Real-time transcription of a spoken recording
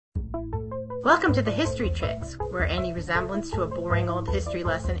Welcome to the History Tricks, where any resemblance to a boring old history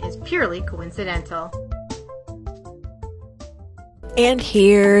lesson is purely coincidental. And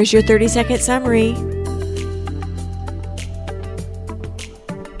here's your 30-second summary.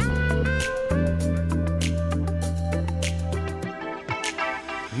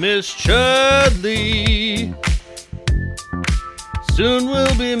 Miss Chudleigh, soon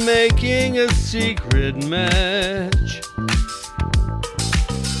we'll be making a secret match.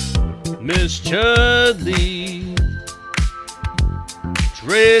 Miss Chudleigh,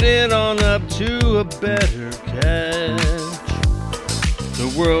 trading on up to a better catch.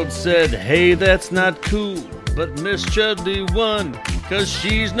 The world said, hey, that's not cool, but Miss Chudleigh won, 'cause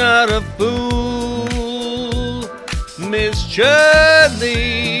she's not a fool. Miss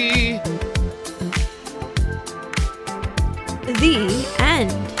Chudleigh. The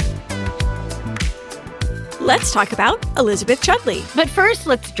end. Let's talk about Elizabeth Chudleigh. But first,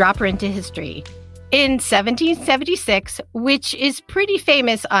 let's drop her into history. In 1776, which is pretty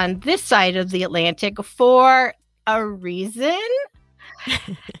famous on this side of the Atlantic for a reason,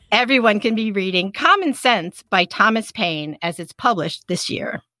 everyone can be reading Common Sense by Thomas Paine as it's published this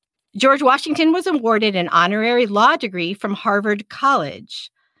year. George Washington was awarded an honorary law degree from Harvard College.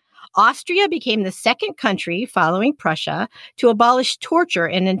 Austria became the second country following Prussia to abolish torture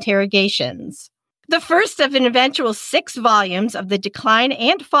and interrogations. The first of an eventual 6 volumes of The Decline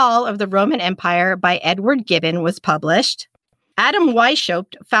and Fall of the Roman Empire by Edward Gibbon was published. Adam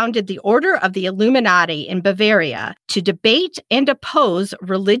Weishaupt founded the Order of the Illuminati in Bavaria to debate and oppose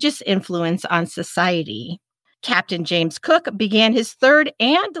religious influence on society. Captain James Cook began his third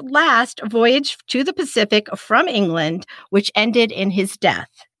and last voyage to the Pacific from England, which ended in his death.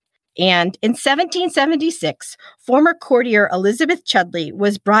 And in 1776, former courtier Elizabeth Chudleigh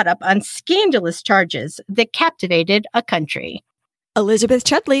was brought up on scandalous charges that captivated a country. Elizabeth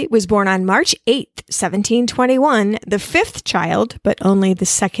Chudleigh was born on March 8th, 1721, the 5th child, but only the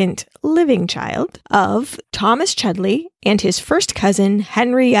 2nd living child, of Thomas Chudleigh and his first cousin,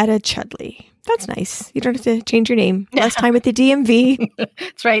 Henrietta Chudleigh. That's nice. You don't have to change your name. Less time at the DMV.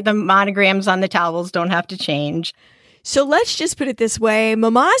 That's right. The monograms on the towels don't have to change. So let's just put it this way.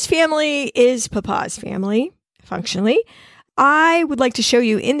 Mama's family is Papa's family, functionally. I would like to show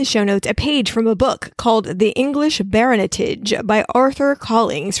you in the show notes a page from a book called The English Baronetage by Arthur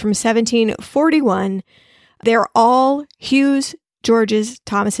Collings from 1741. They're all Hughes, Georges,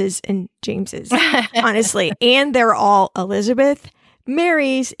 Thomases, and Jameses, honestly. And they're all Elizabeth,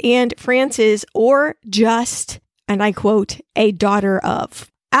 Mary's, and Frances, or just, and I quote, a daughter of.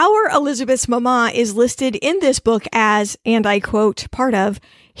 Our Elizabeth's mama is listed in this book as, and I quote, part of,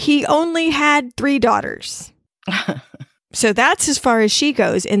 he only had 3 daughters. So that's as far as she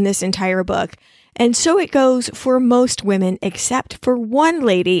goes in this entire book. And so it goes for most women, except for one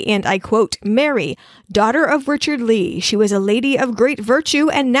lady, and I quote, Mary, daughter of Richard Lee. She was a lady of great virtue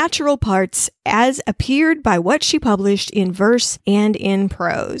and natural parts, as appeared by what she published in verse and in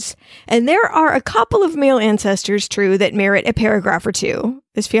prose. And there are a couple of male ancestors, true, that merit a paragraph or two.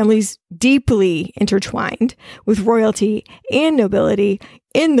 This family's deeply intertwined with royalty and nobility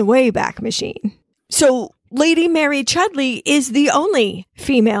in the Wayback Machine. So Lady Mary Chudleigh is the only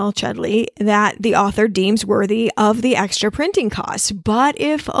female Chudleigh that the author deems worthy of the extra printing costs. But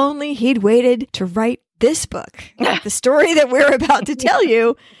if only he'd waited to write this book, the story that we're about to tell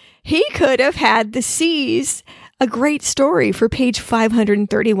you, he could have had the C's, a great story for page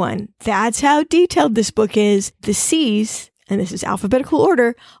 531. That's how detailed this book is. The C's, and this is alphabetical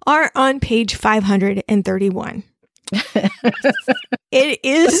order, are on page 531. It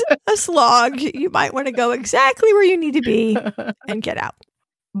is a slog. You might want to go exactly where you need to be and get out.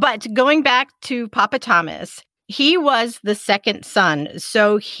 But going back to Papa Thomas, he was the second son,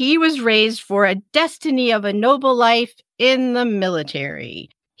 so he was raised for a destiny of a noble life in the military.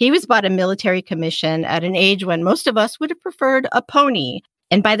 He was bought a military commission at an age when most of us would have preferred a pony.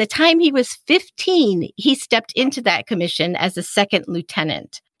 And by the time he was 15, he stepped into that commission as a second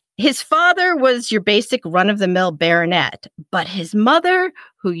lieutenant. His father was your basic run-of-the-mill baronet, but his mother,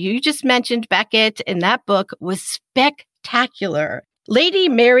 who you just mentioned, Beckett, in that book, was spectacular. Lady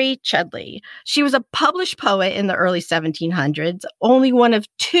Mary Chudleigh. She was a published poet in the early 1700s, only one of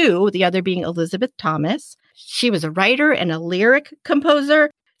 2, the other being Elizabeth Thomas. She was a writer and a lyric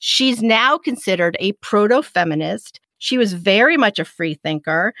composer. She's now considered a proto-feminist. She was very much a free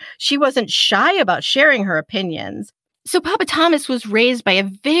thinker. She wasn't shy about sharing her opinions. So Papa Thomas was raised by a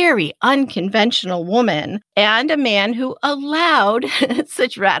very unconventional woman and a man who allowed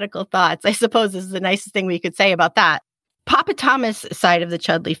such radical thoughts, I suppose is the nicest thing we could say about that. Papa Thomas' side of the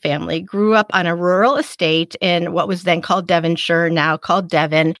Chudleigh family grew up on a rural estate in what was then called Devonshire, now called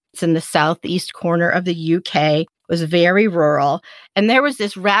Devon. It's in the southeast corner of the UK. It was very rural. And there was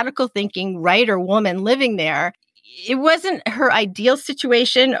this radical thinking writer woman living there. It wasn't her ideal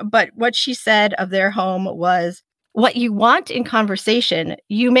situation, but what she said of their home was, what you want in conversation,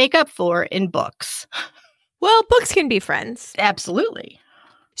 you make up for in books. Well, books can be friends. Absolutely.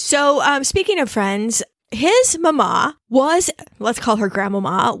 So speaking of friends, his mama was, let's call her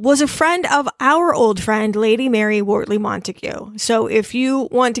grandmama, was a friend of our old friend, Lady Mary Wortley Montagu. So if you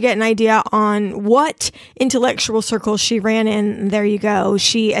want to get an idea on what intellectual circles she ran in, there you go.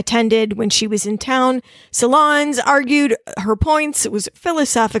 She attended when she was in town salons, argued her points, was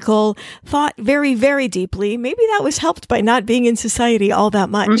philosophical, thought very, very deeply. Maybe that was helped by not being in society all that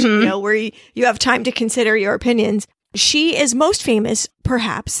much, where you have time to consider your opinions. She is most famous,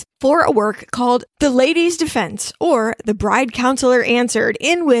 perhaps, for a work called The Lady's Defense, or The Bride Counselor Answered,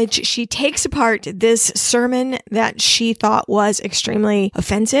 in which she takes apart this sermon that she thought was extremely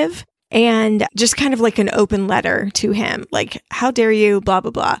offensive and just kind of like an open letter to him. Like, how dare you, blah,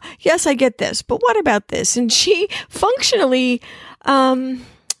 blah, blah. Yes, I get this, but what about this? And she functionally,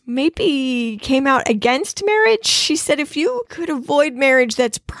 maybe came out against marriage. She said, if you could avoid marriage,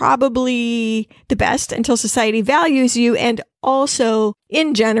 that's probably the best until society values you. And also,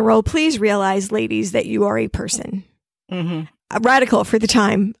 in general, please realize, ladies, that you are a person. Radical for the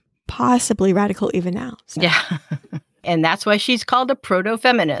time, possibly radical even now. So. Yeah. And that's why she's called a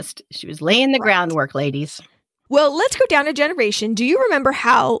proto-feminist. She was laying the groundwork, ladies. Well, let's go down a generation. Do you remember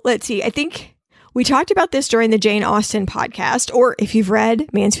how, let's see, I think we talked about this during the Jane Austen podcast, or if you've read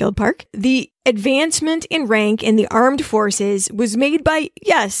Mansfield Park, the advancement in rank in the armed forces was made by,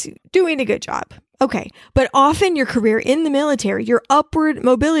 yes, doing a good job. Okay. But often your career in the military, your upward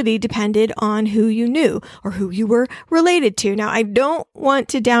mobility depended on who you knew or who you were related to. Now, I don't want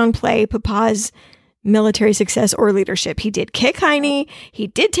to downplay Papa's military success or leadership. He did kick Heine. He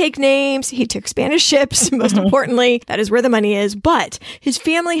did take names. He took Spanish ships. Most importantly, that is where the money is. But his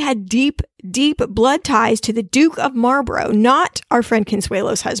family had deep blood ties to the Duke of Marlborough, not our friend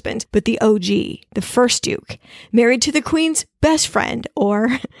Consuelo's husband, but the OG, the first Duke, married to the Queen's best friend,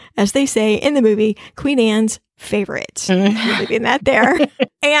 or as they say in the movie, Queen Anne's favorite. You're leaving that there.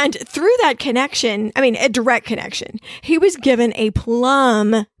 And through that connection, a direct connection, he was given a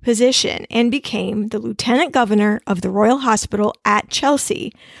plum position and became the lieutenant governor of the Royal Hospital at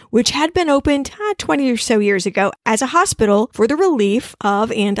Chelsea, which had been opened 20 or so years ago as a hospital for the relief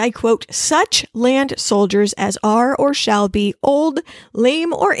of, and I quote, such land soldiers as are or shall be old,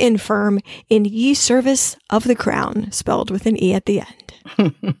 lame, or infirm in ye service of the crown, spelled with an E at the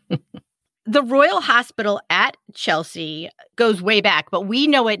end. The Royal Hospital at Chelsea goes way back, but we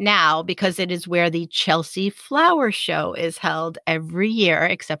know it now because it is where the Chelsea Flower Show is held every year,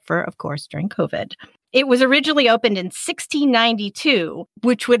 except for, of course, during COVID. It was originally opened in 1692,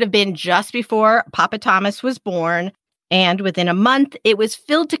 which would have been just before Papa Thomas was born. And within a month, it was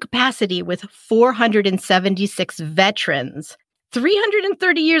filled to capacity with 476 veterans.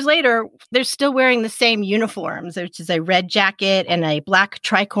 330 years later, they're still wearing the same uniforms, which is a red jacket and a black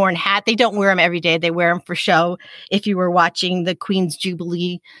tricorn hat. They don't wear them every day. They wear them for show. If you were watching the Queen's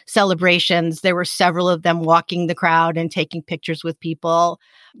Jubilee celebrations, there were several of them walking the crowd and taking pictures with people.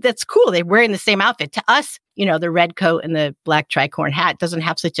 That's cool. They're wearing the same outfit. To us, the red coat and the black tricorn hat doesn't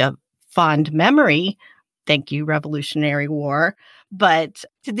have such a fond memory. Thank you, Revolutionary War. But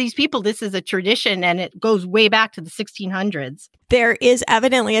to these people, this is a tradition, and it goes way back to the 1600s. There is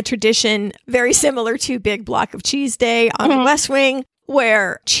evidently a tradition very similar to Big Block of Cheese Day on the West Wing,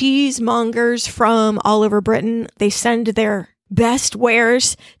 where cheesemongers from all over Britain, they send their best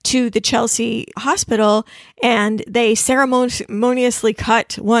wares to the Chelsea hospital, and they ceremoniously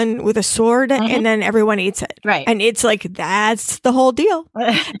cut one with a sword, and then everyone eats it. Right. And it's like, that's the whole deal.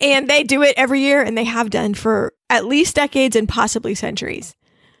 And they do it every year, and they have done for at least decades and possibly centuries.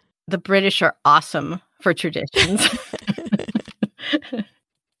 The British are awesome for traditions.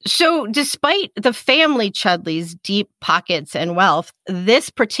 So despite the family Chudleigh's deep pockets and wealth,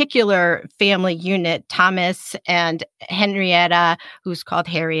 this particular family unit, Thomas and Henrietta, who's called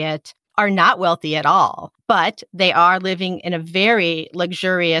Harriet, are not wealthy at all. But they are living in a very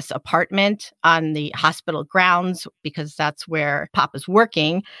luxurious apartment on the hospital grounds because that's where Papa's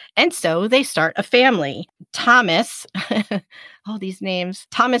working. And so they start a family. Thomas, all these names,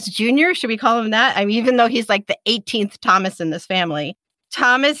 Thomas Jr., should we call him that? Even though he's like the 18th Thomas in this family.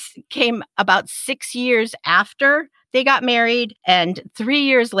 Thomas came about 6 years after they got married, and 3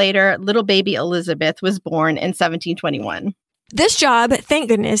 years later, little baby Elizabeth was born in 1721. This job, thank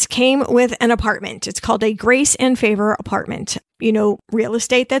goodness, came with an apartment. It's called a grace and favor apartment. You know, real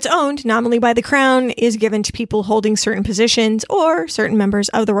estate that's owned nominally by the crown is given to people holding certain positions or certain members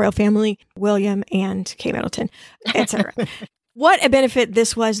of the royal family, William and Kate Middleton, etc. What a benefit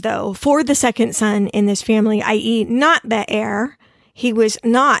this was, though, for the second son in this family, i.e. not the heir. He was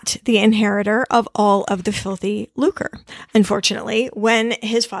not the inheritor of all of the filthy lucre, unfortunately, when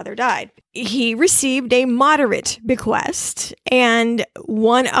his father died. He received a moderate bequest and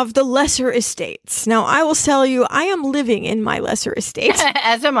one of the lesser estates. Now, I will tell you, I am living in my lesser estate.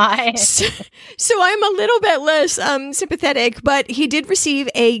 As am I. So I'm a little bit less sympathetic, but he did receive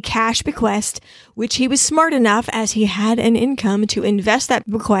a cash bequest, which he was smart enough as he had an income to invest that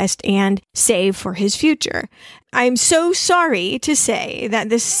bequest and save for his future. I'm so sorry to say that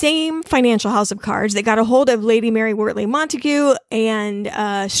the same financial house of cards that got a hold of Lady Mary Wortley Montagu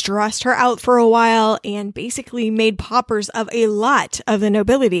and stressed her out for a while and basically made paupers of a lot of the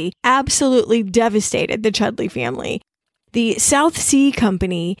nobility absolutely devastated the Chudleigh family. The South Sea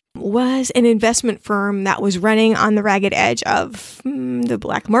Company was an investment firm that was running on the ragged edge of the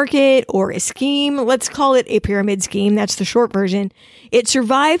black market or a scheme. Let's call it a pyramid scheme. That's the short version. It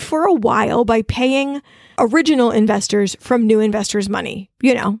survived for a while by paying original investors from new investors' money.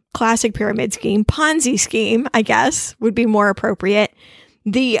 You know, classic pyramid scheme, Ponzi scheme, I guess, would be more appropriate.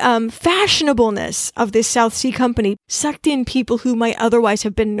 The fashionableness of this South Sea Company sucked in people who might otherwise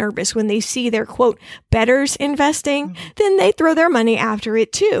have been nervous when they see their, quote, betters investing. Then they throw their money after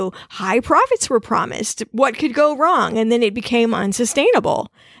it too. High profits were promised. What could go wrong? And then it became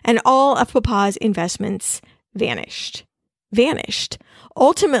unsustainable. And all of Papa's investments vanished.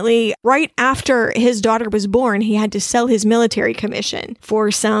 Ultimately, right after his daughter was born, he had to sell his military commission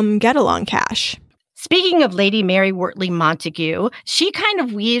for some get-along cash. Speaking of Lady Mary Wortley Montagu, she kind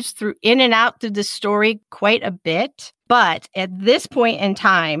of weaves in and out through the story quite a bit. But at this point in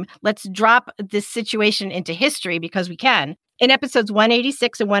time, let's drop this situation into history because we can. In episodes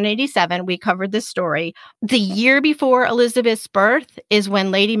 186 and 187, we covered this story. The year before Elizabeth's birth is when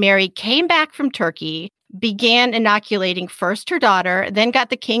Lady Mary came back from Turkey, began inoculating first her daughter, then got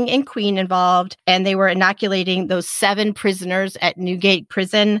the king and queen involved, and they were inoculating those 7 prisoners at Newgate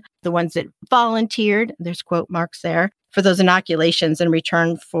Prison, the ones that volunteered, there's quote marks there, for those inoculations in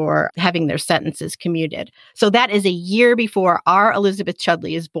return for having their sentences commuted. So that is a year before our Elizabeth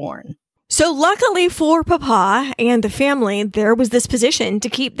Chudleigh is born. So luckily for Papa and the family, there was this position to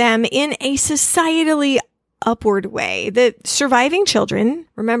keep them in a societally upward way. The surviving children,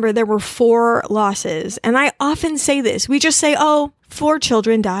 remember there were 4 losses. And I often say this, we just say, 4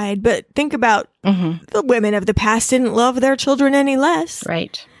 children died. But think about the women of the past didn't love their children any less.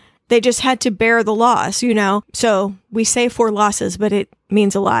 Right. They just had to bear the loss, you know. So we say 4 losses, but it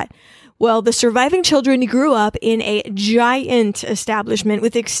means a lot. Well, the surviving children grew up in a giant establishment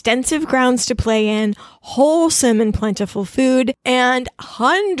with extensive grounds to play in, wholesome and plentiful food, and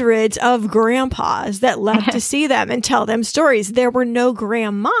hundreds of grandpas that left to see them and tell them stories. There were no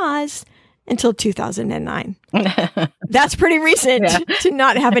grandmas until 2009. That's pretty recent to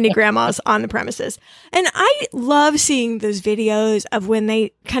not have any grandmas on the premises. And I love seeing those videos of when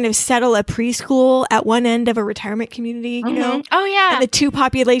they kind of settle a preschool at one end of a retirement community, you know? Oh, yeah. And the 2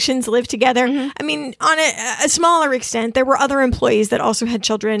 populations live together. I mean, on a smaller extent, there were other employees that also had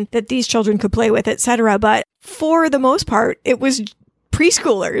children that these children could play with, etc. But for the most part, it was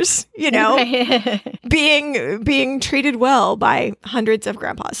preschoolers, you know, being treated well by hundreds of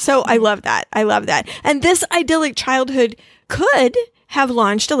grandpas. So I love that. And this idyllic childhood could have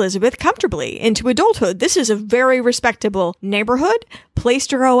launched Elizabeth comfortably into adulthood. This is a very respectable neighborhood, place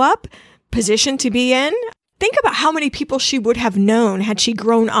to grow up, position to be in. Think about how many people she would have known had she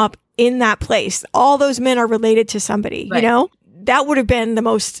grown up in that place. All those men are related to somebody, you know? That would have been the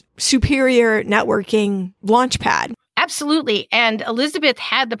most superior networking launch pad. Absolutely. And Elizabeth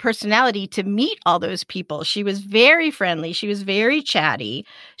had the personality to meet all those people. She was very friendly. She was very chatty.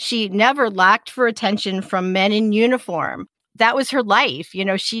 She never lacked for attention from men in uniform. That was her life. You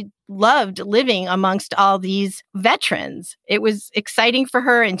know, she loved living amongst all these veterans. It was exciting for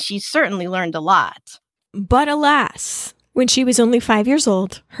her, and she certainly learned a lot. But alas, when she was only 5 years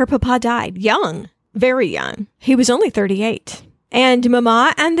old, her papa died young, very young. He was only 38. And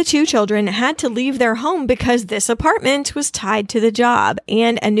Mama and the 2 children had to leave their home because this apartment was tied to the job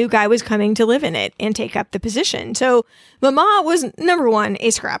and a new guy was coming to live in it and take up the position. So Mama was, number 1, a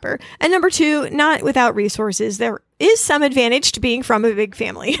scrapper. And number 2, not without resources. There is some advantage to being from a big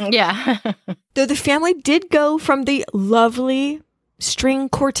family. Yeah. Though the family did go from the lovely string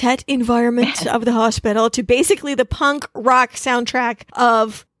quartet environment of the hospital to basically the punk rock soundtrack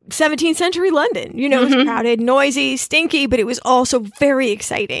of 17th century London. You know, it was crowded, noisy, stinky, but it was also very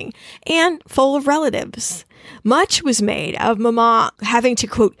exciting and full of relatives. Much was made of Mama having to,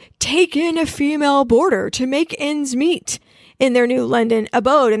 quote, take in a female boarder to make ends meet in their new London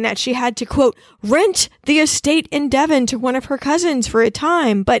abode, and that she had to, quote, rent the estate in Devon to one of her cousins for a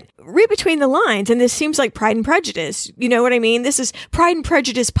time. But read between the lines, and this seems like Pride and Prejudice. You know what I mean? This is Pride and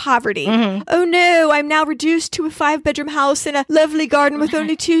Prejudice poverty. Oh no, I'm now reduced to a 5-bedroom house in a lovely garden with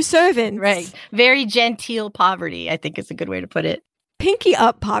only 2 servants. Right. Very genteel poverty, I think is a good way to put it. Pinky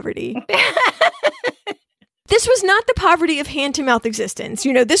up poverty. This was not the poverty of hand-to-mouth existence.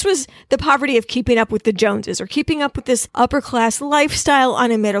 You know, this was the poverty of keeping up with the Joneses or keeping up with this upper-class lifestyle on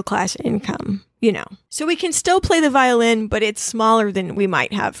a middle-class income, you know. So we can still play the violin, but it's smaller than we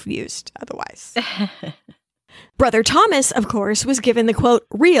might have used otherwise. Brother Thomas, of course, was given the, quote,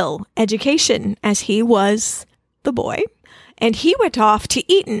 real education, as he was the boy. And he went off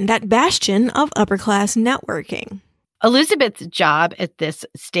to Eton, that bastion of upper-class networking. Elizabeth's job at this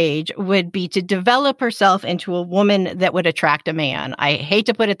stage would be to develop herself into a woman that would attract a man. I hate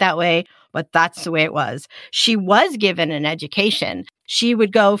to put it that way, but that's the way it was. She was given an education. She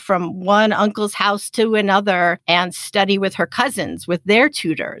would go from one uncle's house to another and study with her cousins, with their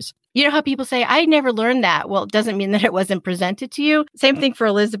tutors. You know how people say, I never learned that. Well, it doesn't mean that it wasn't presented to you. Same thing for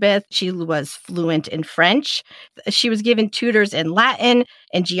Elizabeth. She was fluent in French. She was given tutors in Latin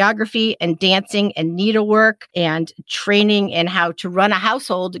and geography and dancing and needlework and training in how to run a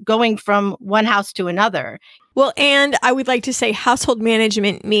household, going from one house to another. Well, and I would like to say household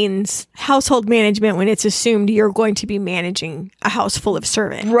management means household management when it's assumed you're going to be managing a house full of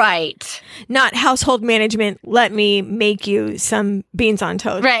servants. Right. Not household management, let me make you some beans on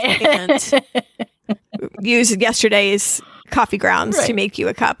toast. Right. And use yesterday's coffee grounds to make you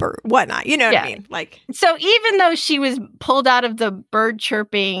a cup or whatnot. You know what I mean? Like, so even though she was pulled out of the bird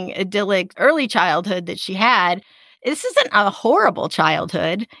chirping, idyllic early childhood that she had, this isn't a horrible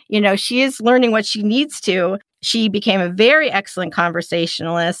childhood. You know, she is learning what she needs to. She became a very excellent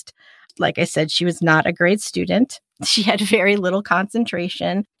conversationalist. Like I said, she was not a great student. She had very little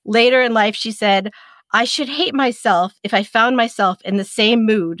concentration. Later in life, she said, I should hate myself if I found myself in the same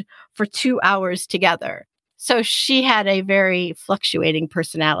mood for 2 hours together. So she had a very fluctuating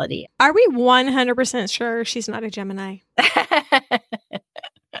personality. Are we 100% sure she's not a Gemini?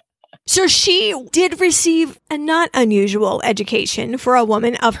 So she did receive a not unusual education for a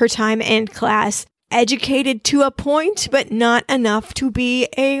woman of her time and class, educated to a point, but not enough to be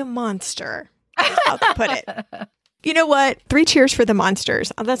a monster, is how to put it. You know what? 3 cheers for the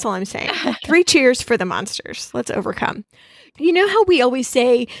monsters. That's all I'm saying. 3 cheers for the monsters. Let's overcome. You know how we always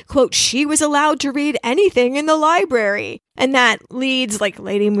say, quote, she was allowed to read anything in the library. And that leads, like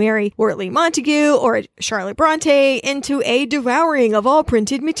Lady Mary Wortley Montagu or Charlotte Bronte, into a devouring of all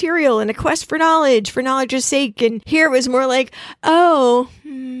printed material and a quest for knowledge's sake. And here it was more like, oh,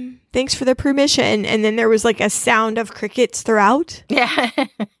 thanks for the permission. And then there was like a sound of crickets throughout. Yeah.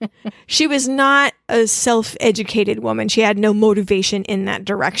 She was not a self-educated woman. She had no motivation in that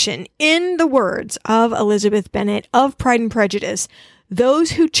direction. In the words of Elizabeth Bennet of Pride and Prejudice,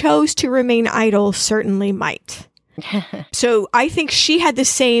 those who chose to remain idle certainly might. So I think she had the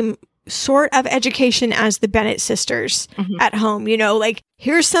same sort of education as the Bennet sisters at home. You know, like,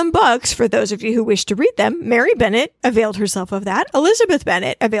 here's some books for those of you who wish to read them. Mary Bennet availed herself of that. Elizabeth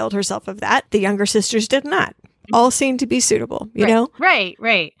Bennet availed herself of that. The younger sisters did not. All seemed to be suitable, you know?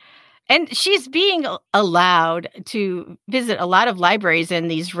 Right. And she's being allowed to visit a lot of libraries in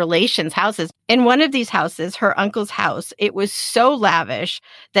these relations' houses. In one of these houses, her uncle's house, it was so lavish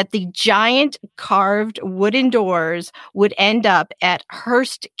that the giant carved wooden doors would end up at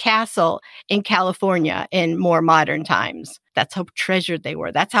Hearst Castle in California in more modern times. That's how treasured they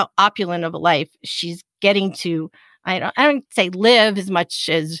were. That's how opulent of a life she's getting to, I don't say live as much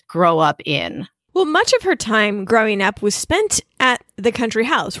as grow up in. Well, much of her time growing up was spent at the country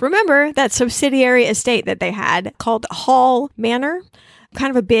house. Remember that subsidiary estate that they had called Hall Manor? Kind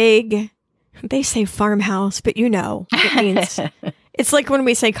of a big, they say farmhouse, but you know, it means it's like when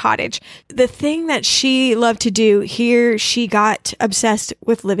we say cottage. The thing that she loved to do here, she got obsessed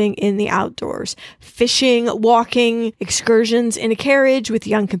with living in the outdoors. Fishing, walking, excursions in a carriage with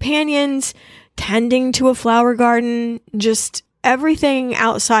young companions, tending to a flower garden, just everything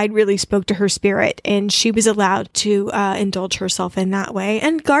outside really spoke to her spirit, and she was allowed to indulge herself in that way.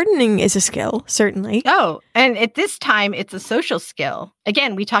 And gardening is a skill, certainly. Oh, and at this time, it's a social skill.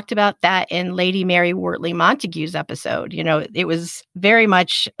 Again, we talked about that in Lady Mary Wortley Montagu's episode. You know, it was very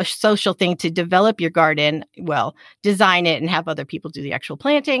much a social thing to develop your garden, well, design it and have other people do the actual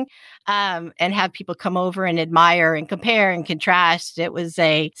planting, and have people come over and admire and compare and contrast. It was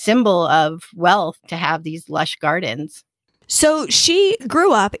a symbol of wealth to have these lush gardens. So she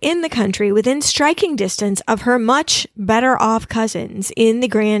grew up in the country within striking distance of her much better off cousins in the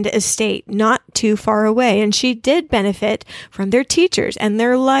grand estate, not too far away. And she did benefit from their teachers and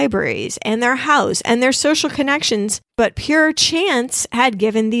their libraries and their house and their social connections. But pure chance had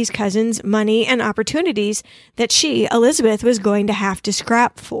given these cousins money and opportunities that she, Elizabeth, was going to have to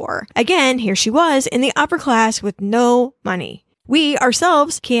scrap for. Again, here she was in the upper class with no money. We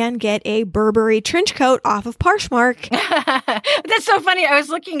ourselves can get a Burberry trench coat off of Poshmark. That's so funny. I was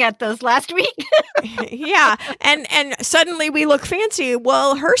looking at those last week. Yeah. And suddenly we look fancy.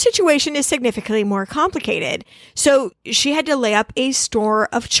 Well, her situation is significantly more complicated. So she had to lay up a store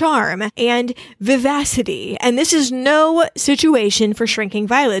of charm and vivacity. And this is no situation for shrinking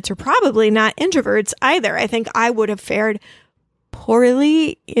violets, or probably not introverts either. I think I would have fared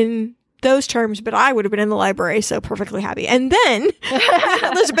poorly in those terms, but I would have been in the library, so perfectly happy. And then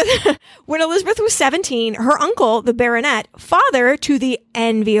when Elizabeth was 17, her uncle, the baronet, father to the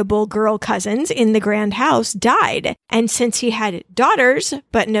enviable girl cousins in the grand house, died. And since he had daughters,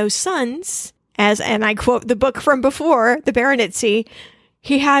 but no sons, and I quote the book from before, the baronetcy,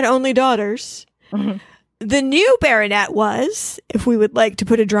 he had only daughters. Mm-hmm. The new baronet was, if we would like to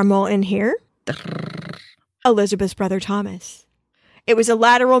put a drum roll in here, Elizabeth's brother Thomas. It was a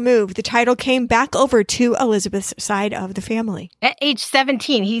lateral move. The title came back over to Elizabeth's side of the family. At age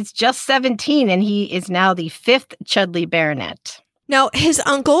 17, he's just 17, and he is now the 5th Chudleigh baronet. Now, his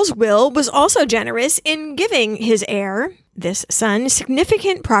uncle's will was also generous in giving his heir, this son,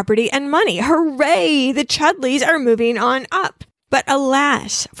 significant property and money. Hooray! The Chudleighs are moving on up. But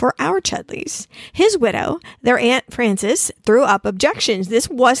alas, for our Chudleighs, his widow, their Aunt Frances, threw up objections. This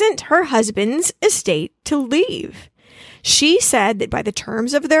wasn't her husband's estate to leave. She said that by the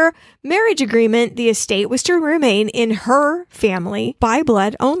terms of their marriage agreement, the estate was to remain in her family by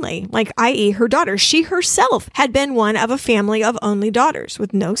blood only, like i.e. her daughters. She herself had been one of a family of only daughters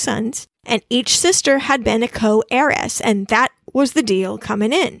with no sons, and each sister had been a co-heiress, and that was the deal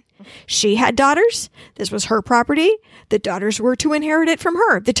coming in. She had daughters. This was her property. The daughters were to inherit it from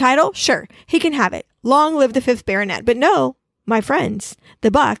her. The title? Sure, he can have it. Long live the 5th baronet. But no, my friends,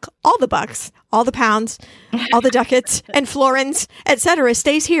 the buck, all the bucks, all the pounds, all the ducats and florins, etc.,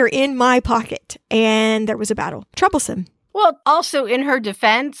 stays here in my pocket. And there was a battle. Troublesome. Well, also in her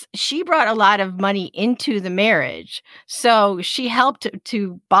defense, she brought a lot of money into the marriage. So she helped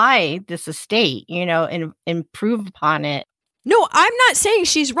to buy this estate, you know, and improve upon it. No, I'm not saying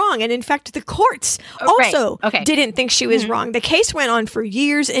she's wrong. And in fact, the courts also didn't think she was wrong. The case went on for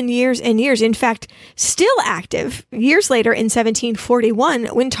years and years and years. In fact, still active years later in 1741,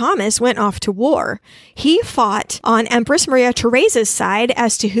 when Thomas went off to war. He fought on Empress Maria Theresa's side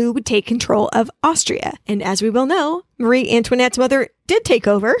as to who would take control of Austria. And as we well know, Marie Antoinette's mother did take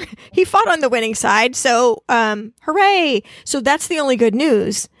over. He fought on the winning side. So, hooray. So that's the only good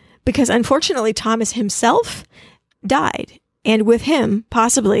news, because unfortunately, Thomas himself died. And with him,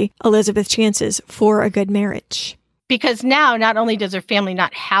 possibly, Elizabeth's chances for a good marriage. Because now, not only does her family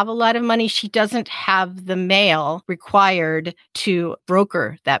not have a lot of money, she doesn't have the male required to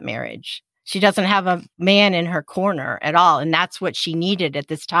broker that marriage. She doesn't have a man in her corner at all. And that's what she needed at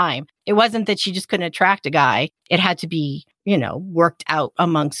this time. It wasn't that she just couldn't attract a guy. It had to be, you know, worked out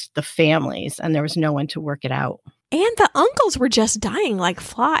amongst the families. And there was no one to work it out. And the uncles were just dying like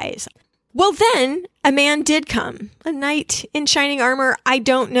flies. Well, then a man did come, a knight in shining armor. I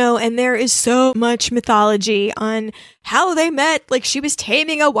don't know. And there is so much mythology on how they met. Like she was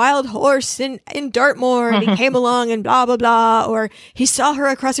taming a wild horse in Dartmoor and he came along and blah, blah, blah. Or he saw her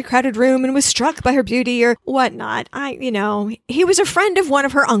across a crowded room and was struck by her beauty or whatnot. He was a friend of one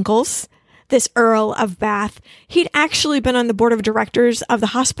of her uncles, this Earl of Bath. He'd actually been on the board of directors of the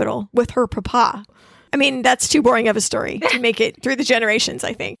hospital with her papa. I mean, that's too boring of a story to make it through the generations,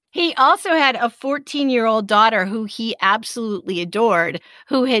 I think. He also had a 14-year-old daughter who he absolutely adored,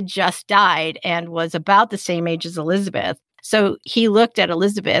 who had just died and was about the same age as Elizabeth. So he looked at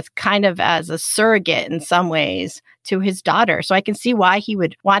Elizabeth kind of as a surrogate in some ways to his daughter. So I can see why he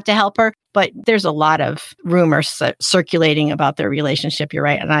would want to help her. But there's a lot of rumors circulating about their relationship. You're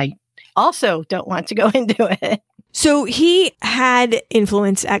right. And I also don't want to go into it. So he had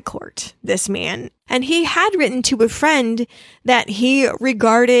influence at court, this man, and he had written to a friend that he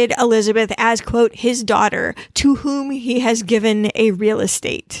regarded Elizabeth as, quote, his daughter, to whom he has given a real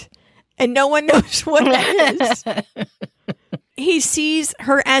estate. And no one knows what that is. He sees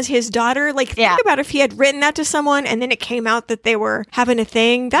her as his daughter. Like, think about if he had written that to someone and then it came out that they were having a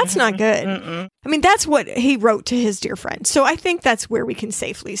thing. That's not good. I mean, that's what he wrote to his dear friend. So I think that's where we can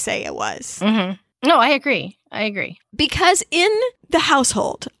safely say it was. No, I agree. Because in the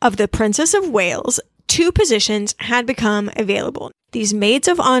household of the Princess of Wales, 2 positions had become available. These maids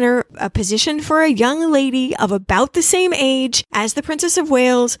of honor, a position for a young lady of about the same age as the Princess of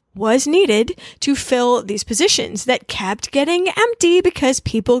Wales, was needed to fill these positions that kept getting empty because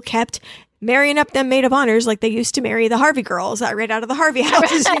people kept marrying up them maid of honors like they used to marry the Harvey girls right out of the Harvey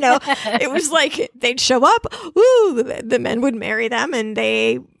houses, you know. It was like they'd show up, the men would marry them, and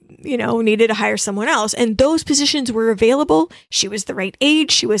they needed to hire someone else. And those positions were available. She was the right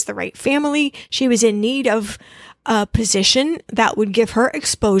age. She was the right family. She was in need of a position that would give her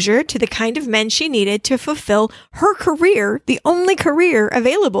exposure to the kind of men she needed to fulfill her career, the only career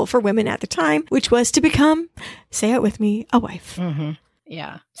available for women at the time, which was to become, say it with me, a wife.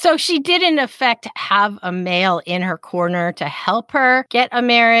 Yeah. So she did, in effect, have a male in her corner to help her get a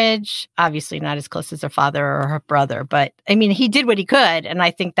marriage. Obviously not as close as her father or her brother, but I mean, he did what he could. And I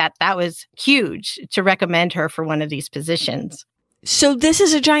think that was huge to recommend her for one of these positions. So this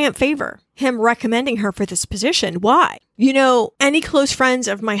is a giant favor, him recommending her for this position. Why? Any close friends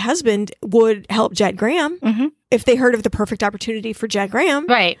of my husband would help Jed Graham if they heard of the perfect opportunity for Jed Graham.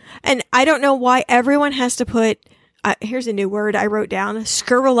 Right. And I don't know why everyone has to put, here's a new word I wrote down,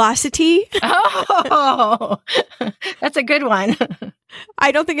 scurrilosity. Oh, that's a good one.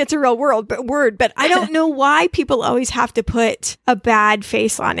 I don't think it's a real word, but I don't know why people always have to put a bad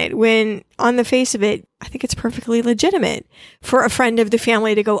face on it when on the face of it, I think it's perfectly legitimate for a friend of the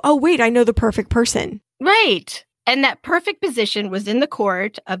family to go, oh, wait, I know the perfect person. Right. And that perfect position was in the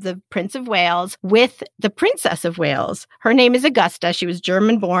court of the Prince of Wales with the Princess of Wales. Her name is Augusta. She was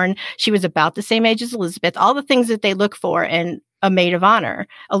German born. She was about the same age as Elizabeth. All the things that they look for in a maid of honor.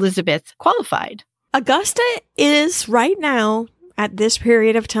 Elizabeth qualified. Augusta is right now, at this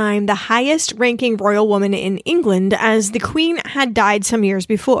period of time, the highest ranking royal woman in England, as the Queen had died some years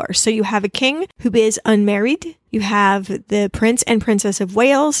before. So you have a king who is unmarried. You have the Prince and Princess of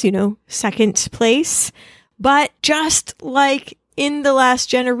Wales, second place. But just like in the last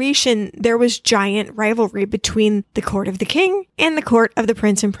generation, there was giant rivalry between the court of the king and the court of the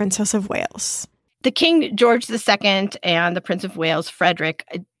Prince and Princess of Wales. The King George II and the Prince of Wales, Frederick,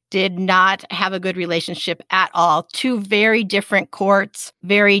 did not have a good relationship at all. 2 very different courts,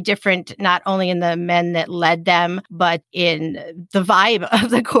 very different, not only in the men that led them, but in the vibe of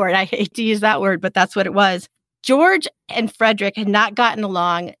the court. I hate to use that word, but that's what it was. George and Frederick had not gotten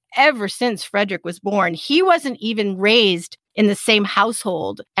along ever since Frederick was born. He wasn't even raised in the same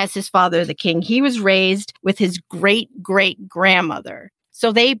household as his father, the king. He was raised with his great-great-grandmother.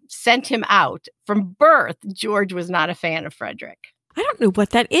 So they sent him out. From birth, George was not a fan of Frederick. I don't know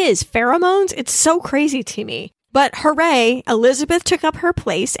what that is. Pheromones? It's so crazy to me. But hooray, Elizabeth took up her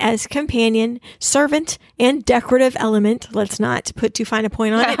place as companion, servant, and decorative element, let's not put too fine a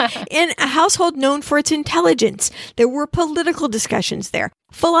point on it, in a household known for its intelligence. There were political discussions there,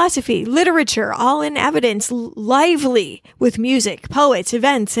 philosophy, literature, all in evidence, lively with music, poets,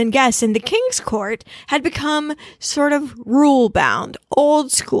 events, and guests. And the king's court had become sort of rule-bound,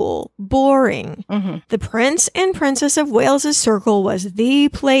 old school, boring. The Prince and Princess of Wales's circle was the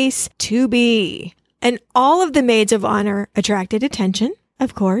place to be. And all of the maids of honor attracted attention,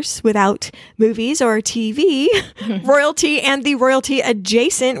 of course, without movies or TV. Royalty and the royalty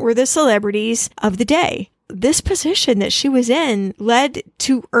adjacent were the celebrities of the day. This position that she was in led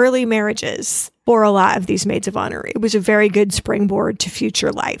to early marriages for a lot of these maids of honor. It was a very good springboard to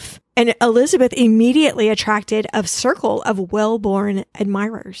future life. And Elizabeth immediately attracted a circle of well-born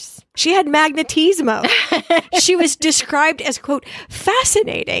admirers. She had magnetismo. She was described as, quote,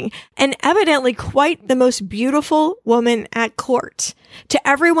 fascinating and evidently quite the most beautiful woman at court. To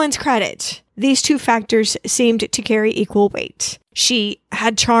everyone's credit, these 2 factors seemed to carry equal weight. She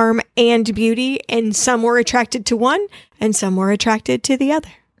had charm and beauty, and some were attracted to one and some were attracted to the other.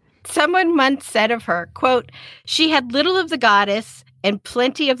 Someone once said of her, quote, she had little of the goddess and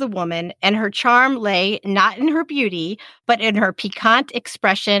plenty of the woman, and her charm lay not in her beauty, but in her piquant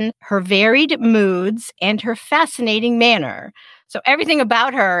expression, her varied moods, and her fascinating manner. So everything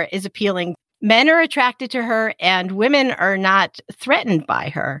about her is appealing. Men are attracted to her, and women are not threatened by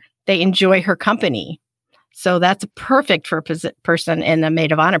her. They enjoy her company. So that's perfect for a person in the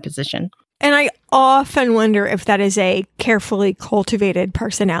maid of honor position. And I often wonder if that is a carefully cultivated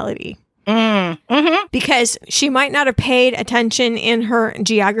personality. Because she might not have paid attention in her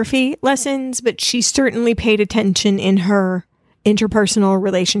geography lessons, but she certainly paid attention in her interpersonal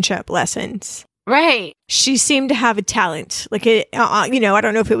relationship lessons. Right. She seemed to have a talent. Like, I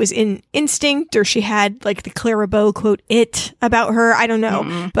don't know if it was in instinct or she had like the Clara Bow quote, it about her. I don't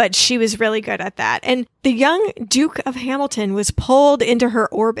know, but she was really good at that. And the young Duke of Hamilton was pulled into her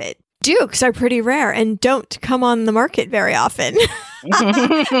orbit. Dukes are pretty rare and don't come on the market very often.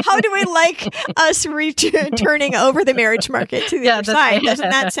 How do we like us turning over the marriage market to the other side? Doesn't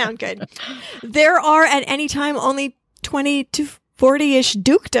that sound good? There are at any time only 20 to 40-ish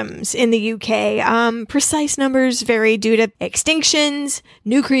dukedoms in the UK. Precise numbers vary due to extinctions,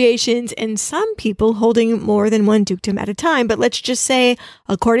 new creations, and some people holding more than one dukedom at a time. But let's just say,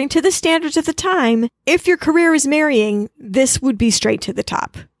 according to the standards of the time, if your career is marrying, this would be straight to the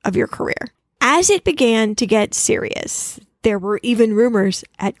top of your career. As it began to get serious, there were even rumors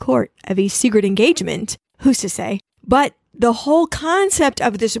at court of a secret engagement. Who's to say? But the whole concept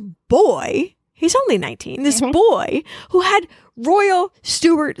of this boy, he's only 19, this boy who had royal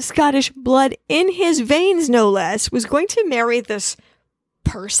Stuart Scottish blood in his veins, no less, was going to marry this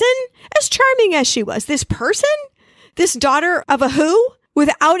person? As charming as she was, this person? This daughter of a who?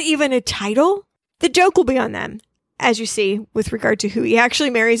 Without even a title? The joke will be on them, as you see, with regard to who he actually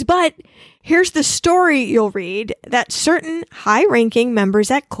marries. But here's the story you'll read, that certain high-ranking members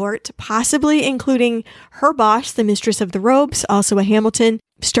at court, possibly including her boss, the Mistress of the Robes, also a Hamilton,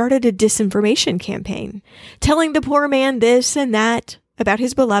 started a disinformation campaign, telling the poor man this and that about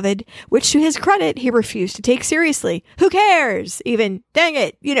his beloved, which to his credit, he refused to take seriously. Who cares? Even, dang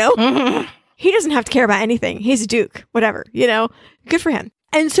it, He doesn't have to care about anything. He's a duke, whatever, Good for him.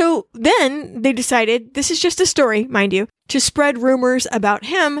 And so then they decided, this is just a story, mind you, to spread rumors about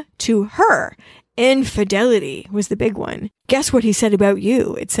him to her. Infidelity was the big one. Guess what he said about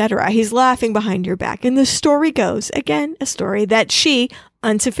you, etc. He's laughing behind your back. And the story goes, again, a story that she,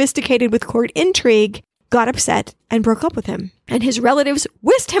 unsophisticated with court intrigue, got upset and broke up with him. And his relatives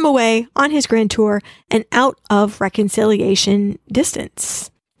whisked him away on his grand tour and out of reconciliation distance.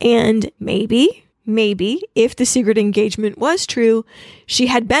 And maybe, if the secret engagement was true, she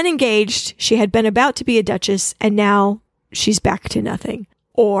had been engaged, she had been about to be a duchess, and now she's back to nothing.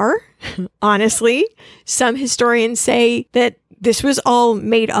 Or, honestly, some historians say that this was all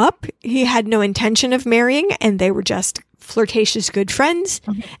made up. He had no intention of marrying, and they were just flirtatious good friends.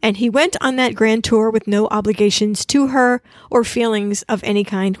 And he went on that grand tour with no obligations to her or feelings of any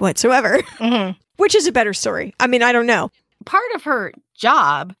kind whatsoever. Which is a better story. I mean, I don't know. Part of her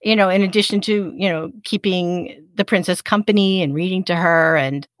job, in addition to, keeping the princess company and reading to her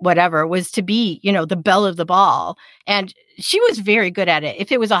and whatever, was to be, the belle of the ball. And she was very good at it.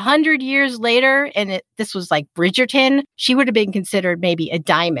 If it was 100 years later and this was like Bridgerton, she would have been considered maybe a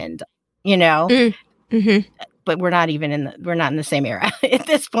diamond, But we're not in the same era at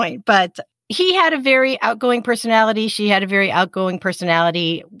this point. But he had a very outgoing personality. She had a very outgoing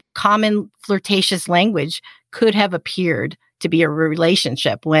personality. Common flirtatious language could have appeared to be a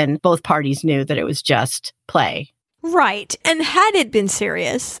relationship when both parties knew that it was just play. Right. And had it been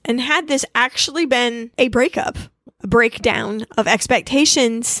serious, and had this actually been a breakup, a breakdown of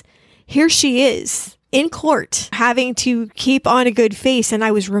expectations, here she is in court having to keep on a good face. And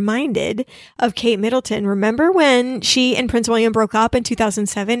I was reminded of Kate Middleton. Remember when she and Prince William broke up in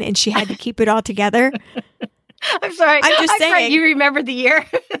 2007 and she had to keep it all together? I'm sorry. I'm just saying. Sorry, you remember the year?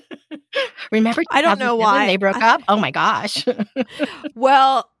 Remember? I don't know why they broke up. Oh my gosh.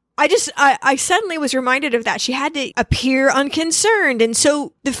 Well, I suddenly was reminded of that. She had to appear unconcerned. And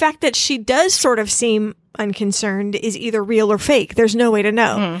so the fact that she does sort of seem unconcerned is either real or fake. There's no way to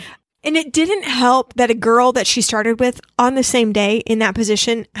know. And it didn't help that a girl that she started with on the same day in that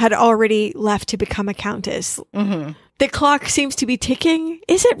position had already left to become a countess. The clock seems to be ticking.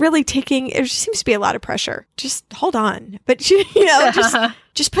 Is it really ticking? There seems to be a lot of pressure. Just hold on. But,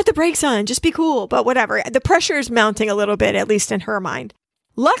 just put the brakes on. Just be cool. But whatever. The pressure is mounting a little bit, at least in her mind.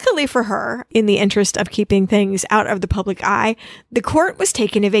 Luckily for her, in the interest of keeping things out of the public eye, the court was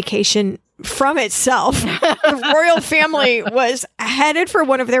taking a vacation from itself. The royal family was headed for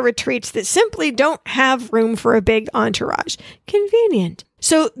one of their retreats that simply don't have room for a big entourage. Convenient.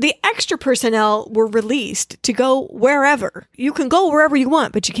 So the extra personnel were released to go wherever. You can go wherever you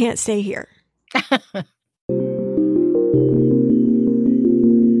want, but you can't stay here.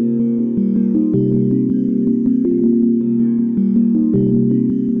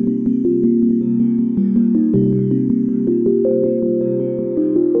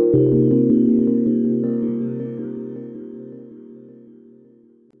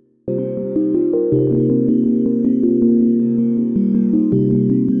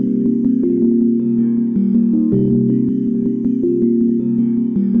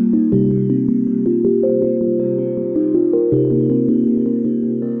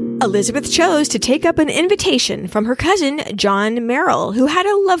 Elizabeth chose to take up an invitation from her cousin, John Merrill, who had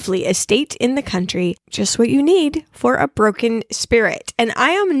a lovely estate in the country. Just what you need for a broken spirit. And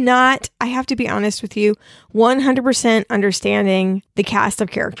I am not, I have to be honest with you, 100% understanding the cast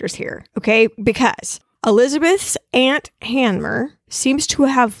of characters here, okay? Because Elizabeth's Aunt Hanmer seems to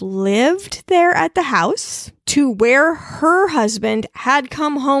have lived there at the house to where her husband had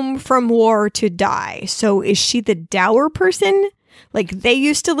come home from war to die. So is she the dower person? Like they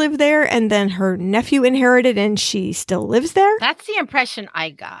used to live there and then her nephew inherited and she still lives there? That's the impression I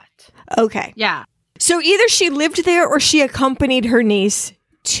got. Okay. Yeah. So either she lived there or she accompanied her niece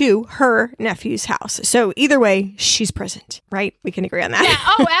to her nephew's house. So either way, she's present, right? We can agree on that.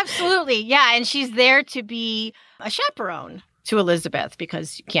 Yeah. Oh, absolutely. Yeah. And she's there to be a chaperone to Elizabeth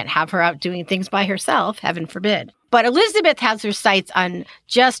because you can't have her out doing things by herself, heaven forbid. But Elizabeth has her sights on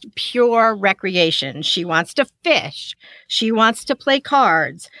just pure recreation. She wants to fish. She wants to play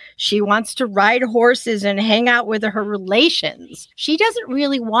cards. She wants to ride horses and hang out with her relations. She doesn't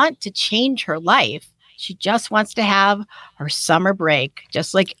really want to change her life. She just wants to have her summer break,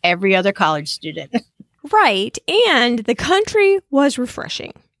 just like every other college student. Right. And the country was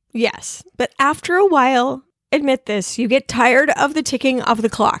refreshing. Yes. But after a while, admit this, you get tired of the ticking of the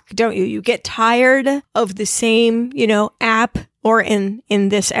clock, don't you? You get tired of the same, app or in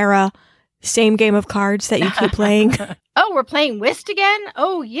this era, same game of cards that you keep playing. Oh, we're playing whist again?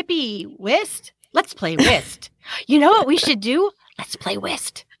 Oh, yippee, whist? Let's play whist. You know what we should do? Let's play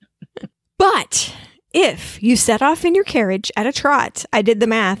whist. But if you set off in your carriage at a trot, I did the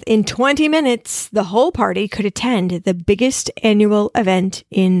math, in 20 minutes, the whole party could attend the biggest annual event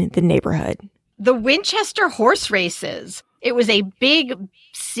in the neighborhood. The Winchester horse races. It was a big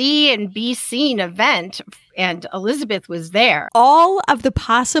see and be seen event, and Elizabeth was there. All of the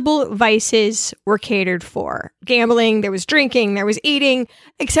possible vices were catered for. Gambling, there was drinking, there was eating,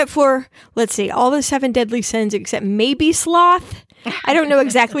 except for, let's see, all the 7 deadly sins except maybe sloth. I don't know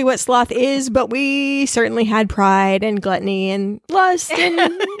exactly what sloth is, but we certainly had pride and gluttony and lust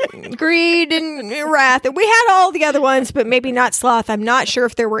and greed and wrath. We had all the other ones, but maybe not sloth. I'm not sure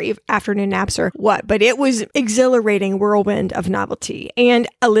if there were afternoon naps or what, but it was exhilarating whirlwind of novelty. And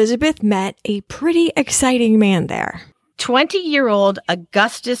Elizabeth met a pretty exciting man there. 20-year-old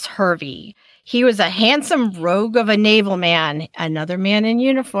Augustus Hervey. He was a handsome rogue of a naval man, another man in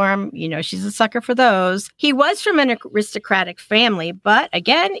uniform. She's a sucker for those. He was from an aristocratic family, but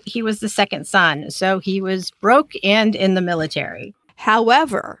again, he was the second son, so he was broke and in the military.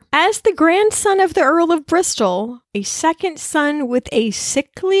 However, as the grandson of the Earl of Bristol, a second son with a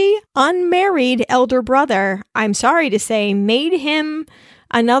sickly, unmarried elder brother, I'm sorry to say, made him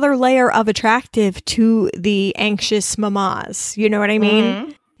another layer of attractive to the anxious mamas. You know what I mean?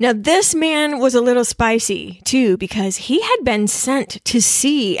 Mm-hmm. Now, this man was a little spicy, too, because he had been sent to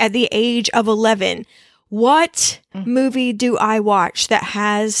see at the age of 11. What movie do I watch that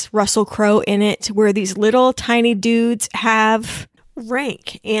has Russell Crowe in it, where these little tiny dudes have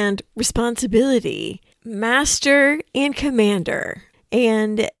rank and responsibility, master and commander?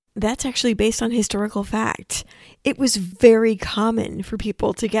 And that's actually based on historical fact. It was very common for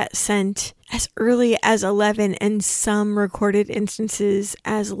people to get sent as early as 11 and some recorded instances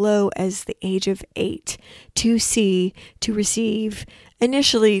as low as the age of 8 to receive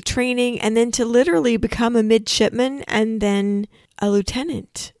initially training and then to literally become a midshipman and then a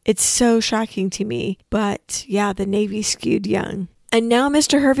lieutenant. It's so shocking to me. But yeah, the Navy skewed young. And now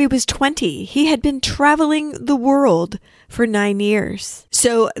Mr. Hervey was 20. He had been traveling the world for 9 years.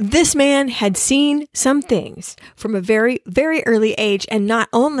 So this man had seen some things from a very, very early age. And not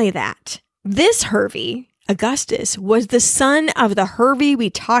only that, this Hervey, Augustus, was the son of the Hervey we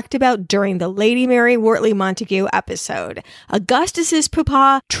talked about during the Lady Mary Wortley Montagu episode. Augustus's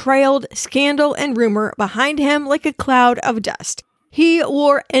papa trailed scandal and rumor behind him like a cloud of dust. He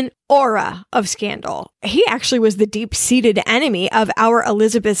wore an aura of scandal. He actually was the deep-seated enemy of our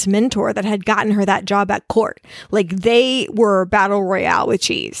Elizabeth's mentor that had gotten her that job at court. Like, they were battle royale with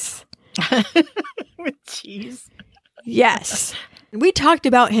cheese. With cheese? Yes. We talked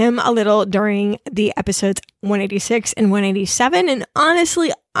about him a little during the episodes 186 and 187, and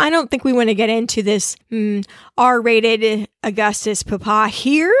honestly, I don't think we want to get into this R-rated Augustus Papa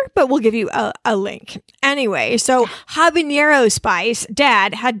here, but we'll give you a link. Anyway, so habanero spice,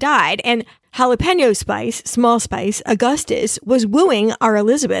 Dad, had died, and jalapeno spice, small spice, Augustus, was wooing our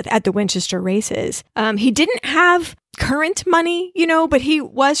Elizabeth at the Winchester races. He didn't have current money, but he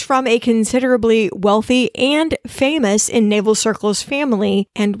was from a considerably wealthy and famous in naval circles family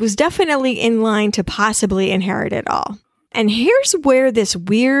and was definitely in line to possibly inherit it all. And here's where this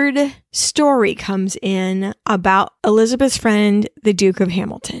weird story comes in about Elizabeth's friend, the Duke of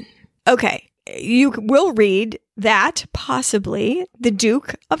Hamilton. Okay, you will read that possibly the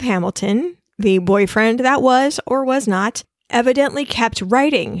Duke of Hamilton, the boyfriend that was or was not, evidently kept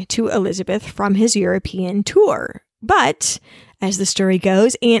writing to Elizabeth from his European tour. But, as the story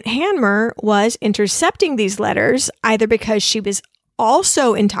goes, Aunt Hanmer was intercepting these letters either because she was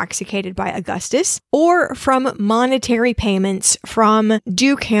also intoxicated by Augustus or from monetary payments from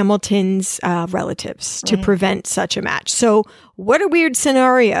Duke Hamilton's relatives to prevent such a match. So what a weird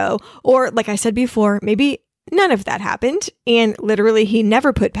scenario. Or like I said before, maybe none of that happened. And literally he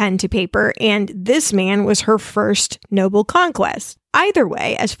never put pen to paper. And this man was her first noble conquest. Either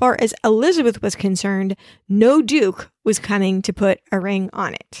way, as far as Elizabeth was concerned, no Duke was coming to put a ring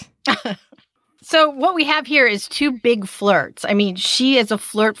on it. So what we have here is two big flirts. I mean, she is a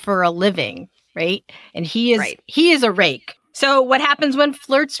flirt for a living, right? And he is a rake. So what happens when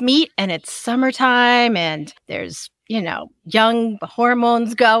flirts meet and it's summertime and there's, young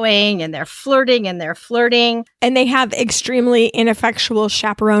hormones going and they're flirting. And they have extremely ineffectual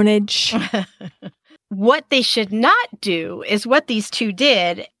chaperonage. What they should not do is what these two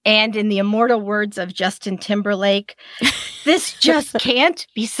did. And in the immortal words of Justin Timberlake, this just can't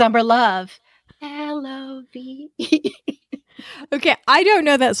be summer love. L-O-V-E. Okay, I don't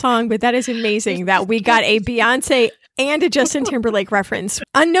know that song, but that is amazing that we got a Beyonce and a Justin Timberlake reference,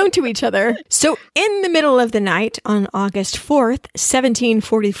 unknown to each other. So in the middle of the night on August 4th,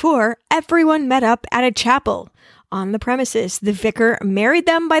 1744, everyone met up at a chapel on the premises. The vicar married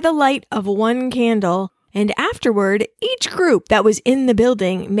them by the light of one candle. And afterward, each group that was in the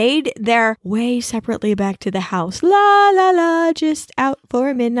building made their way separately back to the house. La, la, la, just out for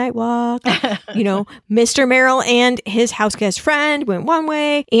a midnight walk. Mr. Merrill and his houseguest friend went one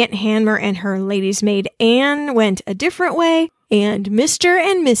way. Aunt Hanmer and her lady's maid Anne went a different way. And Mr.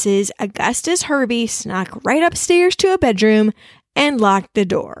 and Mrs. Augustus Herbie snuck right upstairs to a bedroom and locked the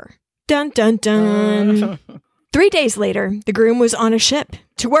door. Dun, dun, dun. 3 days later, the groom was on a ship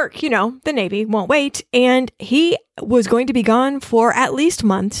to work. The Navy won't wait. And he was going to be gone for at least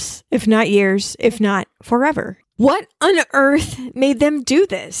months, if not years, if not forever. What on earth made them do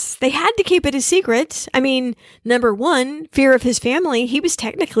this? They had to keep it a secret. I mean, number one, fear of his family. He was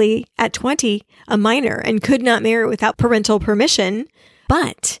technically, at 20, a minor and could not marry without parental permission.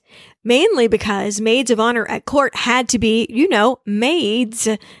 But mainly because maids of honor at court had to be, maids.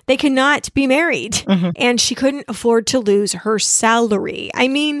 They could not be married. Mm-hmm. And she couldn't afford to lose her salary. I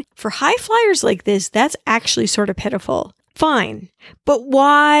mean, for high flyers like this, that's actually sort of pitiful. Fine. But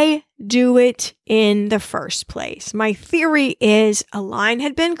why do it in the first place? My theory is a line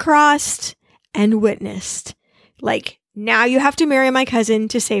had been crossed and witnessed. Like, now you have to marry my cousin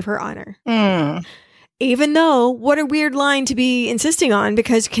to save her honor. Even though, what a weird line to be insisting on,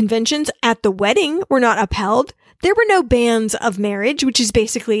 because conventions at the wedding were not upheld. There were no banns of marriage, which is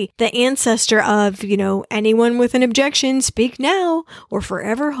basically the ancestor of, anyone with an objection, speak now or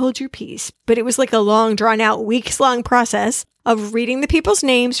forever hold your peace. But it was like a long, drawn-out, weeks-long process of reading the people's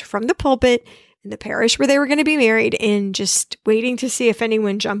names from the pulpit in the parish where they were going to be married and just waiting to see if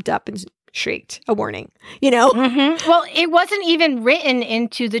anyone jumped up and shrieked a warning, Mm-hmm. Well, it wasn't even written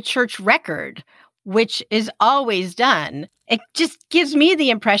into the church record, which is always done. It just gives me the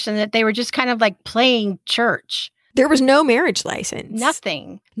impression that they were just kind of like playing church. There was no marriage license.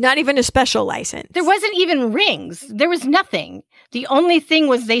 Nothing. Not even a special license. There wasn't even rings. There was nothing. The only thing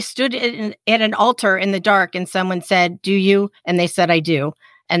was they stood at an altar in the dark and someone said, "Do you?" And they said, "I do."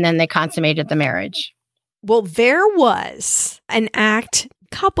 And then they consummated the marriage. Well, there was an act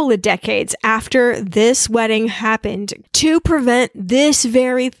couple of decades after this wedding happened to prevent this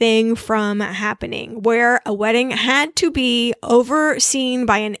very thing from happening, where a wedding had to be overseen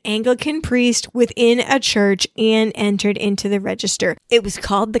by an Anglican priest within a church and entered into the register. It was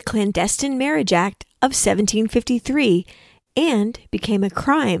called the Clandestine Marriage Act of 1753 and became a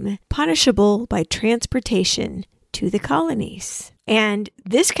crime punishable by transportation to the colonies. And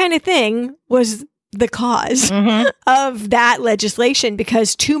this kind of thing was the cause of that legislation,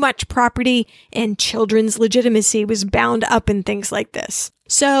 because too much property and children's legitimacy was bound up in things like this.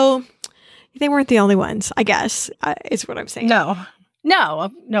 So they weren't the only ones, I guess, is what I'm saying. No,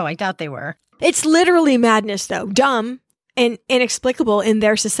 I doubt they were. It's literally madness, though. Dumb and inexplicable in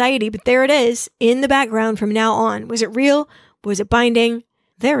their society, but there it is in the background from now on. Was it real? Was it binding?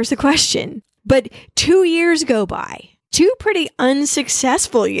 There's the question. But 2 years go by. 2 pretty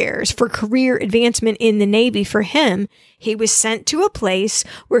unsuccessful years for career advancement in the Navy for him. He was sent to a place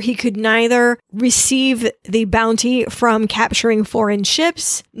where he could neither receive the bounty from capturing foreign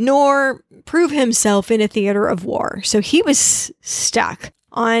ships nor prove himself in a theater of war. So he was stuck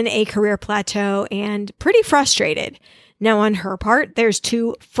on a career plateau and pretty frustrated. Now, on her part, there's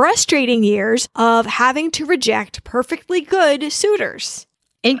 2 frustrating years of having to reject perfectly good suitors.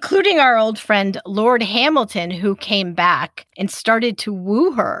 Including our old friend Lord Hamilton, who came back and started to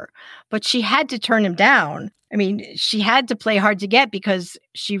woo her, but she had to turn him down. I mean, she had to play hard to get because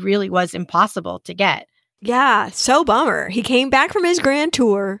she really was impossible to get. Yeah, so bummer. He came back from his grand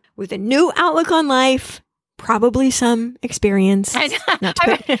tour with a new outlook on life, probably some experience, not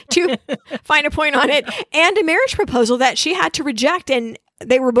to find a point on it, and a marriage proposal that she had to reject, and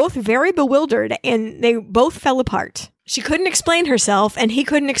they were both very bewildered, and they both fell apart. She couldn't explain herself, and he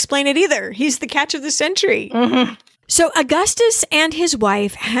couldn't explain it either. He's the catch of the century. Mm-hmm. So Augustus and his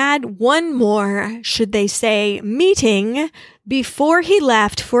wife had one more, should they say, meeting before he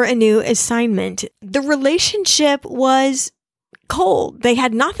left for a new assignment. The relationship was cold. They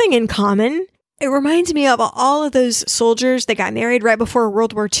had nothing in common. It reminds me of all of those soldiers that got married right before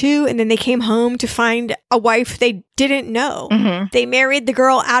World War II, and then they came home to find a wife they didn't know. Mm-hmm. They married the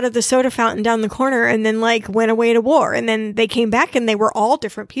girl out of the soda fountain down the corner and then went away to war. And then they came back and they were all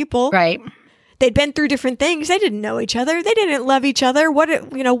different people. Right. They'd been through different things. They didn't know each other. They didn't love each other. What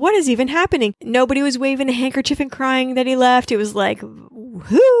is even happening? Nobody was waving a handkerchief and crying that he left. It was like,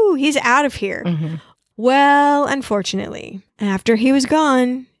 whoo, he's out of here. Mm-hmm. Well, unfortunately, after he was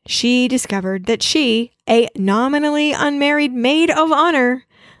gone, she discovered that she, a nominally unmarried maid of honor,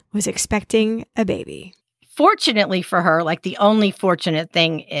 was expecting a baby. Fortunately for her, the only fortunate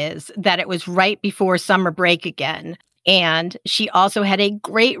thing is that it was right before summer break again. And she also had a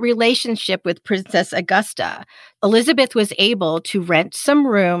great relationship with Princess Augusta. Elizabeth was able to rent some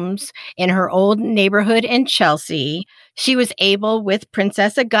rooms in her old neighborhood in Chelsea. She was able, with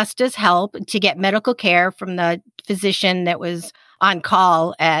Princess Augusta's help, to get medical care from the physician that was on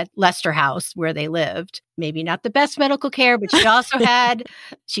call at Leicester House where they lived. Maybe not the best medical care, but she also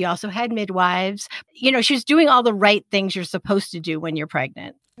had midwives. She was doing all the right things you're supposed to do when you're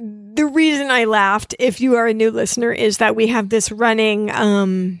pregnant. The reason I laughed, if you are a new listener, is that we have this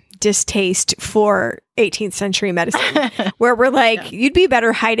running distaste for 18th century medicine where we're like, You'd be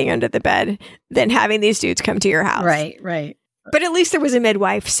better hiding under the bed than having these dudes come to your house. Right. But at least there was a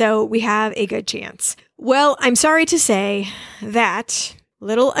midwife, so we have a good chance. Well, I'm sorry to say that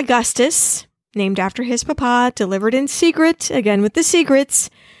little Augustus, named after his papa, delivered in secret, again with the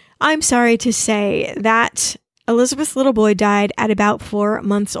secrets, I'm sorry to say that Elizabeth's little boy died at about 4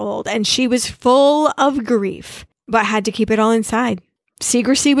 months old, and she was full of grief, but had to keep it all inside.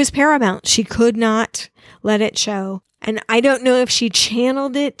 Secrecy was paramount. She could not let it show. And I don't know if she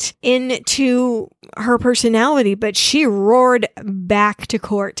channeled it into her personality, but she roared back to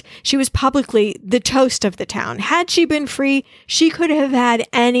court. She was publicly the toast of the town. Had she been free, she could have had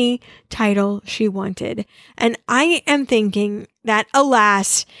any title she wanted. And I am thinking that,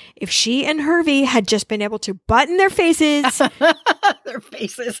 alas, if she and Hervey had just been able to button their faces,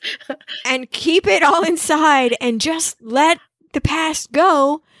 and keep it all inside and just let the past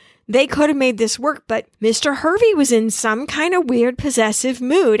go, they could have made this work. But Mr. Hervey was in some kind of weird possessive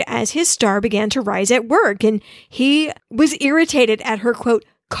mood as his star began to rise at work, and he was irritated at her, quote,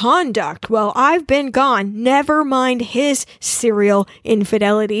 conduct while I've been gone. Never mind his serial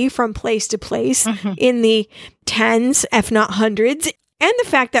infidelity from place to place in the tens, if not hundreds. And the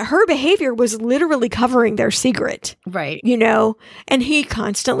fact that her behavior was literally covering their secret. Right. And he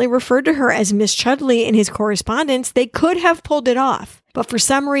constantly referred to her as Miss Chudleigh in his correspondence. They could have pulled it off, but for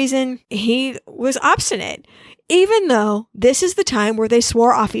some reason, he was obstinate. Even though this is the time where they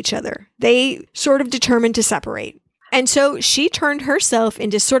swore off each other. They sort of determined to separate. And so she turned herself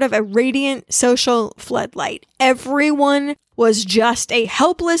into sort of a radiant social floodlight. Everyone was just a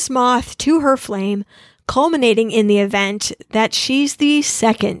helpless moth to her flame, culminating in the event that she's the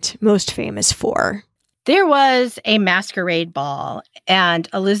second most famous for. There was a masquerade ball, and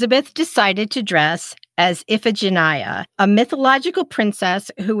Elizabeth decided to dress as Iphigenia, a mythological princess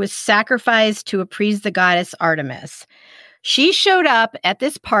who was sacrificed to appease the goddess Artemis. She showed up at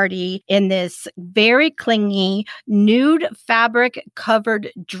this party in this very clingy, nude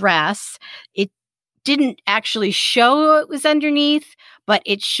fabric-covered dress. It didn't actually show it was underneath, but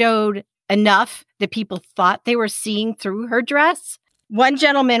it showed enough that people thought they were seeing through her dress. One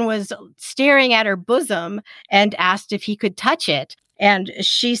gentleman was staring at her bosom and asked if he could touch it. And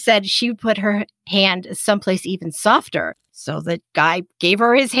she said she would put her hand someplace even softer. So the guy gave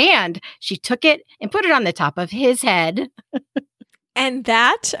her his hand. She took it and put it on the top of his head. And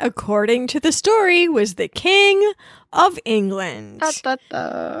that, according to the story, was the King of England. Da, da,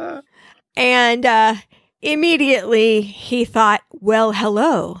 da. And immediately he thought, well,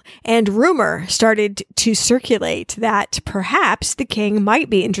 hello. And rumor started to circulate that perhaps the king might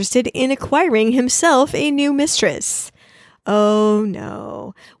be interested in acquiring himself a new mistress. Oh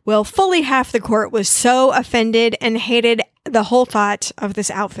no. Well, fully half the court was so offended and hated the whole thought of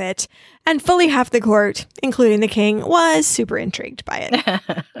this outfit, and fully half the court, including the king, was super intrigued by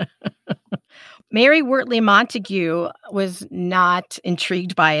it. Mary Wortley Montagu was not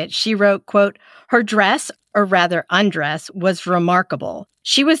intrigued by it. She wrote, quote, "Her dress, or rather undress, was remarkable.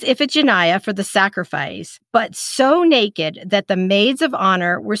 She was Iphigenia for the sacrifice, but so naked that the maids of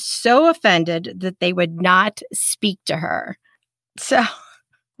honor were so offended that they would not speak to her." So,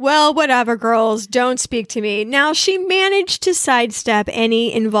 well, whatever, girls, don't speak to me. Now, she managed to sidestep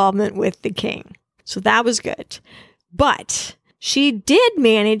any involvement with the king, so that was good. But she did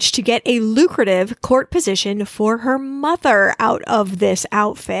manage to get a lucrative court position for her mother out of this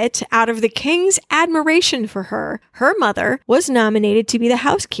outfit. Out of the king's admiration for her, her mother was nominated to be the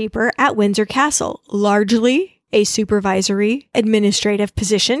housekeeper at Windsor Castle, largely a supervisory administrative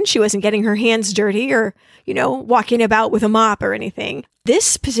position. She wasn't getting her hands dirty or, walking about with a mop or anything.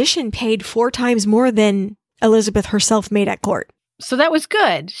 This position paid 4 times more than Elizabeth herself made at court. So that was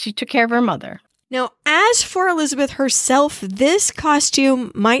good. She took care of her mother. Now, as for Elizabeth herself, this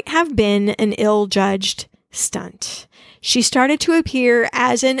costume might have been an ill-judged stunt. She started to appear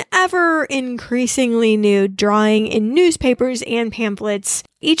as an ever-increasingly nude, drawing in newspapers and pamphlets,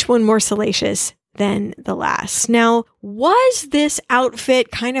 each one more salacious than the last. Now, was this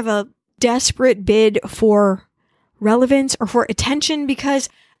outfit kind of a desperate bid for relevance or for attention? Because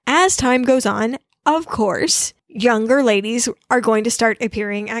as time goes on, of course, younger ladies are going to start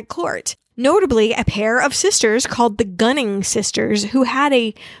appearing at court. Notably, a pair of sisters called the Gunning sisters, who had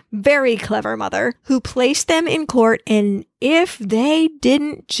a very clever mother who placed them in court, and if they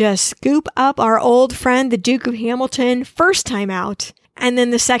didn't just scoop up our old friend, the Duke of Hamilton, first time out, and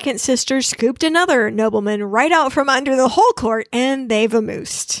then the second sister scooped another nobleman right out from under the whole court, and they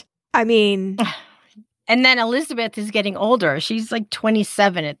vamoosed. I mean... And then Elizabeth is getting older. She's like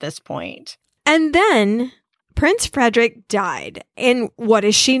 27 at this point. And then Prince Frederick died, and what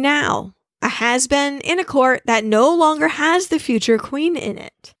is she now? A has-been in a court that no longer has the future queen in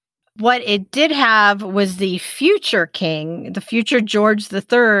it. What it did have was the future king. The future George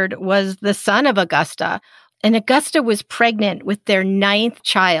III was the son of Augusta. And Augusta was pregnant with their 9th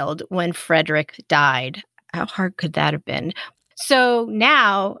child when Frederick died. How hard could that have been? So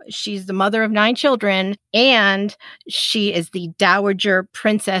now she's the mother of 9 children, and she is the Dowager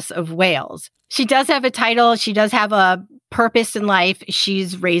Princess of Wales. She does have a title. She does have a purpose in life.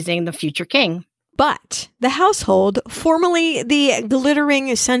 She's raising the future king. But the household, formerly the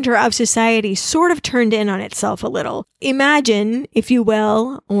glittering center of society, sort of turned in on itself a little. Imagine, if you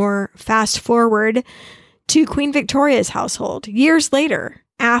will, or fast forward to Queen Victoria's household years later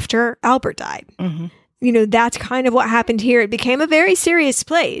after Albert died. Mm-hmm. That's kind of what happened here. It became a very serious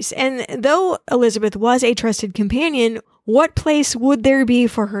place. And though Elizabeth was a trusted companion, what place would there be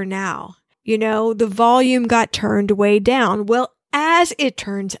for her now? The volume got turned way down. Well, as it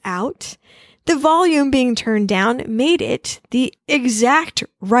turns out, the volume being turned down made it the exact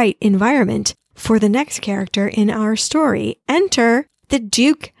right environment for the next character in our story. Enter the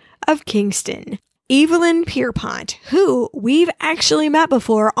Duke of Kingston, Evelyn Pierpont, who we've actually met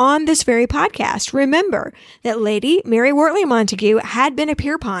before on this very podcast. Remember that Lady Mary Wortley Montagu had been a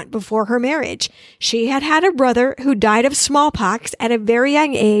Pierpont before her marriage. She had had a brother who died of smallpox at a very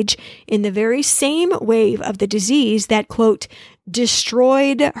young age in the very same wave of the disease that, quote,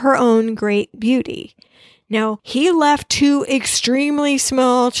 destroyed her own great beauty. Now, he left 2 extremely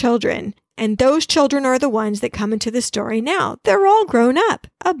small children, and those children are the ones that come into the story now. They're all grown up,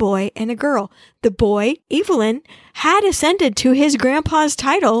 a boy and a girl. The boy, Evelyn, had ascended to his grandpa's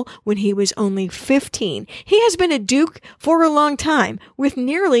title when he was only 15. He has been a duke for a long time, with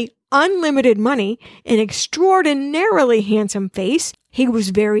nearly unlimited money, an extraordinarily handsome face. He was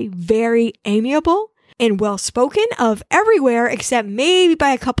very, very amiable and well-spoken of everywhere except maybe by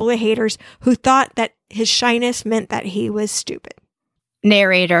a couple of haters who thought that his shyness meant that he was stupid.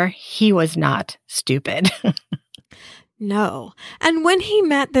 Narrator, he was not stupid. No. And when he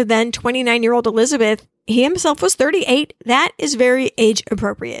met the then 29-year-old Elizabeth, he himself was 38. That is very age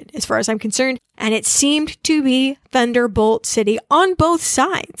appropriate as far as I'm concerned. And it seemed to be Thunderbolt City on both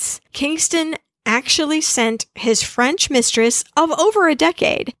sides. Kingston actually sent his French mistress of over a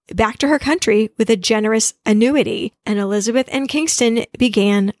decade back to her country with a generous annuity, and Elizabeth and Kingston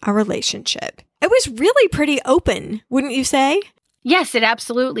began a relationship. It was really pretty open, wouldn't you say? Yes, it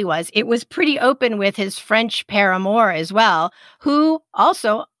absolutely was. It was pretty open with his French paramour as well, who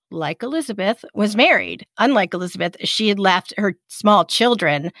also, like Elizabeth, was married. Unlike Elizabeth, she had left her small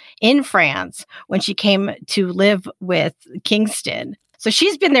children in France when she came to live with Kingston. So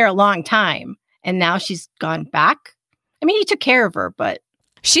she's been there a long time, and now she's gone back I mean, he took care of her, but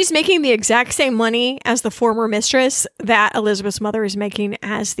she's making the exact same money as the former mistress that Elizabeth's mother is making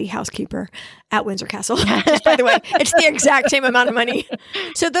as the housekeeper at Windsor Castle. Just by the way, it's the exact same amount of money.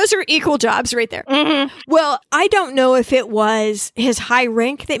 So those are equal jobs right there. Mm-hmm. Well, I don't know if it was his high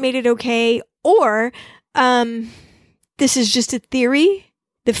rank that made it okay, or this is just a theory.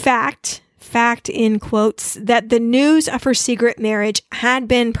 The fact in quotes, that the news of her secret marriage had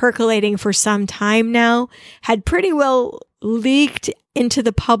been percolating for some time now, had pretty well leaked into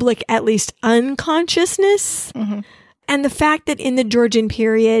the public, at least unconsciousness. Mm-hmm. And the fact that in the Georgian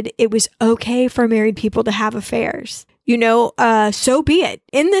period, it was okay for married people to have affairs. So be it.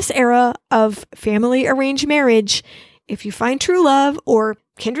 In this era of family arranged marriage, if you find true love or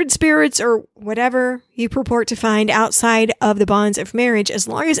kindred spirits or whatever you purport to find outside of the bonds of marriage, as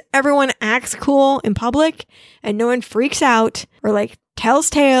long as everyone acts cool in public and no one freaks out or tells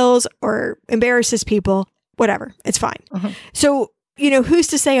tales or embarrasses people, whatever, it's fine. Mm-hmm. So, who's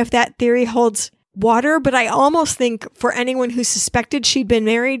to say if that theory holds water? But I almost think for anyone who suspected she'd been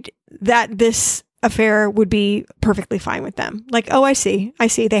married, that this affair would be perfectly fine with them. I see,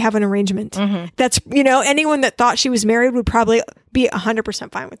 they have an arrangement. Mm-hmm. That's, anyone that thought she was married would probably be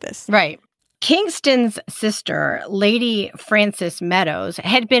 100% fine with this. Right. Kingston's sister, Lady Frances Meadows,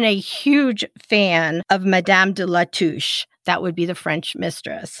 had been a huge fan of Madame de la Touche. That would be the French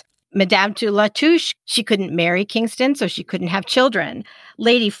mistress. Madame de la Touche, she couldn't marry Kingston, so she couldn't have children.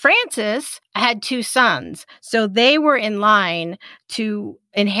 Lady Frances had 2 sons, so they were in line to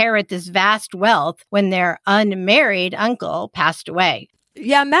inherit this vast wealth when their unmarried uncle passed away.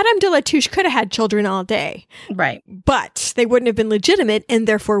 Yeah, Madame de la Touche could have had children all day. Right. But they wouldn't have been legitimate and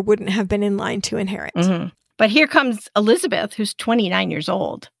therefore wouldn't have been in line to inherit. Mm-hmm. But here comes Elizabeth, who's 29 years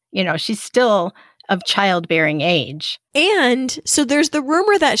old. She's still of childbearing age. And so there's the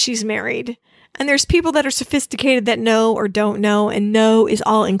rumor that she's married, and there's people that are sophisticated that know or don't know, and know is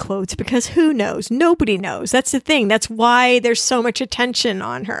all in quotes because who knows? Nobody knows. That's the thing. That's why there's so much attention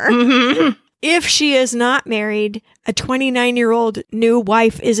on her. Mm-hmm. If she is not married, a 29-year-old new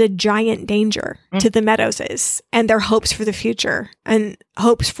wife is a giant danger to the Meadowses and their hopes for the future and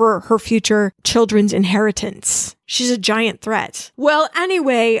hopes for her future children's inheritance. She's a giant threat. Well,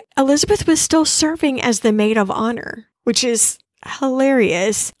 anyway, Elizabeth was still serving as the maid of honor, which is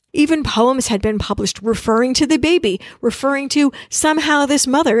hilarious. Even poems had been published referring to the baby, referring to somehow this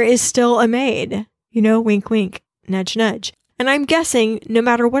mother is still a maid. Wink, wink, nudge, nudge. And I'm guessing no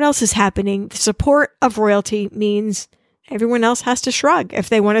matter what else is happening, the support of royalty means everyone else has to shrug. If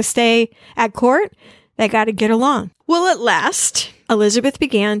they want to stay at court, they got to get along. Well, at last, Elizabeth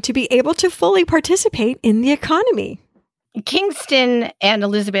began to be able to fully participate in the economy. Kingston and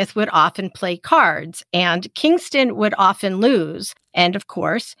Elizabeth would often play cards, and Kingston would often lose. And of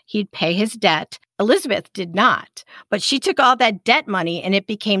course, he'd pay his debt. Elizabeth did not, but she took all that debt money and it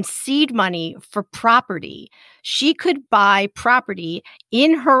became seed money for property. She could buy property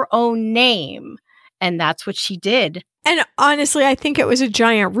in her own name, and that's what she did. And honestly, I think it was a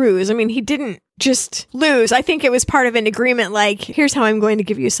giant ruse. I mean, he didn't just lose. I think it was part of an agreement here's how I'm going to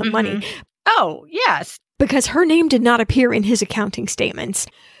give you some money. Oh, yes. Because her name did not appear in his accounting statements.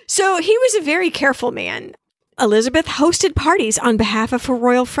 So he was a very careful man. Elizabeth hosted parties on behalf of her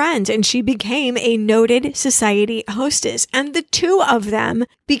royal friends, and she became a noted society hostess. And the 2 of them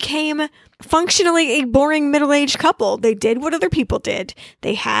became functionally a boring middle-aged couple. They did what other people did.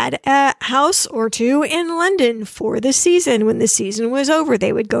 They had a house or 2 in London for the season. When the season was over,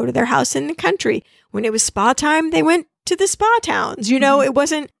 they would go to their house in the country. When it was spa time, they went to the spa towns. It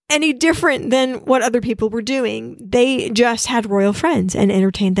wasn't any different than what other people were doing. They just had royal friends and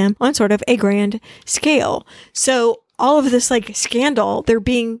entertained them on sort of a grand scale. So all of this scandal, they're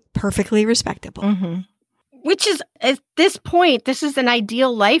being perfectly respectable. Mm-hmm. Which is, at this point, this is an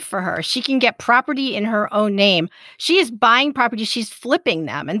ideal life for her. She can get property in her own name. She is buying property. She's flipping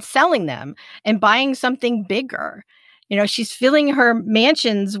them and selling them and buying something bigger. She's filling her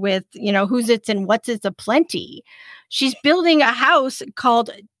mansions with, who's its and what's its aplenty. She's building a house called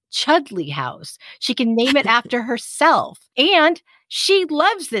Chudleigh House. She can name it after herself. And she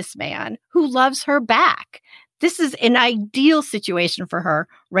loves this man who loves her back. This is an ideal situation for her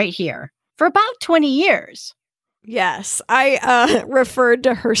right here for about 20 years. Yes. I referred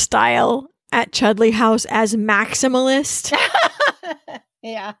to her style at Chudleigh House as maximalist.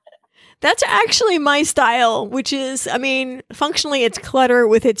 Yeah. That's actually my style, which is, functionally it's clutter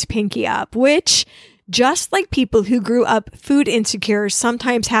with its pinky up, which, just like people who grew up food insecure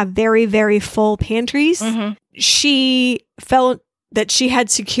sometimes have very, very full pantries, she felt that she had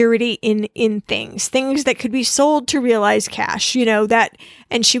security in things that could be sold to realize cash,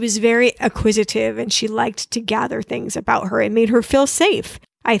 and she was very acquisitive and she liked to gather things about her. It made her feel safe,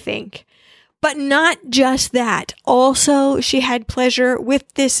 I think. But not just that. Also, she had pleasure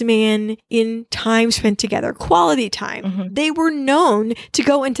with this man in time spent together, quality time. Mm-hmm. They were known to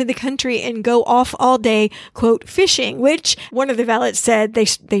go into the country and go off all day, quote, fishing, which one of the valets said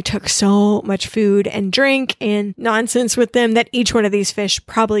they took so much food and drink and nonsense with them that each one of these fish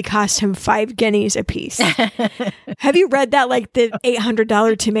probably cost him 5 guineas apiece. Have you read that, like the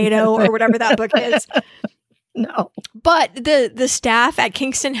 $800 tomato or whatever that book is? No. But the staff at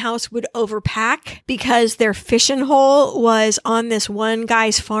Kingston House would overpack because their fishing hole was on this one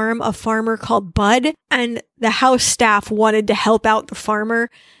guy's farm, a farmer called Bud, and the house staff wanted to help out the farmer.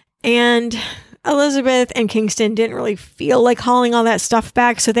 And Elizabeth and Kingston didn't really feel like hauling all that stuff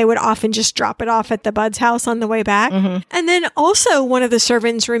back, so they would often just drop it off at the Bud's house on the way back. Mm-hmm. And then also one of the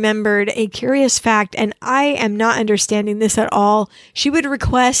servants remembered a curious fact, and I am not understanding this at all. She would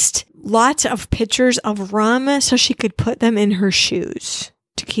request lots of pitchers of rum so she could put them in her shoes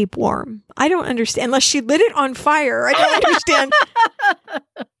to keep warm. I don't understand. Unless she lit it on fire. I don't understand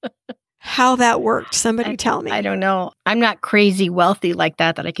how that worked. Somebody tell me. I don't know. I'm not crazy wealthy like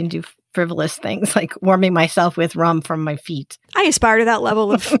that I can do frivolous things like warming myself with rum from my feet. I aspire to that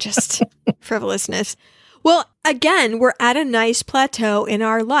level of just frivolousness. Well, again, we're at a nice plateau in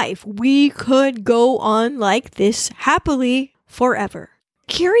our life. We could go on like this happily forever.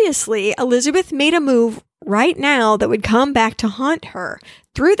 Curiously, Elizabeth made a move right now that would come back to haunt her.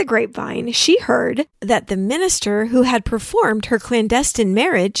 Through the grapevine, she heard that the minister who had performed her clandestine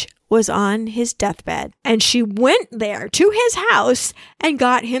marriage was on his deathbed. And she went there to his house and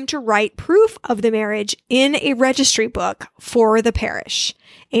got him to write proof of the marriage in a registry book for the parish,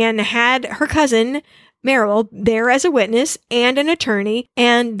 and had her cousin Merrill there as a witness and an attorney,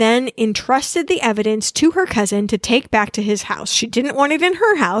 and then entrusted the evidence to her cousin to take back to his house. She didn't want it in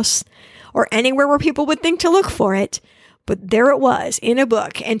her house or anywhere where people would think to look for it, but there it was in a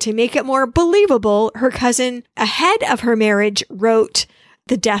book. And to make it more believable, her cousin, ahead of her marriage, wrote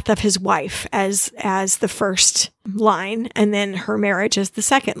the death of his wife as the first line, and then her marriage as the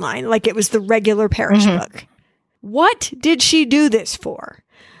second line, like it was the regular parish book. What did she do this for?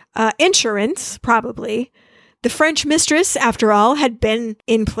 Insurance, probably. The French mistress, after all, had been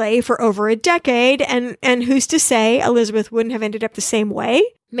in play for over a decade, and who's to say Elizabeth wouldn't have ended up the same way?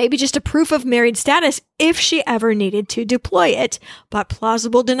 Maybe just a proof of married status if she ever needed to deploy it, but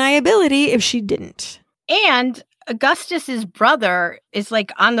plausible deniability if she didn't. And Augustus's brother is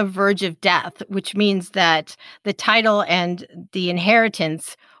like on the verge of death, which means that the title and the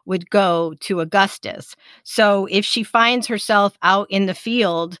inheritance would go to Augustus. So if she finds herself out in the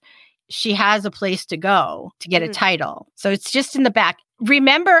field, she has a place to go to get a title. So it's just in the back.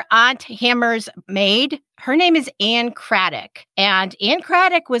 Remember Aunt Hammer's maid? Her name is Anne Craddock. And Anne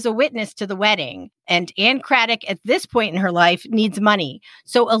Craddock was a witness to the wedding. And Anne Craddock, at this point in her life, needs money.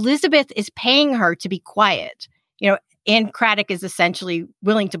 So Elizabeth is paying her to be quiet. Anne Craddock is essentially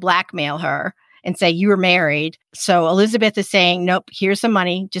willing to blackmail her and say, you were married. So Elizabeth is saying, nope, here's some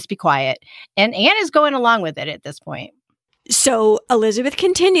money, just be quiet. And Anne is going along with it at this point. So Elizabeth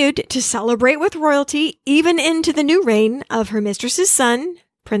continued to celebrate with royalty, even into the new reign of her mistress's son,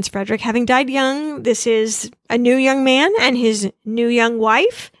 Prince Frederick, having died young. This is a new young man and his new young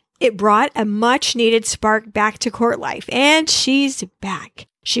wife. It brought a much-needed spark back to court life, and she's back.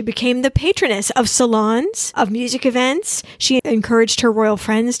 She became the patroness of salons, of music events. She encouraged her royal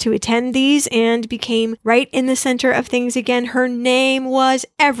friends to attend these and became right in the center of things again. Her name was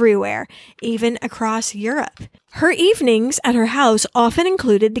everywhere, even across Europe. Her evenings at her house often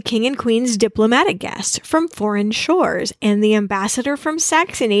included the king and queen's diplomatic guests from foreign shores, and the ambassador from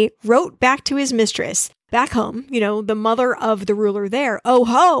Saxony wrote back to his mistress, back home, the mother of the ruler there. Oh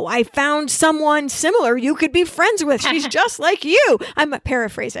ho, I found someone similar you could be friends with. She's just like you. I'm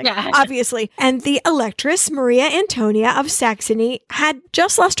paraphrasing, obviously. And the electress, Maria Antonia of Saxony, had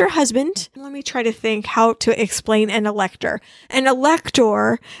just lost her husband. Let me try to think how to explain an elector. An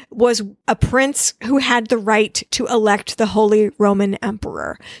elector was a prince who had the right to elect the Holy Roman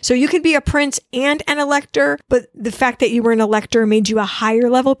Emperor. So you could be a prince and an elector, but the fact that you were an elector made you a higher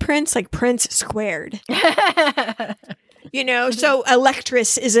level prince, like Prince squared. So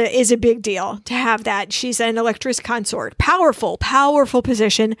electress is a big deal to have that. She's an electress consort. Powerful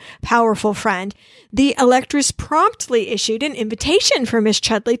position, powerful friend. The electress promptly issued an invitation for Miss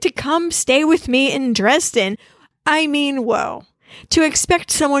Chudleigh to come stay with me in Dresden. I mean, whoa. To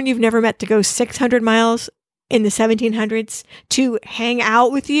expect someone you've never met to go 600 miles in the 1700s to hang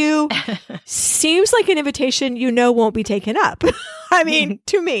out with you seems like an invitation won't be taken up. I mean,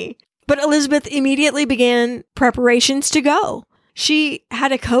 to me. But Elizabeth immediately began preparations to go. She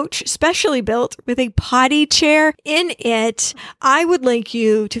had a coach specially built with a potty chair in it. I would like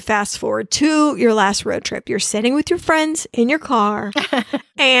you to fast forward to your last road trip. You're sitting with your friends in your car,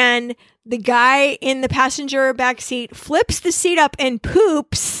 and the guy in the passenger back seat flips the seat up and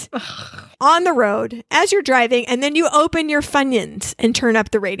poops on the road as you're driving, and then you open your Funyuns and turn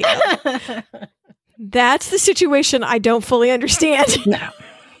up the radio. That's the situation I don't fully understand. No.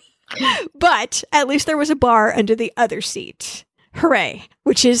 But at least there was a bar under the other seat. Hooray.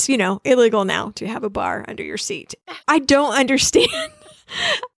 Which is, illegal now to have a bar under your seat. I don't understand.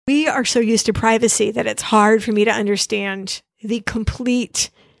 We are so used to privacy that it's hard for me to understand the complete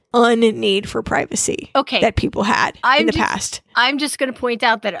unneed for privacy that people had in the past. I'm just going to point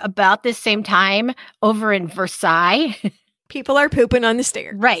out that about this same time over in Versailles, people are pooping on the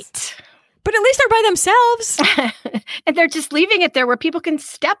stairs. Right. But at least they're by themselves. And they're just leaving it there where people can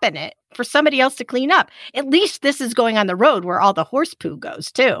step in it for somebody else to clean up. At least this is going on the road where all the horse poo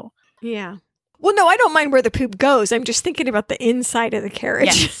goes, too. Yeah. Well, no, I don't mind where the poop goes. I'm just thinking about the inside of the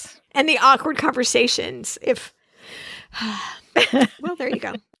carriage. Yes. And the awkward conversations. Well, there you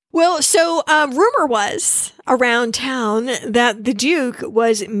go. Well, so rumor was around town that the Duke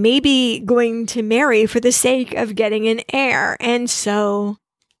was maybe going to marry for the sake of getting an heir. And so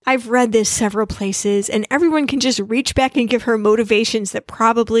I've read this several places, and everyone can just reach back and give her motivations that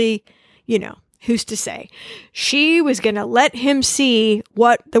probably, who's to say? She was going to let him see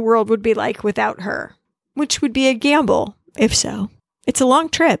what the world would be like without her, which would be a gamble, if so. It's a long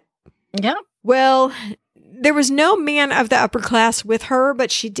trip. Yeah. Well, there was no man of the upper class with her, but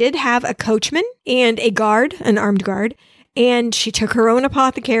she did have a coachman and a guard, an armed guard. And she took her own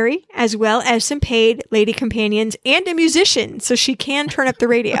apothecary, as well as some paid lady companions and a musician, so she can turn up the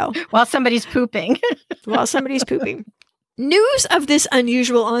radio. While somebody's pooping. News of this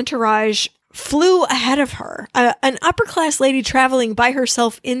unusual entourage flew ahead of her. An upper-class lady traveling by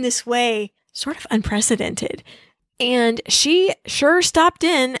herself in this way, sort of unprecedented. And she sure stopped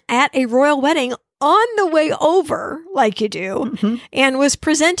in at a royal wedding on the way over, like you do, and was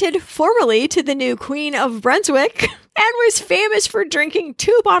presented formally to the new Queen of Brunswick, and was famous for drinking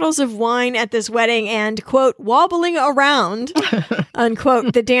 2 bottles of wine at this wedding and, quote, wobbling around,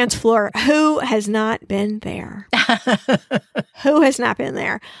 unquote, the dance floor. Who has not been there? Who has not been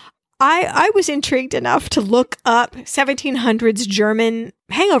there? I was intrigued enough to look up 1700s German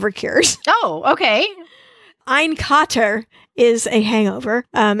hangover cures. Oh, okay. Ein Kater is a hangover.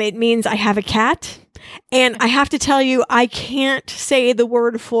 It means I have a cat. And I have to tell you, I can't say the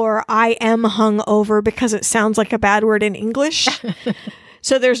word for I am hungover because it sounds like a bad word in English.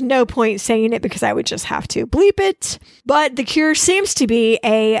 So there's no point saying it because I would just have to bleep it. But the cure seems to be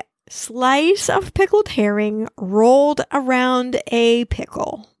a slice of pickled herring rolled around a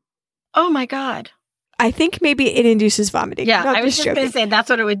pickle. Oh my God. I think maybe it induces vomiting. Yeah, I was just going to say that's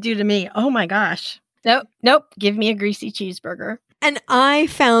what it would do to me. Oh my gosh. Nope. Give me a greasy cheeseburger. And I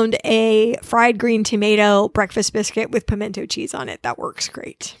found a fried green tomato breakfast biscuit with pimento cheese on it. That works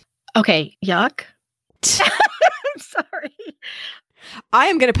great. Okay, yuck. I'm sorry. I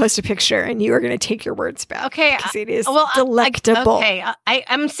am going to post a picture and you are going to take your words back. Okay. Because it is delectable. Okay.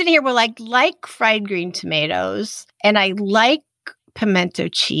 I'm sitting here with like fried green tomatoes and I like pimento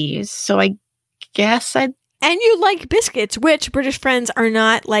cheese. So I guess I'd. And you like biscuits, which British friends are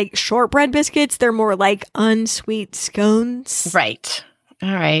not like shortbread biscuits. They're more like unsweet scones. Right.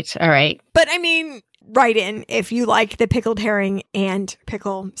 All right. But I mean, write in if you like the pickled herring and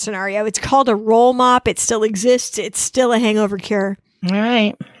pickle scenario. It's called a roll mop. It still exists. It's still a hangover cure. All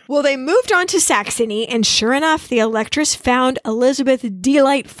right. Well, they moved on to Saxony, and sure enough, the Electress found Elizabeth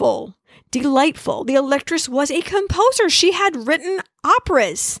delightful. The Electress was a composer. She had written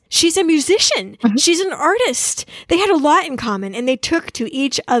operas. She's a musician. Mm-hmm. She's an artist. They had a lot in common, and they took to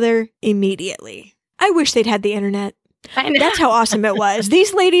each other immediately. I wish they'd had the internet. That's how awesome it was.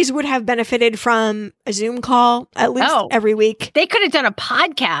 These ladies would have benefited from a Zoom call at least every week. They could have done a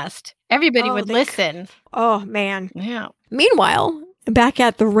podcast. Everybody would listen. Oh, man. Yeah. Meanwhile, back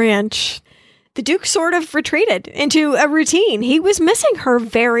at the ranch, the Duke sort of retreated into a routine. He was missing her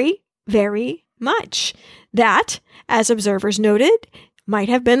very, very much. That, as observers noted, might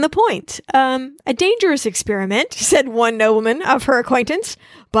have been the point. A dangerous experiment, said one nobleman of her acquaintance,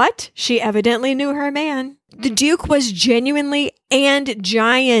 but she evidently knew her man. The Duke was genuinely and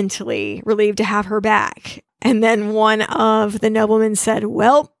giantly relieved to have her back. And then one of the noblemen said,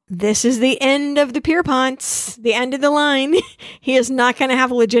 well, this is the end of the Pierponts, the end of the line. He is not going to have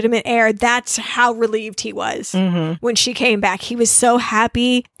a legitimate heir. That's how relieved he was when she came back. He was so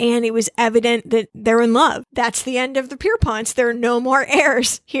happy, and it was evident that they're in love. That's the end of the Pierponts. There are no more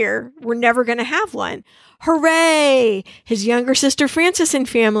heirs here. We're never going to have one. Hooray! His younger sister Frances and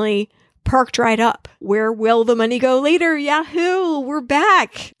family perked right up. Where will the money go later? Yahoo! We're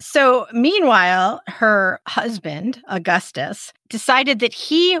back. So meanwhile, her husband, Augustus, decided that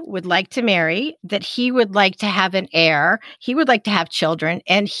he would like to marry, that he would like to have an heir, he would like to have children,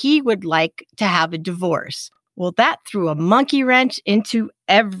 and he would like to have a divorce. Well, that threw a monkey wrench into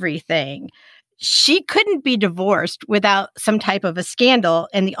everything. She couldn't be divorced without some type of a scandal,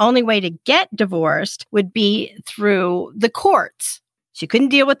 and the only way to get divorced would be through the courts. She couldn't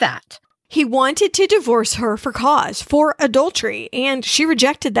deal with that. He wanted to divorce her for adultery, and she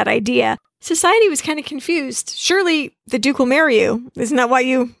rejected that idea. Society was kind of confused. Surely the Duke will marry you. Isn't that what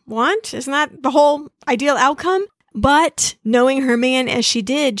you want? Isn't that the whole ideal outcome? But knowing her man as she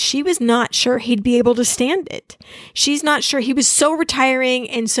did, she was not sure he'd be able to stand it. She's not sure. He was so retiring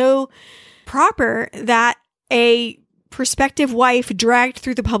and so proper that a prospective wife dragged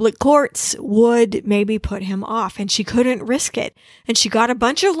through the public courts would maybe put him off, and she couldn't risk it. And she got a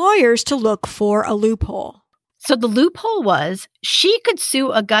bunch of lawyers to look for a loophole. So the loophole was she could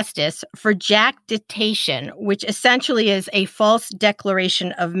sue Augustus for jactitation, which essentially is a false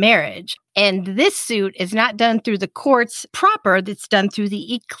declaration of marriage. And this suit is not done through the courts proper, it's done through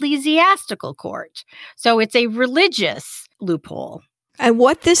the ecclesiastical court. So it's a religious loophole. And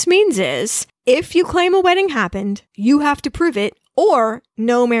what this means is, if you claim a wedding happened, you have to prove it, or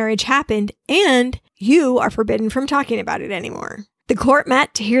no marriage happened, and you are forbidden from talking about it anymore. The court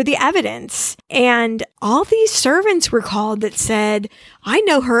met to hear the evidence, and all these servants were called that said, I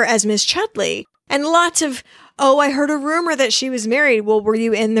know her as Miss Chudleigh. And lots of, oh, I heard a rumor that she was married. Well, were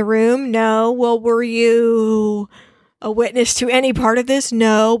you in the room? No. Well, were you a witness to any part of this?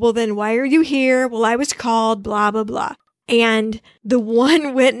 No. Well, then why are you here? Well, I was called, blah, blah, blah. And the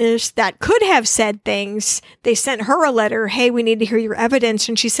one witness that could have said things, they sent her a letter, hey, we need to hear your evidence.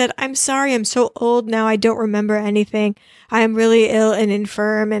 And she said, I'm sorry, I'm so old now, I don't remember anything. I am really ill and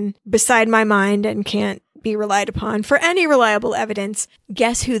infirm and beside my mind and can't be relied upon for any reliable evidence.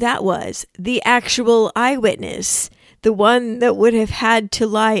 Guess who that was? The actual eyewitness. The one that would have had to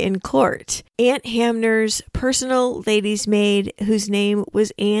lie in court. Aunt Hamner's personal lady's maid, whose name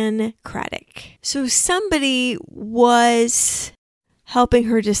was Anne Craddock. So somebody was helping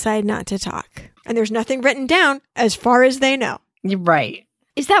her decide not to talk. And there's nothing written down as far as they know. You're right.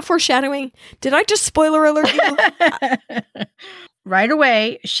 Is that foreshadowing? Did I just spoiler alert you? Right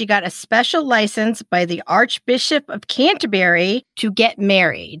away, she got a special license by the Archbishop of Canterbury to get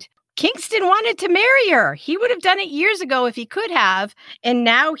married. Kingston wanted to marry her. He would have done it years ago if he could have, and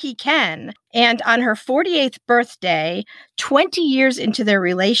now he can. And on her 48th birthday, 20 years into their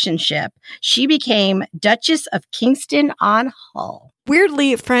relationship, she became Duchess of Kingston-on-Hull.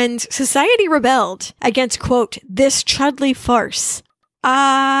 Weirdly, friends, society rebelled against, quote, this Chudleigh farce.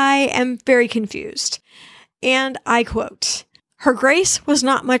 I am very confused. And I quote, her grace was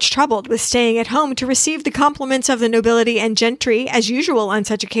not much troubled with staying at home to receive the compliments of the nobility and gentry, as usual on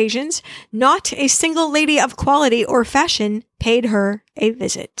such occasions. Not a single lady of quality or fashion paid her a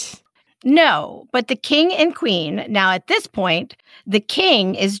visit. No, but the king and queen, now at this point, the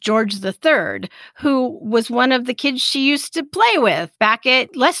king is George III, who was one of the kids she used to play with back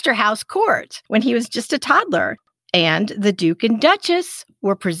at Leicester House Court when he was just a toddler. And the Duke and Duchess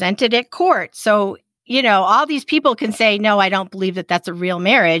were presented at court. So, you know, all these people can say, no, I don't believe that that's a real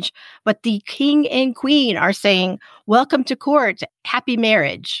marriage. But the king and queen are saying, welcome to court, happy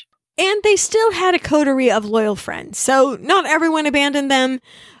marriage. And they still had a coterie of loyal friends. So not everyone abandoned them.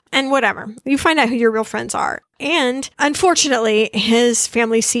 And whatever. You find out who your real friends are. And unfortunately, his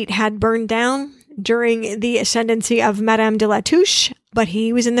family seat had burned down during the ascendancy of Madame de la Touche, but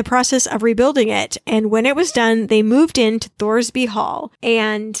he was in the process of rebuilding it. And when it was done, they moved into Thoresby Hall,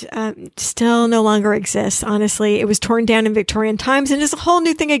 and still no longer exists, honestly. It was torn down in Victorian times and is a whole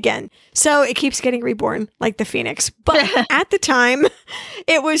new thing again. So it keeps getting reborn like the phoenix. But at the time,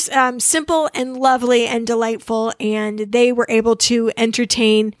 it was simple and lovely and delightful, and they were able to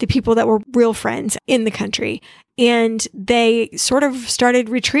entertain the people that were real friends in the country. And they sort of started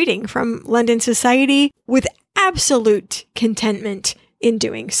retreating from London society with absolute contentment in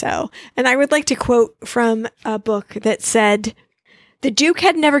doing so. And I would like to quote from a book that said, the Duke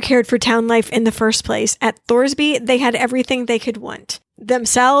had never cared for town life in the first place. At Thoresby, they had everything they could want.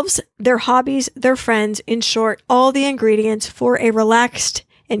 Themselves, their hobbies, their friends, in short, all the ingredients for a relaxed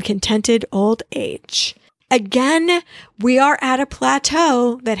and contented old age. Again, we are at a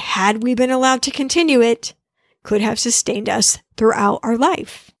plateau that, had we been allowed to continue it, could have sustained us throughout our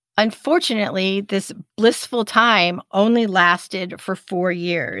life. Unfortunately, this blissful time only lasted for 4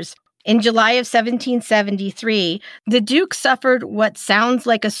 years. In July of 1773, the Duke suffered what sounds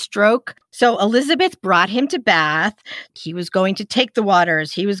like a stroke. So Elizabeth brought him to Bath. He was going to take the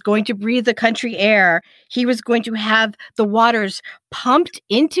waters. He was going to breathe the country air. He was going to have the waters pumped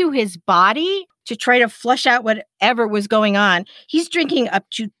into his body to try to flush out whatever was going on. He's drinking up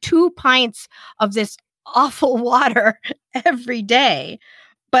to 2 pints of this awful water every day.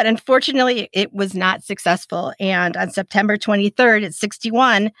 But unfortunately, it was not successful. And on September 23rd at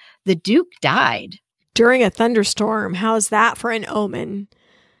 61, the Duke died. During a thunderstorm. How's that for an omen?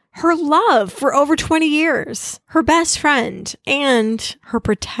 Her love for over 20 years, her best friend, and her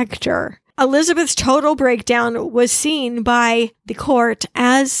protector. Elizabeth's total breakdown was seen by the court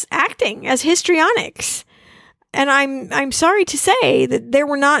as acting, as histrionics. And I'm sorry to say that there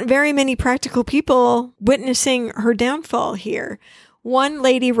were not very many practical people witnessing her downfall here. One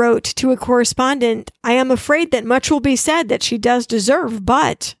lady wrote to a correspondent, "I am afraid that much will be said that she does deserve,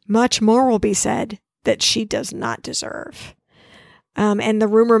 but much more will be said that she does not deserve." And the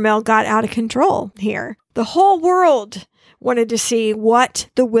rumor mill got out of control here. The whole world wanted to see what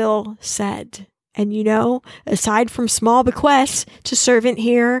the will said. And aside from small bequests to servant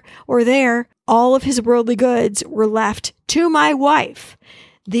here or there, all of his worldly goods were left to my wife.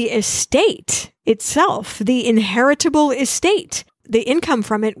 The estate itself, the inheritable estate, the income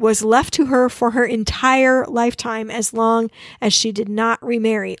from it was left to her for her entire lifetime as long as she did not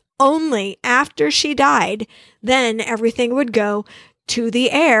remarry. Only after she died, then everything would go to the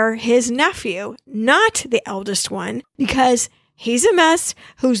heir, his nephew, not the eldest one, because he's a mess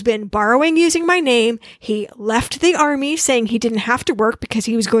who's been borrowing using my name. He left the army saying he didn't have to work because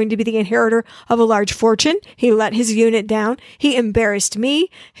he was going to be the inheritor of a large fortune. He let his unit down. He embarrassed me,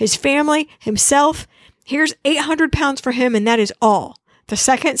 his family, himself. Here's 800 pounds for him, and that is all. The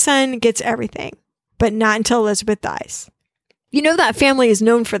second son gets everything, but not until Elizabeth dies. That family is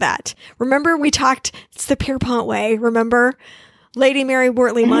known for that. Remember, we talked, it's the Pierpont way, remember? Lady Mary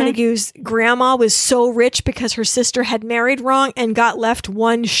Wortley Montagu's grandma was so rich because her sister had married wrong and got left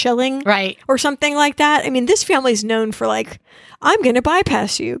 1 shilling. Right. Or something like that. I mean, this family's known for I'm going to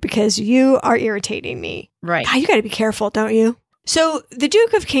bypass you because you are irritating me. Right. God, you got to be careful, don't you? So the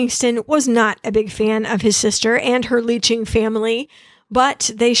Duke of Kingston was not a big fan of his sister and her leeching family,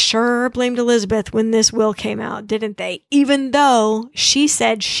 but they sure blamed Elizabeth when this will came out, didn't they? Even though she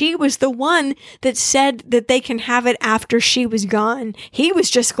said she was the one that said that they can have it after she was gone. He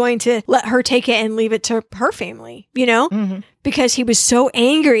was just going to let her take it and leave it to her family, because he was so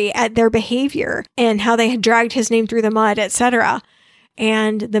angry at their behavior and how they had dragged his name through the mud, etc.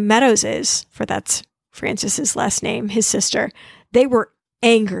 And the Meadowses, for that's Francis's last name, his sister, they were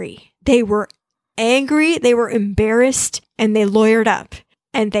angry. They were embarrassed, and they lawyered up,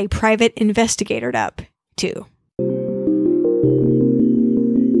 and they private investigatored up, too.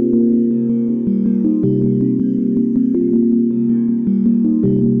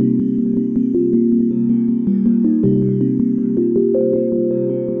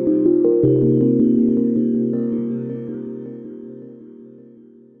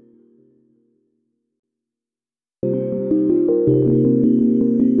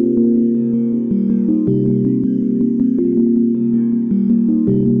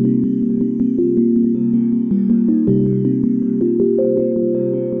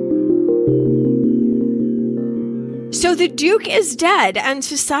 So the Duke is dead, and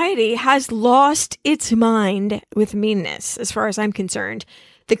society has lost its mind with meanness, as far as I'm concerned.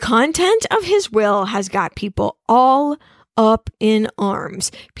 The content of his will has got people all up in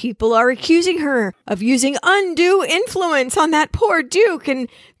arms. People are accusing her of using undue influence on that poor Duke. And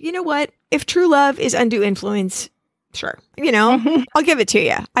you know what? If true love is undue influence, sure. I'll give it to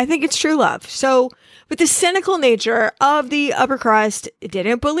you. I think it's true love. So with the cynical nature of the upper crust,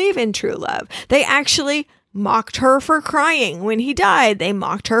 didn't believe in true love. They actually mocked her for crying when he died. They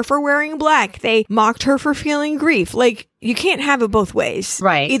mocked her for wearing black. They mocked her for feeling grief. You can't have it both ways.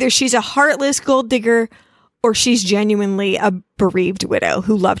 Right. Either she's a heartless gold digger or she's genuinely a bereaved widow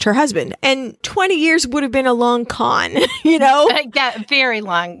who loved her husband. And 20 years would have been a long con, That very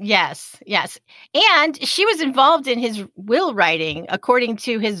long. Yes. And she was involved in his will writing, according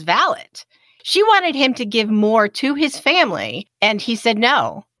to his valet. She wanted him to give more to his family, and he said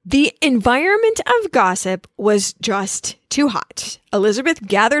no. The environment of gossip was just too hot. Elizabeth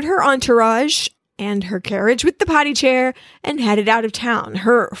gathered her entourage and her carriage with the potty chair and headed out of town.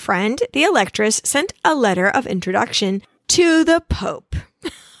 Her friend, the Electress, sent a letter of introduction to the Pope.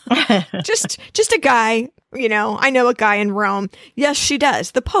 just a guy I know a guy in Rome. Yes, she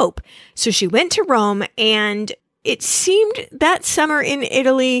does. The Pope. So she went to Rome, and it seemed that summer in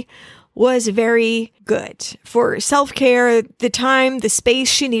Italy was very good for self-care, the time, the space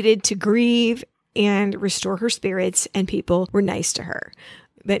she needed to grieve and restore her spirits, and people were nice to her.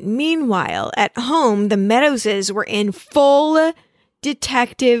 But meanwhile, at home, the Meadowses were in full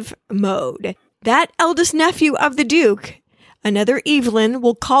detective mode. That eldest nephew of the Duke, another Evelyn,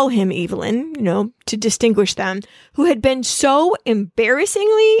 we'll call him Evelyn, to distinguish them, who had been so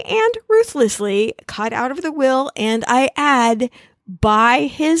embarrassingly and ruthlessly cut out of the will, and I add, by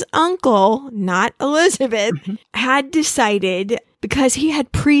his uncle, not Elizabeth, had decided, because he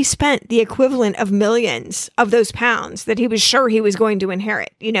had pre-spent the equivalent of millions of those pounds that he was sure he was going to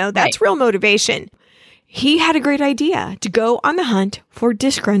inherit. That's real motivation. He had a great idea to go on the hunt for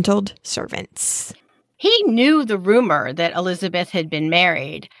disgruntled servants. He knew the rumor that Elizabeth had been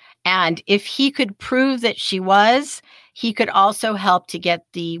married, and if he could prove that she was, he could also help to get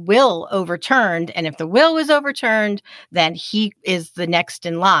the will overturned. And if the will was overturned, then he is the next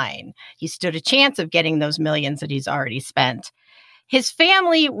in line. He stood a chance of getting those millions that he's already spent. His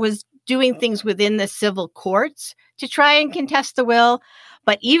family was doing things within the civil courts to try and contest the will.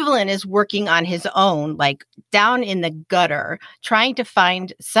 But Evelyn is working on his own, like down in the gutter, trying to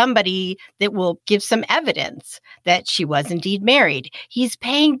find somebody that will give some evidence that she was indeed married. He's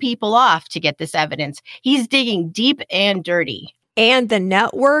paying people off to get this evidence. He's digging deep and dirty. And the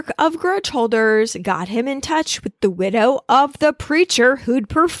network of grudge holders got him in touch with the widow of the preacher who'd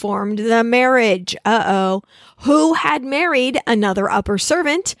performed the marriage. Who had married another upper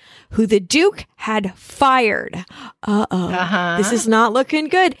servant who the Duke had fired. This is not looking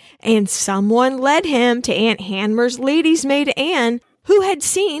good. And someone led him to Aunt Hanmer's lady's maid Anne, who had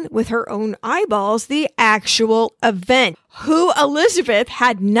seen with her own eyeballs the actual event, who Elizabeth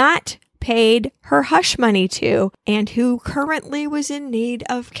had not paid her hush money to, and who currently was in need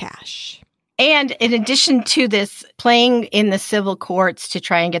of cash. And in addition to this, playing in the civil courts to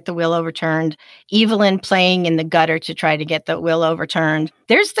try and get the will overturned, Evelyn playing in the gutter to try to get the will overturned,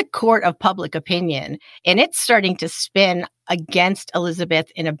 there's the court of public opinion, and it's starting to spin against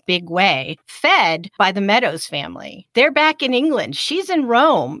Elizabeth in a big way, fed by the Meadows family. They're back in England. She's in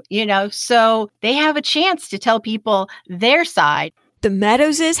Rome, so they have a chance to tell people their side. The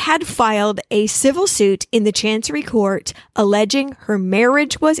Meadowses had filed a civil suit in the Chancery Court alleging her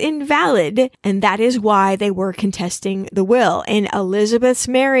marriage was invalid, and that is why they were contesting the will. And Elizabeth's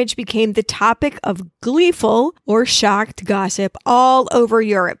marriage became the topic of gleeful or shocked gossip all over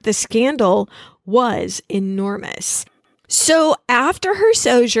Europe. The scandal was enormous. So after her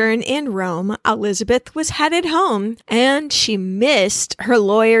sojourn in Rome, Elizabeth was headed home, and she missed her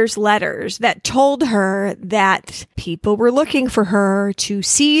lawyer's letters that told her that people were looking for her to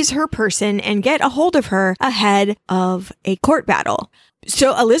seize her person and get a hold of her ahead of a court battle.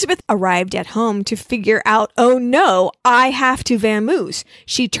 So Elizabeth arrived at home to figure out, oh no, I have to vamoose.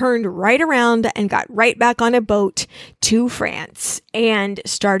 She turned right around and got right back on a boat to France and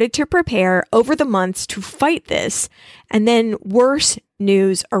started to prepare over the months to fight this. And then worse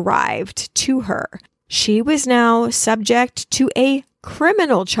news arrived to her. She was now subject to a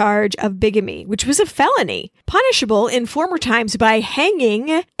criminal charge of bigamy, which was a felony, punishable in former times by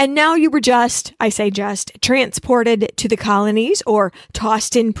hanging, and now you were transported to the colonies or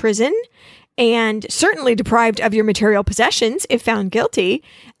tossed in prison, and certainly deprived of your material possessions if found guilty,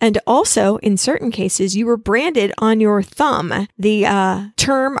 and also, in certain cases, you were branded on your thumb. The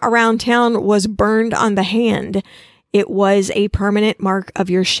term around town was burned on the hand. It was a permanent mark of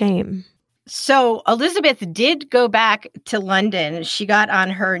your shame. So Elizabeth did go back to London. She got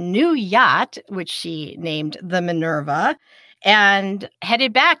on her new yacht, which she named the Minerva, and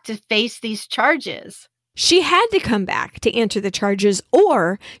headed back to face these charges. She had to come back to answer the charges,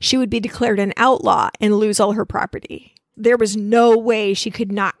 or she would be declared an outlaw and lose all her property. There was no way she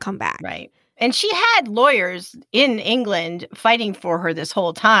could not come back. Right. And she had lawyers in England fighting for her this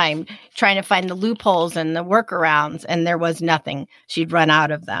whole time, trying to find the loopholes and the workarounds, and there was nothing. She'd run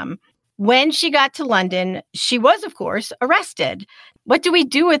out of them. When she got to London, she was, of course, arrested. What do we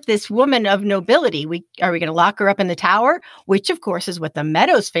do with this woman of nobility? Are we going to lock her up in the tower? Which, of course, is what the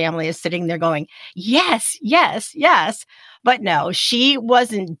Meadows family is sitting there going, yes, yes, yes. But no, she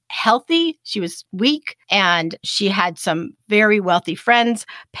wasn't healthy. She was weak, and she had some very wealthy friends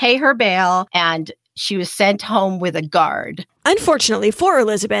pay her bail, and she was sent home with a guard. Unfortunately for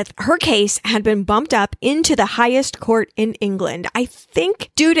Elizabeth, her case had been bumped up into the highest court in England. I think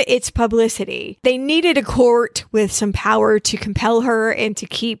due to its publicity, they needed a court with some power to compel her and to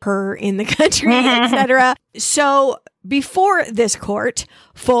keep her in the country, etc. So Before this court,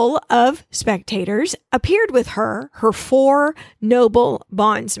 full of spectators, appeared with her 4 noble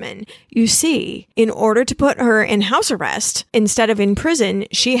bondsmen. You see, in order to put her in house arrest instead of in prison,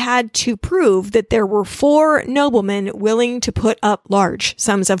 she had to prove that there were 4 noblemen willing to put up large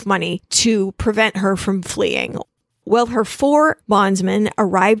sums of money to prevent her from fleeing. Well, her 4 bondsmen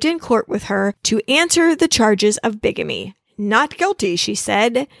arrived in court with her to answer the charges of bigamy. Not guilty, she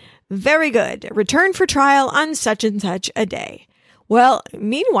said. Very good. Return for trial on such and such a day. Well,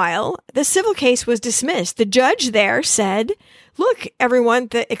 meanwhile, the civil case was dismissed. The judge there said, look, everyone,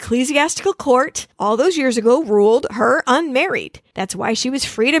 the ecclesiastical court all those years ago ruled her unmarried. That's why she was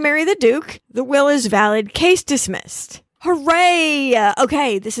free to marry the Duke. The will is valid. Case dismissed. Hooray!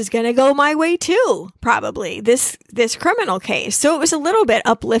 Okay, this is going to go my way too, probably, this criminal case. So it was a little bit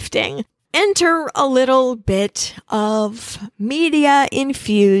uplifting. Enter a little bit of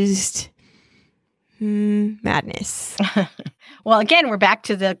media-infused madness. Well, again, we're back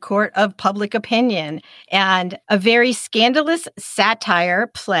to the court of public opinion and a very scandalous satire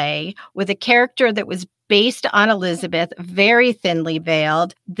play with a character that was based on Elizabeth, very thinly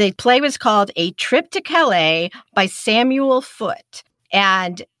veiled. The play was called A Trip to Calais by Samuel Foote.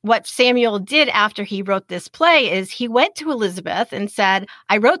 And what Samuel did after he wrote this play is he went to Elizabeth and said,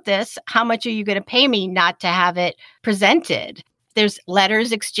 I wrote this. How much are you going to pay me not to have it presented? There's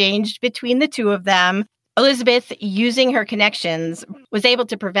letters exchanged between the two of them. Elizabeth, using her connections, was able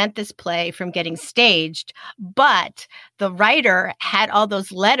to prevent this play from getting staged. But the writer had all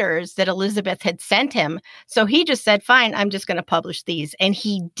those letters that Elizabeth had sent him. So he just said, fine, I'm just going to publish these. And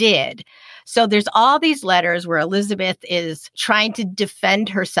he did. So there's all these letters where Elizabeth is trying to defend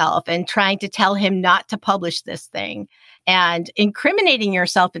herself and trying to tell him not to publish this thing and incriminating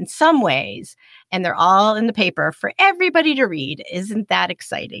yourself in some ways. And they're all in the paper for everybody to read. Isn't that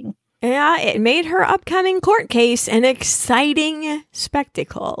exciting? Yeah, it made her upcoming court case an exciting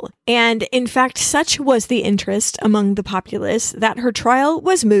spectacle. And in fact, such was the interest among the populace that her trial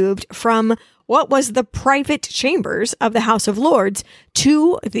was moved from what was the private chambers of the House of Lords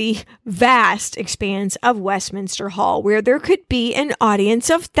to the vast expanse of Westminster Hall, where there could be an audience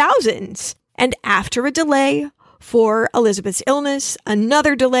of thousands. And after a delay for Elizabeth's illness,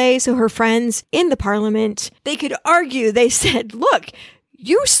 another delay so her friends in the Parliament, they could argue, they said, look,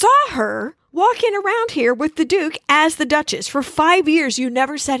 you saw her walking around here with the Duke as the Duchess. For 5 years, you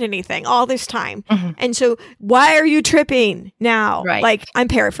never said anything all this time. Mm-hmm. And so why are you tripping now? Right. Like, I'm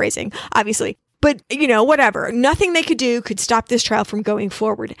paraphrasing, obviously. But, you know, whatever. Nothing they could do could stop this trial from going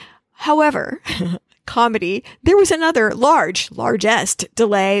forward. However, comedy, there was another largest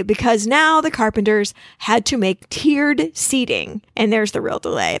delay because now the carpenters had to make tiered seating. And there's the real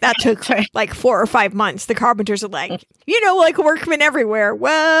delay. That took like 4 or 5 months. The carpenters are like, you know, like workmen everywhere.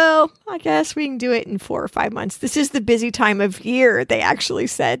 Well, I guess we can do it in 4 or 5 months. This is the busy time of year, they actually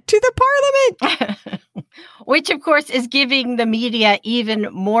said to the Parliament. Which, of course, is giving the media even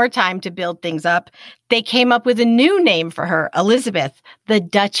more time to build things up. They came up with a new name for her, Elizabeth, the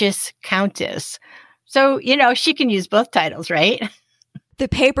Duchess Countess. So, you know, she can use both titles, right? The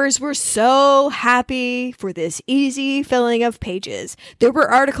papers were so happy for this easy filling of pages. There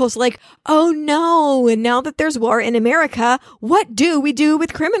were articles like, oh no, and now that there's war in America, what do we do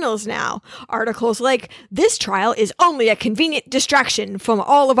with criminals now? Articles like, this trial is only a convenient distraction from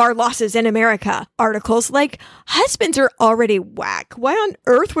all of our losses in America. Articles like, husbands are already whack. Why on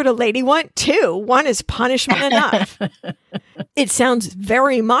earth would a lady want 2? 1 is punishment enough. It sounds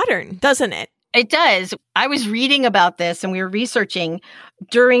very modern, doesn't it? It does. I was reading about this and we were researching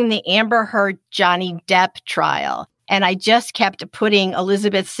during the Amber Heard Johnny Depp trial. And I just kept putting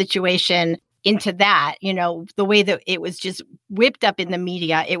Elizabeth's situation into that, you know, the way that it was just whipped up in the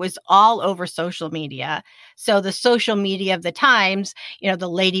media. It was all over social media. So the social media of the times, you know, the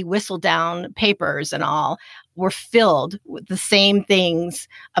Lady Whistledown papers and all were filled with the same things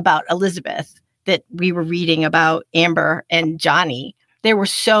about Elizabeth that we were reading about Amber and Johnny. There were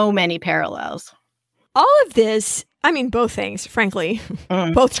so many parallels. All of this, I mean, both things, frankly,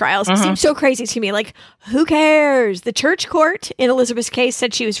 both trials seem so crazy to me. Like, who cares? The church court in Elizabeth's case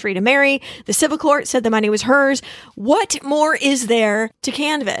said she was free to marry. The civil court said the money was hers. What more is there to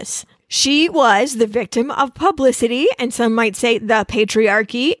canvass? She was the victim of publicity, and some might say the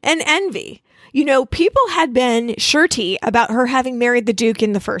patriarchy and envy. You know, people had been shirty about her having married the Duke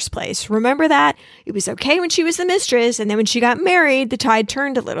in the first place. Remember that? It was okay when she was the mistress, and then when she got married, the tide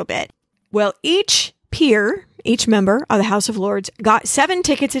turned a little bit. Well, each member of the House of Lords got 7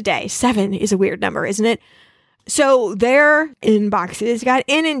 tickets a day. 7 is a weird number, isn't it? So their inboxes got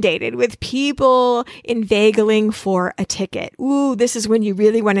inundated with people inveigling for a ticket. Ooh, this is when you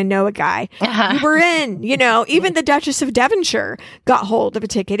really want to know a guy. You were in, even the Duchess of Devonshire got hold of a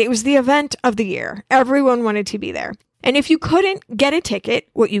ticket. It was the event of the year. Everyone wanted to be there. And if you couldn't get a ticket,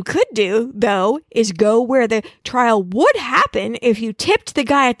 what you could do, though, is go where the trial would happen if you tipped the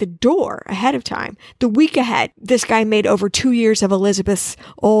guy at the door ahead of time. The week ahead, this guy made over 2 years of Elizabeth's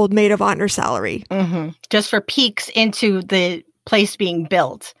old maid of honor salary. Just for peeks into the place being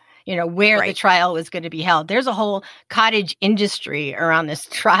built, where the trial was going to be held. There's a whole cottage industry around this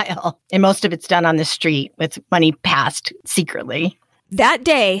trial, and most of it's done on the street with money passed secretly. That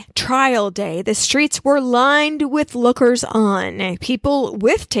day, trial day, the streets were lined with lookers on. People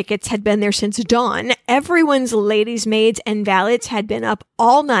with tickets had been there since dawn. Everyone's ladies' maids and valets had been up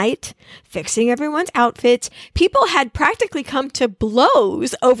all night, fixing everyone's outfits. People had practically come to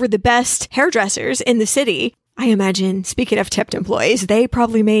blows over the best hairdressers in the city. I imagine, speaking of tipped employees, they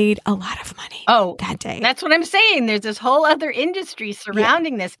probably made a lot of money that day. That's what I'm saying. There's this whole other industry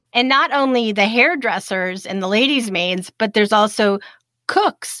surrounding this. And not only the hairdressers and the ladies' maids, but there's also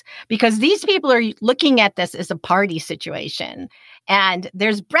cooks, because these people are looking at this as a party situation. And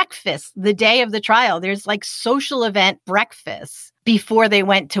there's breakfast the day of the trial. There's like social event breakfasts before they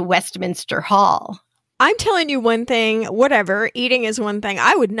went to Westminster Hall. I'm telling you one thing, whatever, eating is one thing.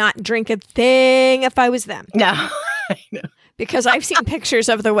 I would not drink a thing if I was them. No, I know. Because I've seen pictures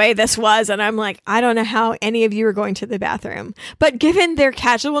of the way this was, and I'm like, I don't know how any of you are going to the bathroom. But given their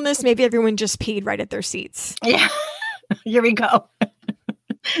casualness, maybe everyone just peed right at their seats. Yeah, here we go.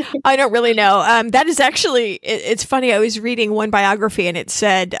 I don't really know. That is actually, it's funny. I was reading one biography and it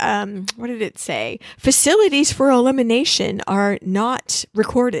said, what did it say? Facilities for elimination are not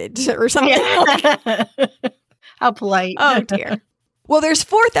recorded or something. How polite. Oh, dear. Well, there's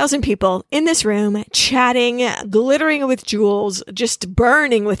 4,000 people in this room chatting, glittering with jewels, just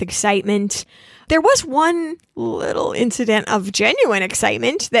burning with excitement. There was one little incident of genuine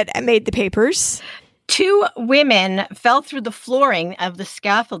excitement that made the papers. 2 women fell through the flooring of the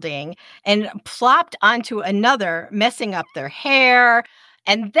scaffolding and plopped onto another, messing up their hair.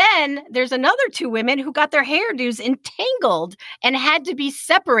 And then there's another 2 women who got their hairdos entangled and had to be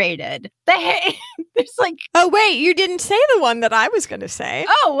separated. There's like... Oh, wait, you didn't say the one that I was going to say.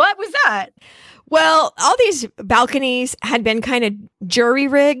 Oh, what was that? Well, all these balconies had been kind of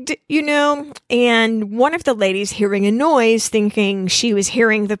jury-rigged, and one of the ladies hearing a noise, thinking she was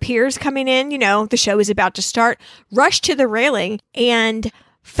hearing the peers coming in, the show is about to start, rushed to the railing and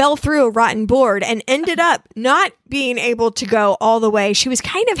fell through a rotten board and ended up not being able to go all the way. She was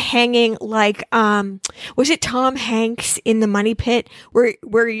kind of hanging like, was it Tom Hanks in The Money Pit,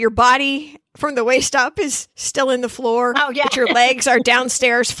 where your body from the waist up is still in the floor, but your legs are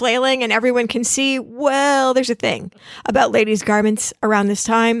downstairs flailing and everyone can see? Well, there's a thing about ladies' garments around this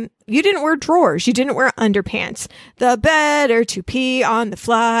time. You didn't wear drawers. You didn't wear underpants. The better to pee on the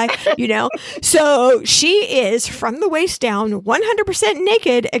fly, So she is, from the waist down, 100%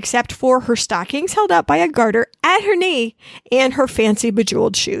 naked, except for her stockings held up by a garter at her knee and her fancy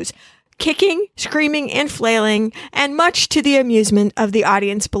bejeweled shoes. Kicking, screaming, and flailing, and much to the amusement of the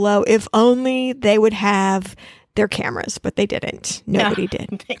audience below. If only they would have their cameras, but they didn't. Nobody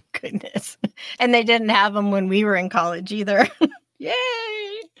did. Thank goodness. And they didn't have them when we were in college either. Yay!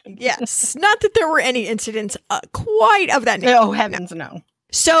 Yes. Not that there were any incidents quite of that nature. Oh, heavens, no.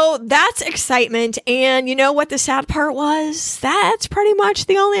 So that's excitement. And you know what the sad part was? That's pretty much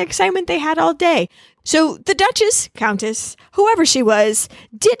the only excitement they had all day. So the Duchess, Countess, whoever she was,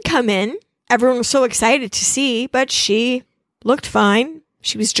 did come in. Everyone was so excited to see, but she looked fine.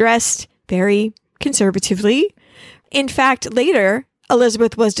 She was dressed very conservatively. In fact, later,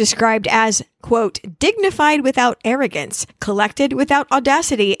 Elizabeth was described as, quote, dignified without arrogance, collected without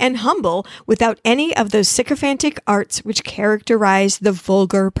audacity, and humble without any of those sycophantic arts which characterize the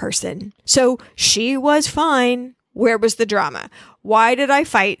vulgar person. So she was fine. Where was the drama? Why did I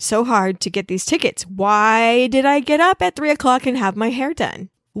fight so hard to get these tickets? Why did I get up at 3 o'clock and have my hair done?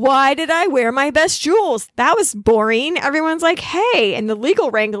 Why did I wear my best jewels? That was boring. Everyone's like, hey, and the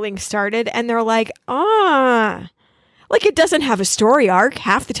legal wrangling started, and they're like, like it doesn't have a story arc.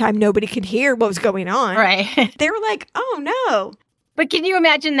 Half the time, nobody could hear what was going on. Right. They were like, oh, no. But can you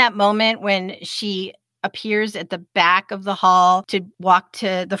imagine that moment when she appears at the back of the hall to walk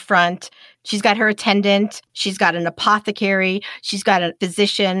to the front? She's got her attendant. She's got an apothecary. She's got a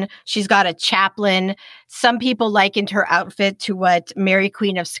physician. She's got a chaplain. Some people likened her outfit to what Mary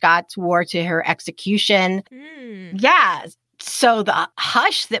Queen of Scots wore to her execution. Yeah. So the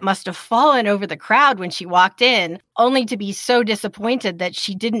hush that must have fallen over the crowd when she walked in, only to be so disappointed that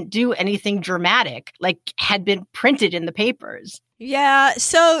she didn't do anything dramatic, like had been printed in the papers. Yeah,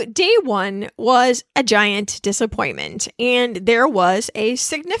 so day one was a giant disappointment, and there was a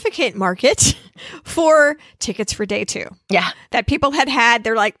significant market for tickets for day two. Yeah. That people had.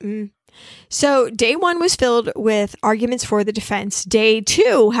 They're like, So day one was filled with arguments for the defense. Day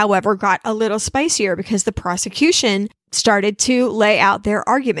two, however, got a little spicier because the prosecution started to lay out their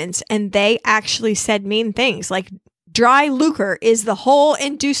arguments, and they actually said mean things like dry lucre is the whole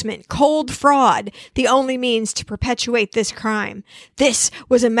inducement, cold fraud, the only means to perpetuate this crime. This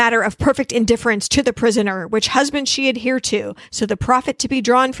was a matter of perfect indifference to the prisoner, which husband she adhered to, so the profit to be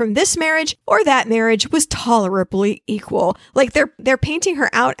drawn from this marriage or that marriage was tolerably equal. Like they're painting her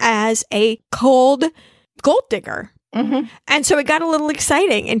out as a cold gold digger. Mm-hmm. And so it got a little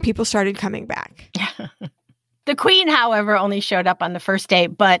exciting and people started coming back. The queen, however, only showed up on the first day,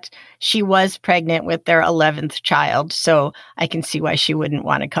 but she was pregnant with their 11th child, so I can see why she wouldn't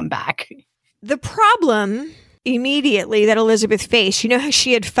want to come back. The problem immediately that Elizabeth faced, you know how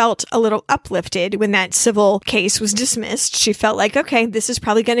she had felt a little uplifted when that civil case was dismissed? She felt like, okay, this is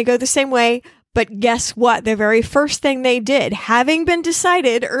probably going to go the same way. But guess what? The very first thing they did, having been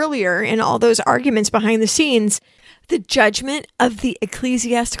decided earlier in all those arguments behind the scenes, the judgment of the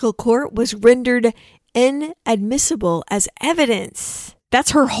ecclesiastical court was rendered inadmissible as evidence.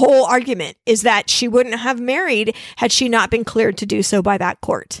 That's her whole argument, is that she wouldn't have married had she not been cleared to do so by that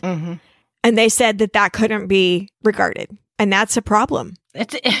court. Mm-hmm. And they said that that couldn't be regarded. And that's a problem.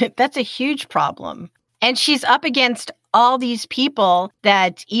 That's a huge problem. And she's up against all these people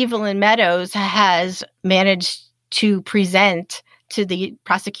that Evelyn Meadows has managed to present to the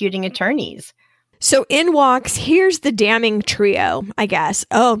prosecuting attorneys. So in walks, here's the damning trio, I guess.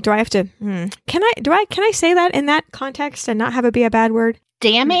 Oh, do I have to? Can I say that in that context and not have it be a bad word?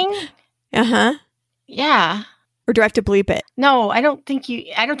 Damning? Uh-huh. Yeah. Or do I have to bleep it? No, I don't think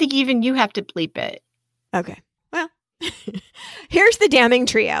even you have to bleep it. Okay. Well, here's the damning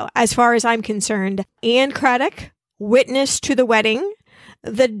trio, as far as I'm concerned. Anne Craddock, witness to the wedding,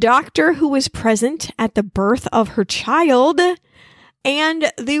 the doctor who was present at the birth of her child,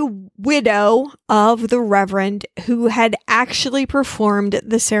 and the widow of the Reverend who had actually performed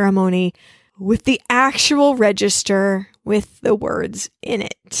the ceremony with the actual register with the words in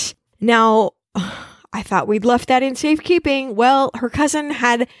it. Now, I thought we'd left that in safekeeping. Well, her cousin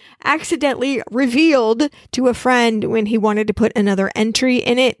had accidentally revealed to a friend when he wanted to put another entry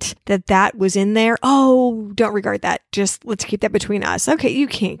in it that was in there. Oh, don't regard that. Just let's keep that between us. Okay, you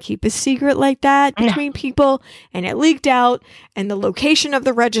can't keep a secret like that between people. And it leaked out, and the location of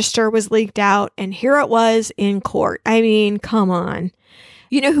the register was leaked out, and here it was in court. I mean, come on.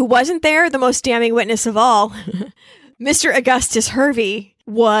 You know who wasn't there? The most damning witness of all. Mr. Augustus Hervey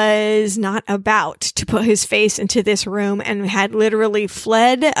was not about to put his face into this room and had literally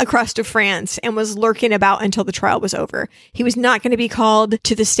fled across to France and was lurking about until the trial was over. He was not going to be called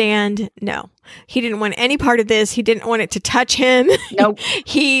to the stand. No, he didn't want any part of this. He didn't want it to touch him. Nope.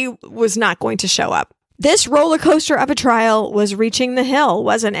 He was not going to show up. This roller coaster of a trial was reaching the hill,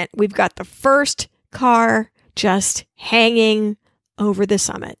 wasn't it? We've got the first car just hanging over the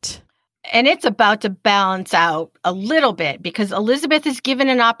summit. And it's about to balance out a little bit because Elizabeth is given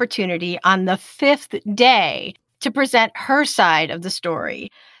an opportunity on the 5th day to present her side of the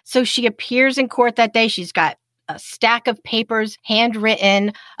story. So she appears in court that day. She's got a stack of papers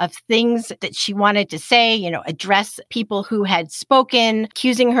handwritten of things that she wanted to say, address people who had spoken,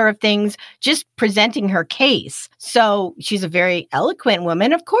 accusing her of things, just presenting her case. So she's a very eloquent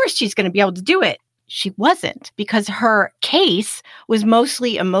woman. Of course, she's going to be able to do it. She wasn't, because her case was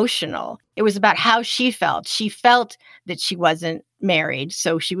mostly emotional. It was about how she felt. She felt that she wasn't married,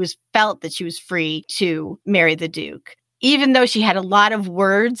 so felt that she was free to marry the Duke. Even though she had a lot of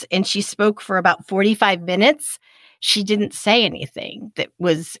words and she spoke for about 45 minutes, she didn't say anything that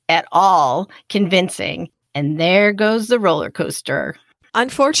was at all convincing. And there goes the roller coaster.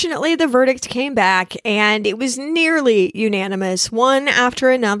 Unfortunately, the verdict came back and it was nearly unanimous. One after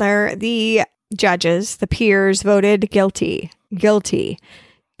another, the judges, the peers, voted guilty, guilty,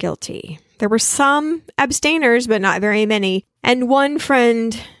 guilty. There were some abstainers, but not very many. And one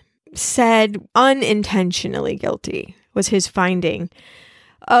friend said unintentionally guilty was his finding.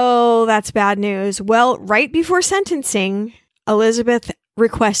 Oh, that's bad news. Well, right before sentencing, Elizabeth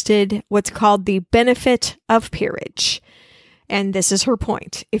requested what's called the benefit of peerage. And this is her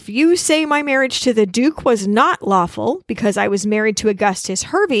point. If you say my marriage to the Duke was not lawful because I was married to Augustus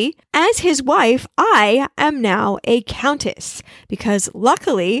Hervey, as his wife, I am now a countess. Because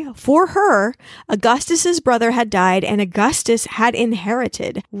luckily for her, Augustus's brother had died and Augustus had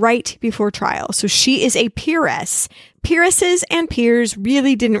inherited right before trial. So she is a peeress. Peeresses and peers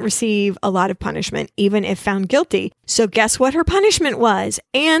really didn't receive a lot of punishment, even if found guilty. So guess what her punishment was?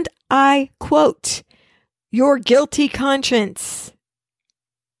 And I quote, "Your guilty conscience."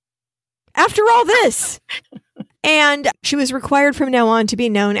 After all this. And she was required from now on to be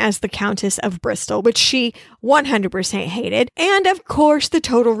known as the Countess of Bristol, which she 100% hated. And of course, the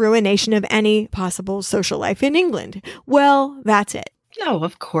total ruination of any possible social life in England. Well, that's it. No,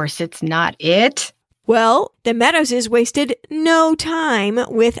 of course it's not it. Well, the Meadowses wasted no time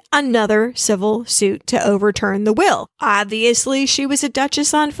with another civil suit to overturn the will. Obviously, she was a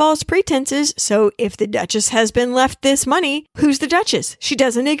duchess on false pretenses, so if the duchess has been left this money, who's the duchess? She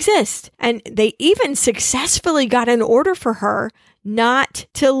doesn't exist. And they even successfully got an order for her not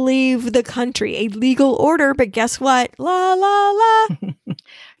to leave the country, a legal order, but guess what? La, la, la.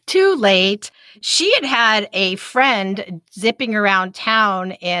 Too late. She had a friend zipping around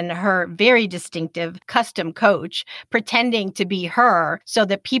town in her very distinctive custom coach, pretending to be her so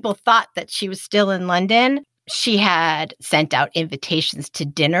that people thought that she was still in London. She had sent out invitations to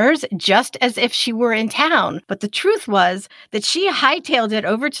dinners just as if she were in town. But the truth was that she hightailed it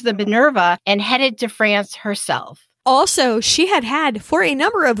over to the Minerva and headed to France herself. Also, she had for a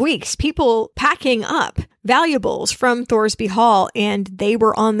number of weeks people packing up valuables from Thoresby Hall, and they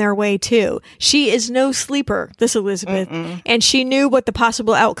were on their way too. She is no sleeper, this Elizabeth, and she knew what the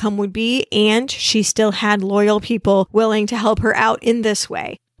possible outcome would be, and she still had loyal people willing to help her out in this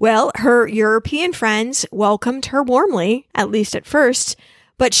way. Well, her European friends welcomed her warmly, at least at first,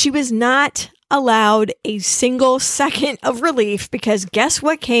 but she was not allowed a single second of relief because guess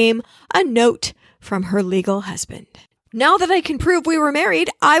what came? A note from her legal husband. "Now that I can prove we were married,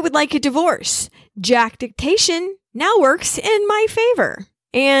 I would like a divorce. Jack dictation now works in my favor."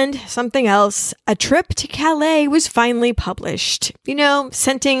 And something else, A Trip to Calais was finally published. You know,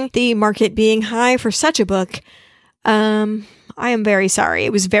 scenting the market being high for such a book. I am very sorry.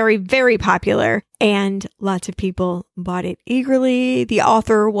 It was very, very popular and lots of people bought it eagerly. The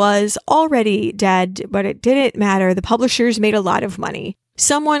author was already dead, but it didn't matter. The publishers made a lot of money.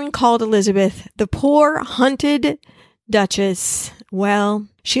 Someone called Elizabeth the poor, hunted Duchess. Well,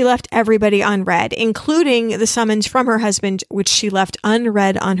 she left everybody unread, including the summons from her husband, which she left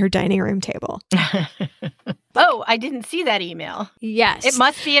unread on her dining room table. Oh, I didn't see that email. Yes. It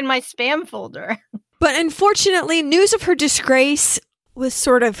must be in my spam folder. But unfortunately, news of her disgrace was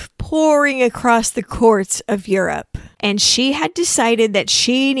sort of pouring across the courts of Europe, and she had decided that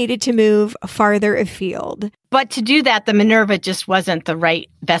she needed to move farther afield. But to do that, the Minerva just wasn't the right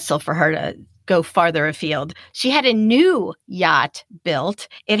vessel for her to go farther afield. She had a new yacht built.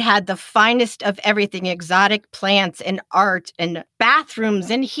 It had the finest of everything, exotic plants and art and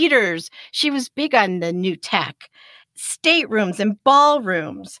bathrooms and heaters. She was big on the new tech, staterooms and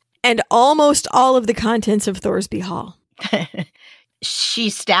ballrooms. And almost all of the contents of Thoresby Hall. She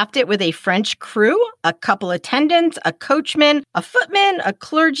staffed it with a French crew, a couple attendants, a coachman, a footman, a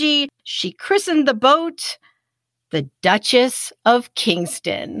clergy. She christened the boat the Duchess of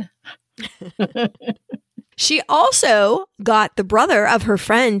Kingston. She also got the brother of her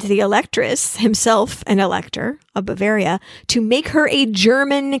friend, the Electress, himself an elector of Bavaria, to make her a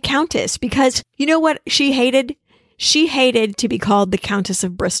German countess because you know what she hated? She hated to be called the Countess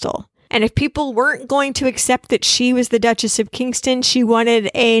of Bristol. And if people weren't going to accept that she was the Duchess of Kingston, she wanted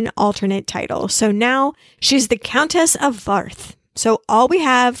an alternate title. So now she's the Countess of Varth. So all we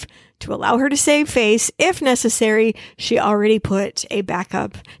have to allow her to save face, if necessary, she already put a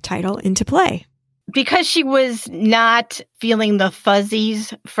backup title into play. Because she was not feeling the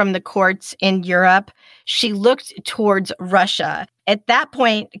fuzzies from the courts in Europe, she looked towards Russia. At that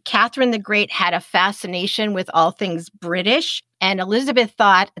point, Catherine the Great had a fascination with all things British. And Elizabeth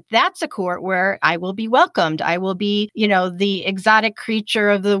thought, that's a court where I will be welcomed. I will be, the exotic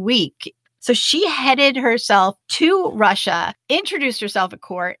creature of the week. So she headed herself to Russia, introduced herself at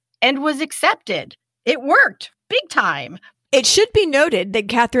court, and was accepted. It worked big time. It should be noted that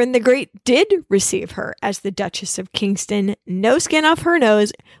Catherine the Great did receive her as the Duchess of Kingston. No skin off her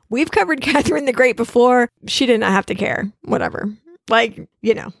nose. We've covered Catherine the Great before. She did not have to care. Whatever.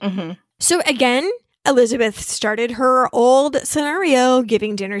 Mm-hmm. So again, Elizabeth started her old scenario,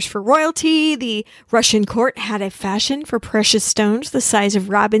 giving dinners for royalty. The Russian court had a fashion for precious stones the size of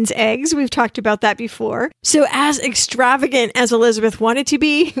robin's eggs. We've talked about that before. So as extravagant as Elizabeth wanted to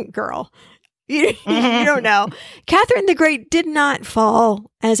be, girl, You don't know. Catherine the Great did not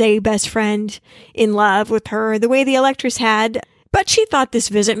fall as a best friend in love with her the way the Electress had, but she thought this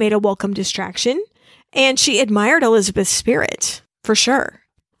visit made a welcome distraction, and she admired Elizabeth's spirit, for sure.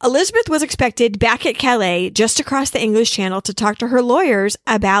 Elizabeth was expected back at Calais, just across the English Channel, to talk to her lawyers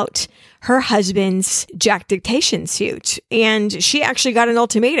about her husband's Jack dictation suit. And she actually got an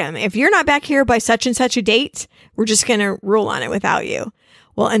ultimatum. If you're not back here by such and such a date, we're just going to rule on it without you.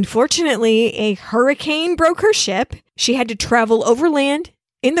 Well, unfortunately, a hurricane broke her ship. She had to travel overland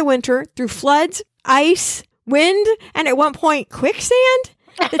in the winter through floods, ice, wind, and at one point, quicksand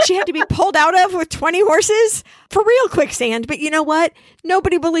that she had to be pulled out of with 20 horses. For real quicksand. But you know what?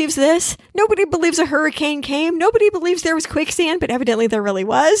 Nobody believes this. Nobody believes a hurricane came. Nobody believes there was quicksand, but evidently there really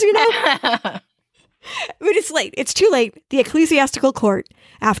was, you know? But it's late. It's too late. The ecclesiastical court,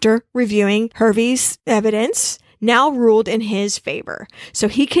 after reviewing Hervey's evidence, now ruled in his favor. So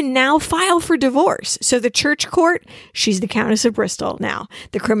he can now file for divorce. So the church court, she's the Countess of Bristol now.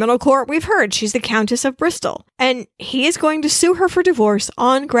 The criminal court, we've heard, she's the Countess of Bristol. And he is going to sue her for divorce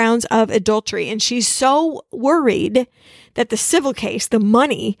on grounds of adultery. And she's so worried that the civil case, the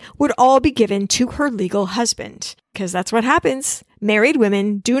money, would all be given to her legal husband. Because that's what happens. Married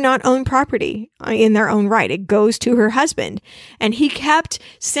women do not own property in their own right. It goes to her husband. And he kept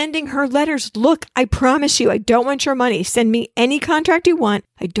sending her letters. Look, I promise you, I don't want your money. Send me any contract you want.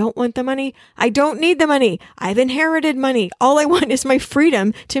 I don't want the money. I don't need the money. I've inherited money. All I want is my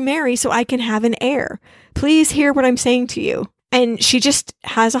freedom to marry so I can have an heir. Please hear what I'm saying to you. And she just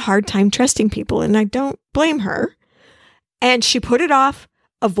has a hard time trusting people, and I don't blame her. And she put it off,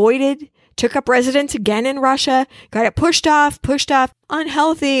 avoided, took up residence again in Russia, got it pushed off,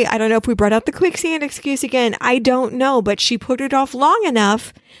 unhealthy. I don't know if we brought out the quicksand excuse again. I don't know, but she put it off long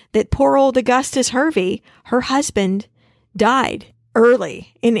enough that poor old Augustus Hervey, her husband, died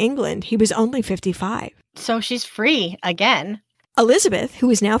early in England. He was only 55. So she's free again. Elizabeth, who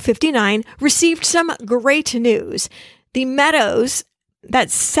is now 59, received some great news. The Meadows,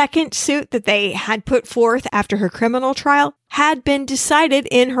 that second suit that they had put forth after her criminal trial, had been decided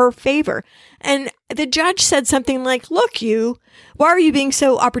in her favor. And the judge said something like, look, why are you being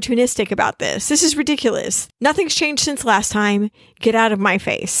so opportunistic about this? This is ridiculous. Nothing's changed since last time. Get out of my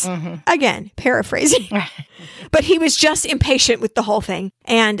face. Mm-hmm. Again, paraphrasing. But he was just impatient with the whole thing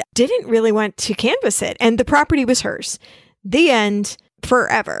and didn't really want to canvass it. And the property was hers. The end.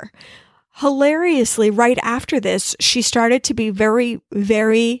 Forever. Hilariously, right after this, she started to be very,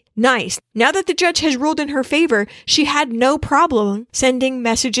 very nice. Now that the judge has ruled in her favor, she had no problem sending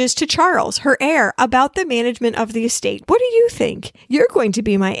messages to Charles, her heir, about the management of the estate. What do you think? You're going to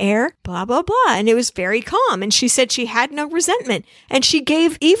be my heir, blah, blah, blah. And it was very calm. And she said she had no resentment. And she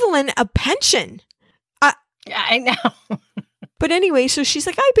gave Evelyn a pension. I know. But anyway, so she's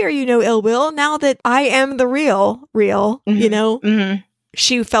like, I bear you no ill will now that I am the real, mm-hmm. you know? Mm-hmm.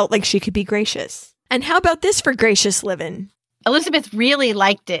 She felt like she could be gracious. And how about this for gracious living? Elizabeth really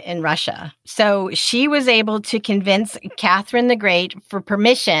liked it in Russia. So she was able to convince Catherine the Great for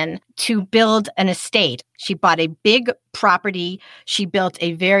permission to build an estate. She bought a big property. She built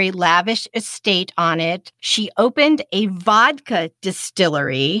a very lavish estate on it. She opened a vodka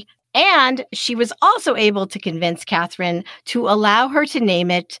distillery. And she was also able to convince Catherine to allow her to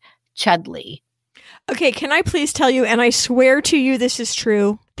name it Chudleigh. Okay, can I please tell you, and I swear to you this is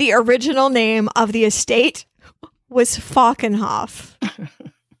true, the original name of the estate was Falkenhof.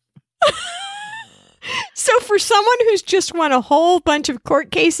 So for someone who's just won a whole bunch of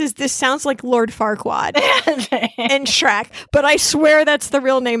court cases, this sounds like Lord Farquaad and Shrek. But I swear that's the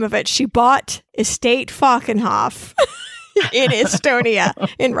real name of it. She bought Estate Falkenhof in Estonia,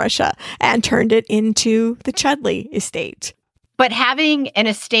 in Russia, and turned it into the Chudleigh estate. But having an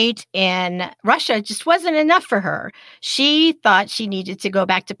estate in Russia just wasn't enough for her. She thought she needed to go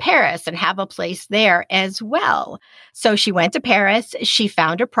back to Paris and have a place there as well. So she went to Paris. She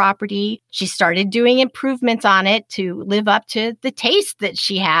found a property. She started doing improvements on it to live up to the taste that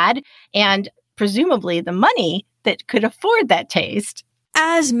she had and presumably the money that could afford that taste.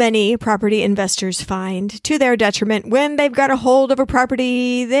 As many property investors find to their detriment, when they've got a hold of a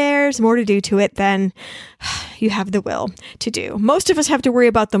property, there's more to do to it than you have the will to do. Most of us have to worry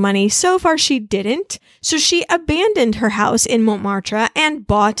about the money. So far, she didn't. So she abandoned her house in Montmartre and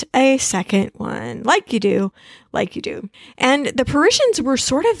bought a second one. Like you do. And the Parisians were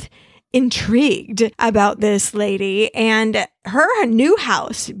sort of intrigued about this lady, and her new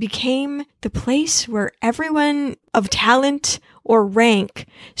house became the place where everyone of talent or rank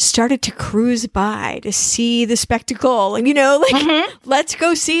started to cruise by to see the spectacle. And, let's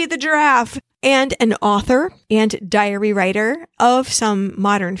go see the giraffe. And an author and diary writer of some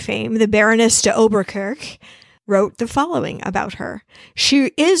modern fame, the Baroness de Oberkirch, wrote the following about her.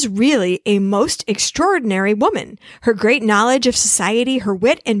 She is really a most extraordinary woman. Her great knowledge of society, her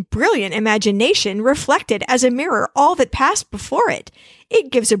wit and brilliant imagination reflected as a mirror all that passed before it. It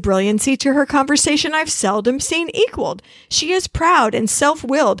gives a brilliancy to her conversation I've seldom seen equaled. She is proud and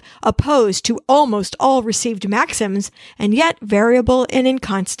self-willed, opposed to almost all received maxims, and yet variable and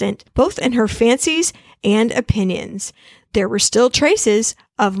inconstant, both in her fancies and opinions. There were still traces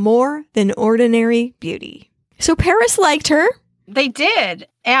of more than ordinary beauty. So Paris liked her. They did.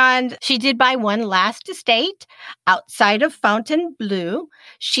 And she did buy one last estate outside of Fontainebleau.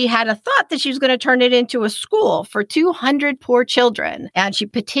 She had a thought that she was going to turn it into a school for 200 poor children. And she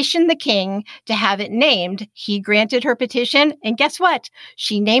petitioned the king to have it named. He granted her petition. And guess what?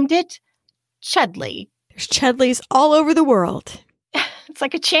 She named it Chudleigh. There's Chudleighs all over the world. It's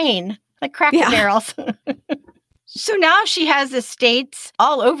like a chain, like Cracker Barrels. So now she has estates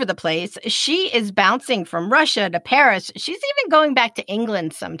all over the place. She is bouncing from Russia to Paris. She's even going back to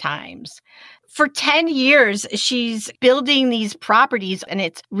England sometimes. For 10 years, she's building these properties, and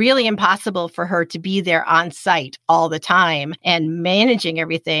it's really impossible for her to be there on site all the time and managing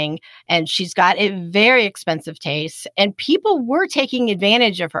everything. And she's got a very expensive taste, and people were taking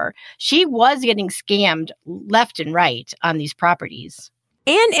advantage of her. She was getting scammed left and right on these properties.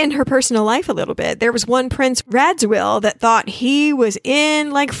 And in her personal life a little bit. There was one Prince Radziwill that thought he was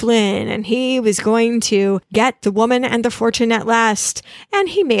in like Flynn and he was going to get the woman and the fortune at last. And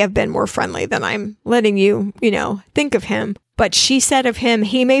he may have been more friendly than I'm letting you, think of him. But she said of him,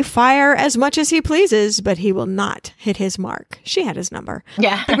 he may fire as much as he pleases, but he will not hit his mark. She had his number.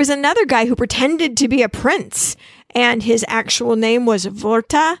 Yeah. There was another guy who pretended to be a prince, and his actual name was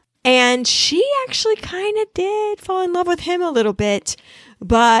Vorta. And she actually kind of did fall in love with him a little bit.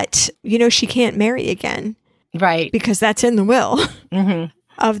 But, she can't marry again. Right. Because that's in the will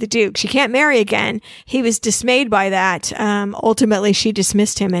of the Duke. She can't marry again. He was dismayed by that. Ultimately, she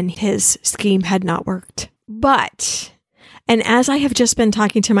dismissed him and his scheme had not worked. But, and as I have just been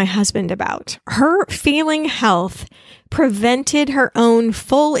talking to my husband about, her failing health prevented her own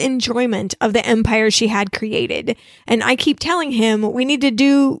full enjoyment of the empire she had created. And I keep telling him we need to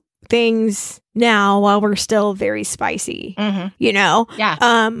do things now while we're still very spicy,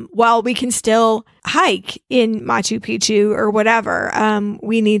 while we can still hike in Machu Picchu or whatever,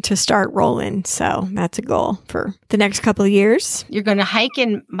 we need to start rolling. So that's a goal for the next couple of years. You're going to hike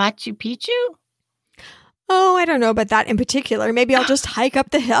in Machu Picchu? Oh, I don't know about that in particular. Maybe I'll just hike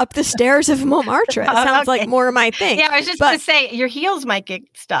up the stairs of Montmartre. It sounds like more my thing. Yeah, I was just going to say, your heels might get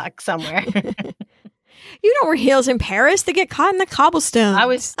stuck somewhere. You don't wear heels in Paris. They get caught in the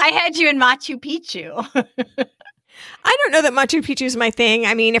cobblestones. I had you in Machu Picchu. I don't know that Machu Picchu is my thing.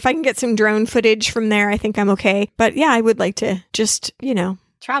 I mean, if I can get some drone footage from there, I think I'm okay. But yeah, I would like to just,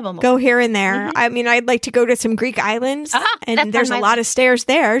 travel more. Go here and there. Mm-hmm. I mean, I'd like to go to some Greek islands, and there's a lot of stairs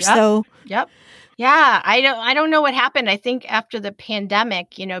there. Yep. So, yep. Yeah, I don't know what happened. I think after the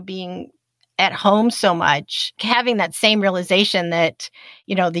pandemic, being at home so much, having that same realization that,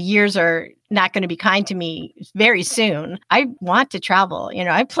 the years are not going to be kind to me very soon. I want to travel.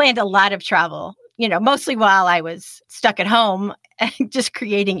 I planned a lot of travel, mostly while I was stuck at home, just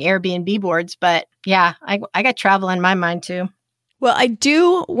creating Airbnb boards. But yeah, I got travel in my mind too. Well, I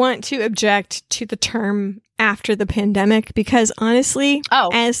do want to object to the term after the pandemic because honestly,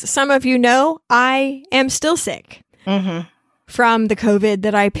 as some of you know, I am still sick. Mm-hmm. From the COVID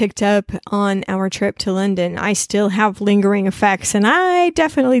that I picked up on our trip to London. I still have lingering effects, and I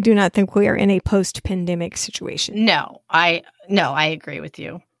definitely do not think we are in a post-pandemic situation. No, I agree with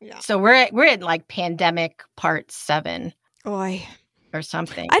you. Yeah. So we're at like pandemic part 7. Oy. Or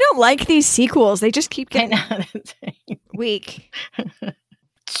something. I don't like these sequels. They just keep getting weak.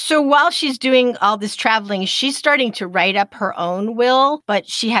 So while she's doing all this traveling, she's starting to write up her own will, but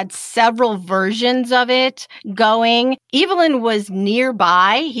she had several versions of it going. Evelyn was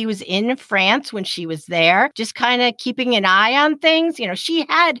nearby. He was in France when she was there, just kind of keeping an eye on things. She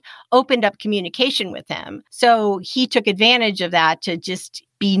had opened up communication with him. So he took advantage of that to just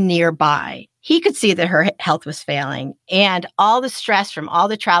be nearby. He could see that her health was failing and all the stress from all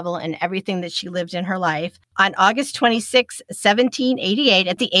the travel and everything that she lived in her life. On August 26, 1788,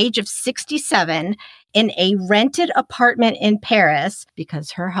 at the age of 67, in a rented apartment in Paris,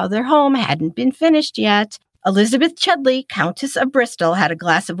 because her other home hadn't been finished yet, Elizabeth Chudleigh, Countess of Bristol, had a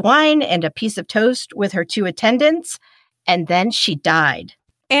glass of wine and a piece of toast with her 2 attendants, and then she died.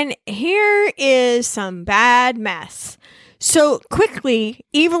 And here is some bad mess. So quickly,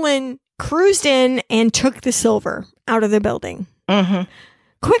 Evelyn cruised in and took the silver out of the building. Mm-hmm.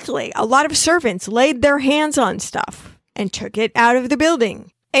 Quickly, a lot of servants laid their hands on stuff and took it out of the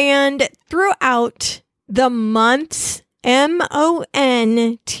building. And throughout the months, months,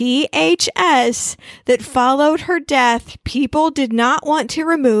 that followed her death, people did not want to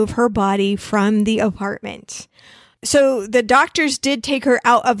remove her body from the apartment. So the doctors did take her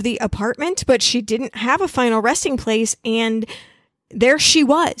out of the apartment, but she didn't have a final resting place, and there she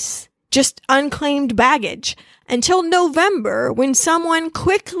was, just unclaimed baggage, until November, when someone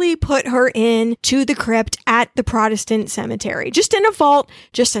quickly put her in to the crypt at the Protestant cemetery, just in a vault,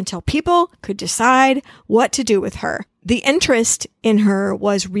 just until people could decide what to do with her. The interest in her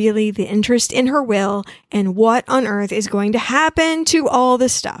was really the interest in her will and what on earth is going to happen to all the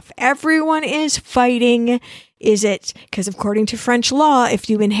stuff. Everyone is fighting. Is it because according to French law, if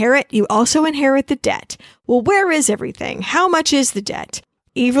you inherit, you also inherit the debt? Well, where is everything? How much is the debt?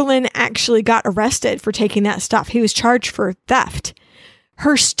 Evelyn actually got arrested for taking that stuff. He was charged for theft.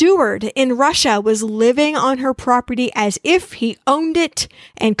 Her steward in Russia was living on her property as if he owned it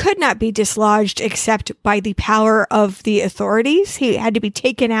and could not be dislodged except by the power of the authorities. He had to be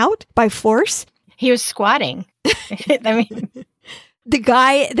taken out by force. He was squatting. I mean, the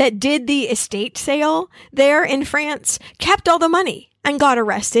guy that did the estate sale there in France kept all the money and got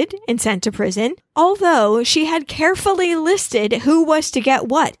arrested and sent to prison, although she had carefully listed who was to get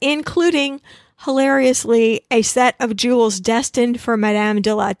what, including, hilariously, a set of jewels destined for Madame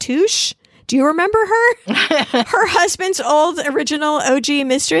de la Touche. Do you remember her? Her husband's old original OG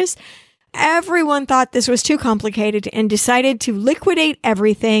mistress. Everyone thought this was too complicated and decided to liquidate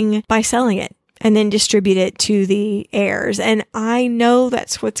everything by selling it and then distribute it to the heirs. And I know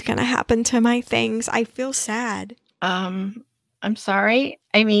that's what's going to happen to my things. I feel sad. I'm sorry.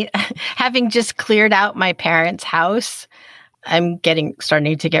 I mean, having just cleared out my parents' house, I'm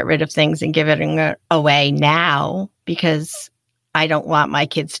starting to get rid of things and giving it away now because I don't want my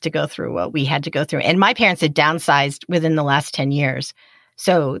kids to go through what we had to go through. And my parents had downsized within the last 10 years.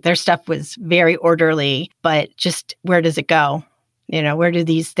 So their stuff was very orderly, but just where does it go? You know, where do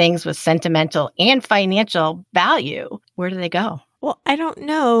these things with sentimental and financial value, where do they go? Well, I don't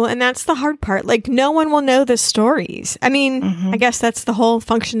know. And that's the hard part. Like, no one will know the stories. I mean, I guess that's the whole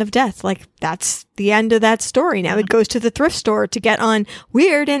function of death. Like, that's the end of that story. Now it goes to the thrift store to get on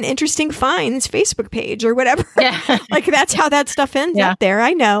Weird and Interesting Finds Facebook page or whatever. Yeah. Like, that's how that stuff ends up there.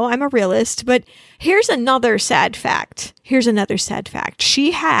 I know. I'm a realist. But here's another sad fact.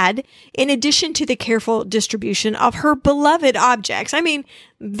 She had, in addition to the careful distribution of her beloved objects, I mean,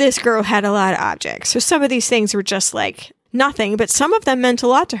 this girl had a lot of objects. So some of these things were just like nothing, but some of them meant a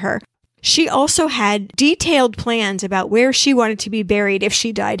lot to her. She also had detailed plans about where she wanted to be buried. If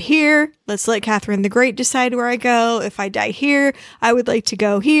she died here, let's let Catherine the Great decide where I go. If I die here, I would like to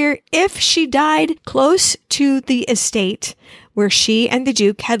go here. If she died close to the estate where she and the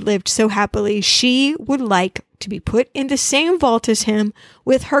Duke had lived so happily, she would like to be put in the same vault as him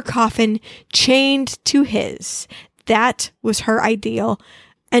with her coffin chained to his. That was her ideal.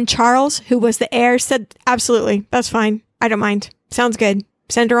 And Charles, who was the heir, said, absolutely, that's fine. I don't mind. Sounds good.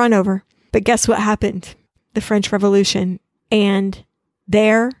 Send her on over. But guess what happened? The French Revolution. And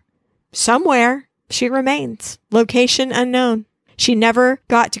there, somewhere, she remains. Location unknown. She never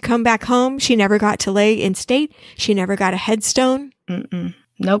got to come back home. She never got to lay in state. She never got a headstone.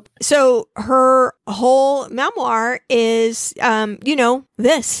 Nope. So her whole memoir is,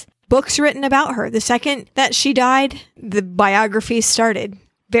 this. Books written about her. The second that she died, the biography started.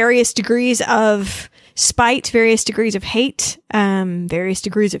 Various degrees of spite, various degrees of hate, various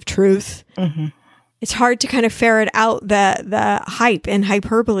degrees of truth. It's hard to kind of ferret out the hype and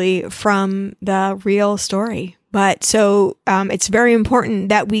hyperbole from the real story. But so it's very important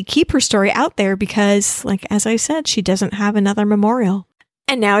that we keep her story out there because, like, as I said, she doesn't have another memorial.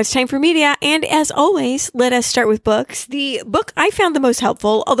 And now it's time for media. And as always, let us start with books. The book I found the most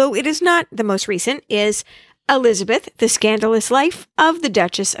helpful, although it is not the most recent, is Elizabeth, The Scandalous Life of the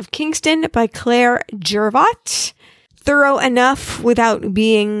Duchess of Kingston by Claire Jervott. Thorough enough without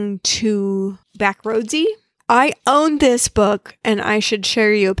being too backroadsy. I own this book, and I should show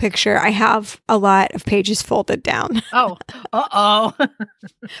you a picture. I have a lot of pages folded down. Oh,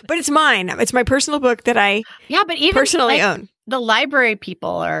 But it's mine. It's my personal book that I but even personally own. The library people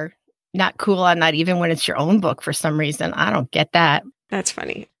are not cool on that, even when it's your own book for some reason. I don't get that. That's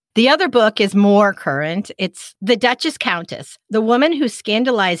funny. The other book is more current. It's The Duchess Countess, The Woman Who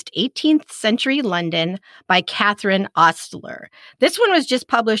Scandalized 18th Century London by Catherine Ostler. This one was just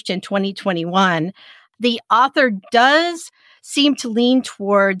published in 2021. The author does seem to lean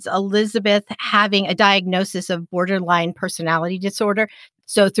towards Elizabeth having a diagnosis of borderline personality disorder.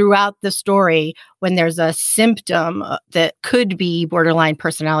 So throughout the story, when there's a symptom that could be borderline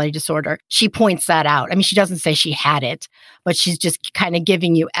personality disorder, she points that out. I mean, she doesn't say she had it, but she's just kind of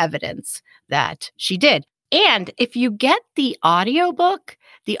giving you evidence that she did. And if you get the audiobook,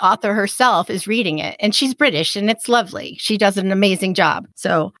 the author herself is reading it, and she's British, and it's lovely. She does an amazing job.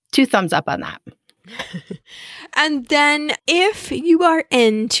 So 2 thumbs up on that. And then if you are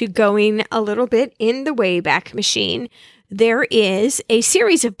into going a little bit in the Wayback Machine, there is a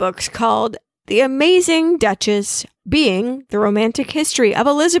series of books called The Amazing Duchess, being the romantic history of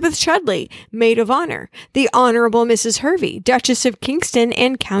Elizabeth Chudleigh, Maid of Honor, the Honorable Mrs. Hervey, Duchess of Kingston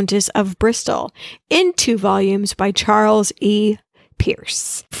and Countess of Bristol, in 2 volumes by Charles E.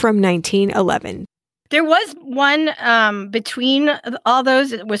 Pierce from 1911. There was one between all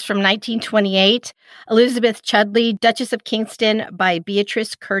those. It was from 1928. Elizabeth Chudleigh, Duchess of Kingston by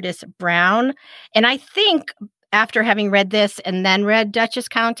Beatrice Curtis Brown. And I think after having read this and then read Duchess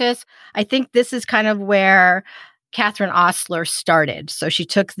Countess, I think this is kind of where Catherine Ostler started. So she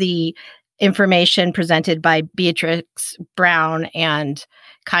took the information presented by Beatrix Brown and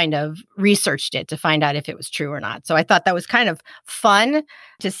kind of researched it to find out if it was true or not. So I thought that was kind of fun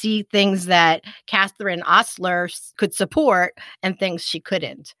to see things that Catherine Ostler could support and things she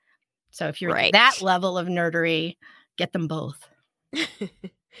couldn't. So if you're at that level of nerdery, get them both.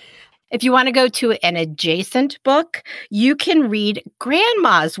 If you want to go to an adjacent book, you can read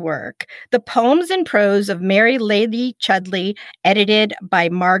Grandma's work, The Poems and Prose of Mary Lady Chudleigh, edited by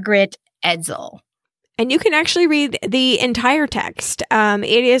Margaret Edsel. And you can actually read the entire text.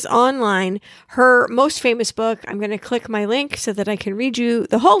 It is online. Her most famous book, I'm going to click my link so that I can read you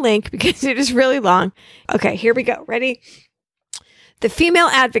the whole link because it is really long. Okay, here we go. Ready? The Female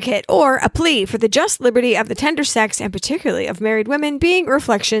Advocate, or A Plea for the Just Liberty of the Tender Sex, and particularly of married women, being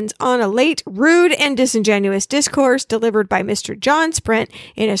reflections on a late, rude, and disingenuous discourse delivered by Mr. John Sprent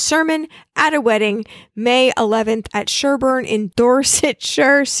in a sermon at a wedding, May 11th at Sherborne in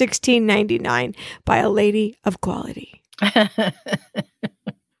Dorsetshire, 1699, by a lady of quality. And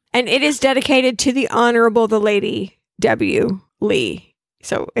it is dedicated to the Honorable the Lady W. Lee.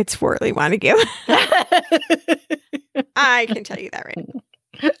 So it's for Lee Montague. I can tell you that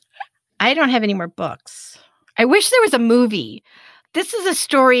right. I don't have any more books. I wish there was a movie. This is a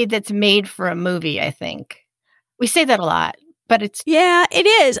story that's made for a movie, I think. We say that a lot, but it's... Yeah, it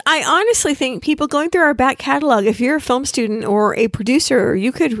is. I honestly think people going through our back catalog, if you're a film student or a producer,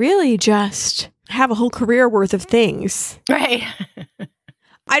 you could really just have a whole career worth of things. Right.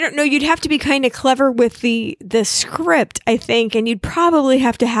 I don't know. You'd have to be kind of clever with the script, I think, and you'd probably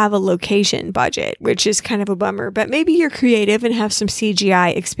have to have a location budget, which is kind of a bummer. But maybe you're creative and have some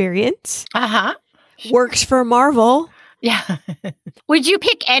CGI experience. Uh-huh. Works for Marvel. Yeah. Would you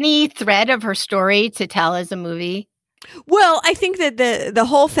pick any thread of her story to tell as a movie? Well, I think that the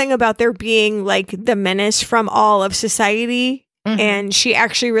whole thing about there being like the menace from all of society, and she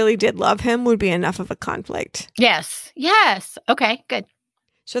actually really did love him, would be enough of a conflict. Yes. Yes. Okay, good.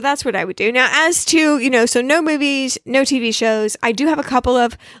 So that's what I would do. Now, as to, so no movies, no TV shows, I do have a couple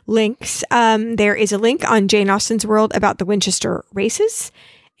of links. There is a link on Jane Austen's World about the Winchester races.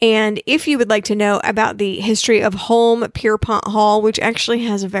 And if you would like to know about the history of Holme Pierpont Hall, which actually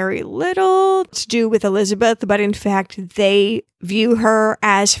has very little to do with Elizabeth, but in fact, they view her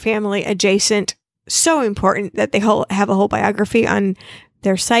as family adjacent. So important that they have a whole biography on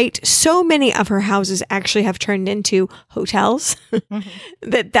their site. So many of her houses actually have turned into hotels.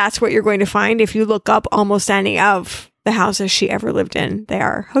 That's what you're going to find if you look up almost any of the houses she ever lived in. They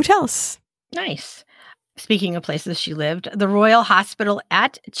are hotels. Nice. Speaking of places she lived, the Royal Hospital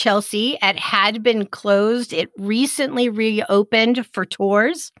at Chelsea, it had been closed. It recently reopened for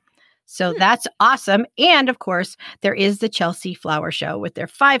tours. So that's awesome. And of course, there is the Chelsea Flower Show with their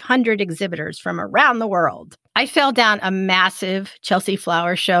 500 exhibitors from around the world. I fell down a massive Chelsea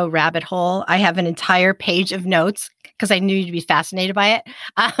Flower Show rabbit hole. I have an entire page of notes because I knew you'd be fascinated by it,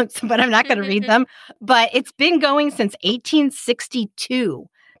 but I'm not going to read them. But it's been going since 1862.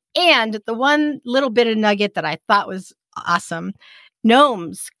 And the one little bit of nugget that I thought was awesome,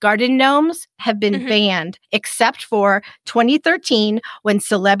 garden gnomes have been banned except for 2013 when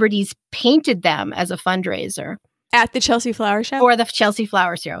celebrities painted them as a fundraiser. At the Chelsea Flower Show? For the Chelsea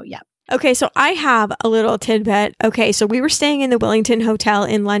Flower Show, yeah. Okay, so I have a little tidbit. Okay, so we were staying in the Wellington Hotel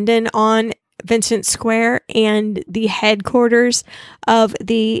in London on Vincent Square, and the headquarters of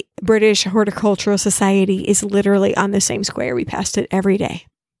the British Horticultural Society is literally on the same square. We passed it every day.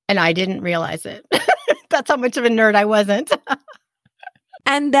 And I didn't realize it. That's how much of a nerd I wasn't.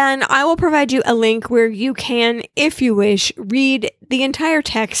 And then I will provide you a link where you can, if you wish, read the entire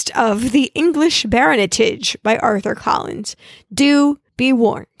text of The English Baronetage by Arthur Collins. Do be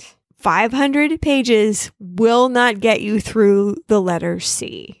warned. 500 pages will not get you through the letter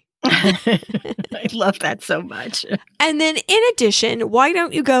C. I love that so much. And then in addition, why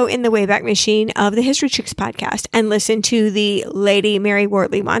don't you go in the Wayback Machine of the History Chicks podcast and listen to the Lady Mary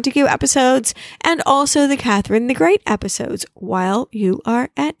Wortley Montagu episodes and also the Catherine the Great episodes while you are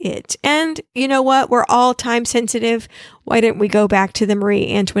at it. And you know what? We're all time sensitive. Why don't we go back to the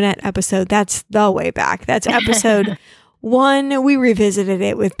Marie Antoinette episode? That's the way back. That's episode 1. We revisited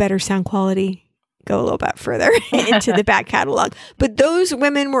it with better sound quality. Go a little bit further into the back catalog. But those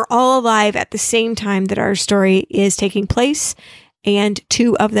women were all alive at the same time that our story is taking place. And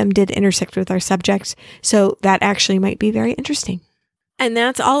 2 of them did intersect with our subject. So that actually might be very interesting. And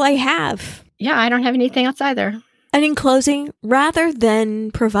that's all I have. Yeah, I don't have anything else either. And in closing, rather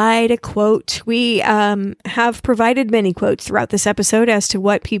than provide a quote, we have provided many quotes throughout this episode as to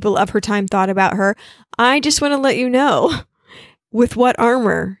what people of her time thought about her. I just want to let you know with what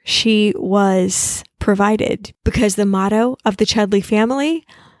armor she was provided, because the motto of the Chudleigh family,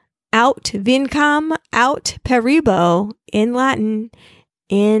 aut vincam, aut peribo, in Latin,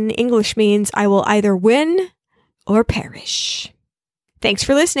 in English means I will either win or perish. Thanks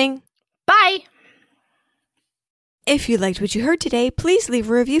for listening. Bye. If you liked what you heard today, please leave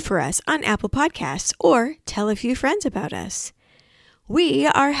a review for us on Apple Podcasts or tell a few friends about us. We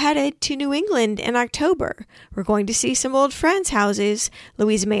are headed to New England in October. We're going to see some old friends' houses,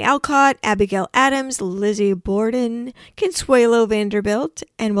 Louisa May Alcott, Abigail Adams, Lizzie Borden, Consuelo Vanderbilt,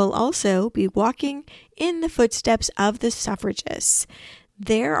 and we'll also be walking in the footsteps of the suffragists.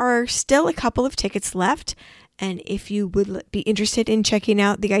 There are still a couple of tickets left, and if you would be interested in checking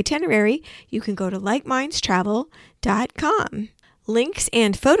out the itinerary, you can go to likemindstravel.com. Links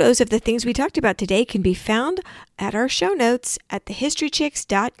and photos of the things we talked about today can be found at our show notes at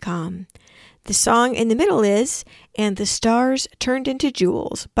thehistorychicks.com. The song in the middle is And the Stars Turned into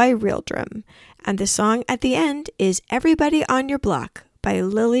Jewels by Realdrum. And the song at the end is Everybody on Your Block by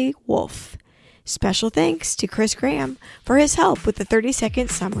Lily Wolf. Special thanks to Chris Graham for his help with the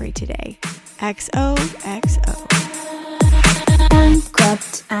 30-second summary today. XOXO.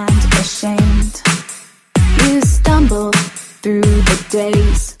 Bankrupt and ashamed, you stumble through the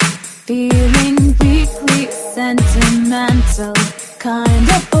days, feeling weakly sentimental,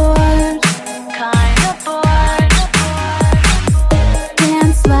 kinda bored.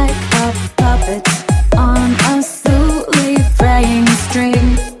 Dance like a puppet on a slowly fraying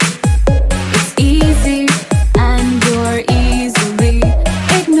string. It's easy and you're easily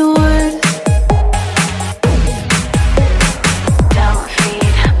ignored. Don't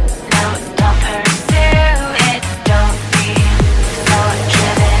feed, no, don't pursue it. Don't be so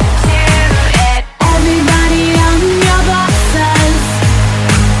driven to it. Everybody on your block says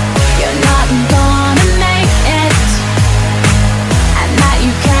you're not gonna make it, and that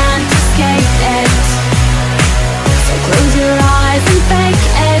you can't escape it. So close your eyes and fake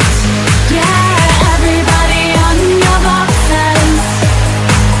it. Yeah, everybody on your block says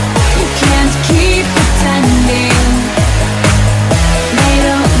you can't keep pretending. They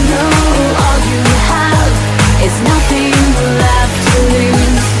don't know all you have is nothing left to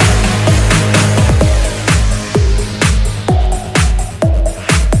lose.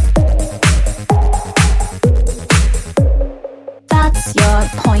 That's your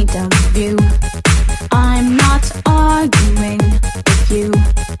point of view. I'm not arguing with you.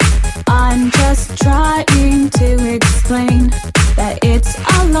 I'm just trying to explain that it's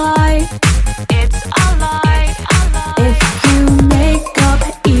a lie. It's a lie. If you make up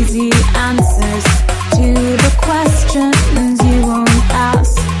easy answers to the questions you won't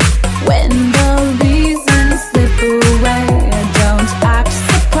ask, when the reasons slip away, don't act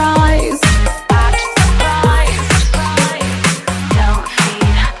surprised. Don't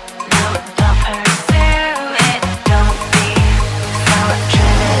feed, no, don't pursue it. Don't be so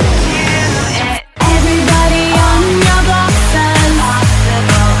driven to it. Everybody on your block says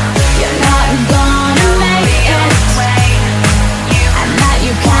you're not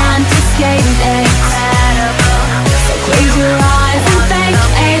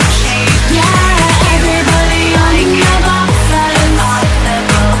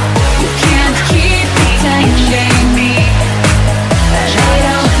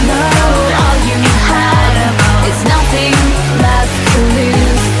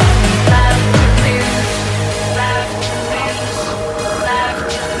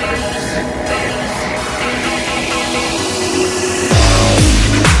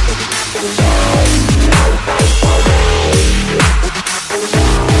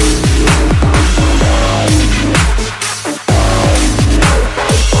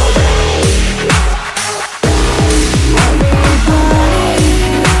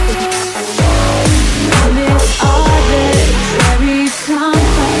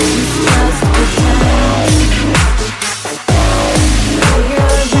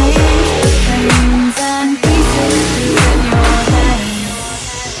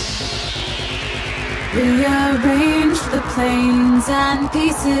brains and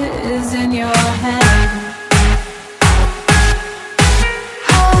pieces in your head.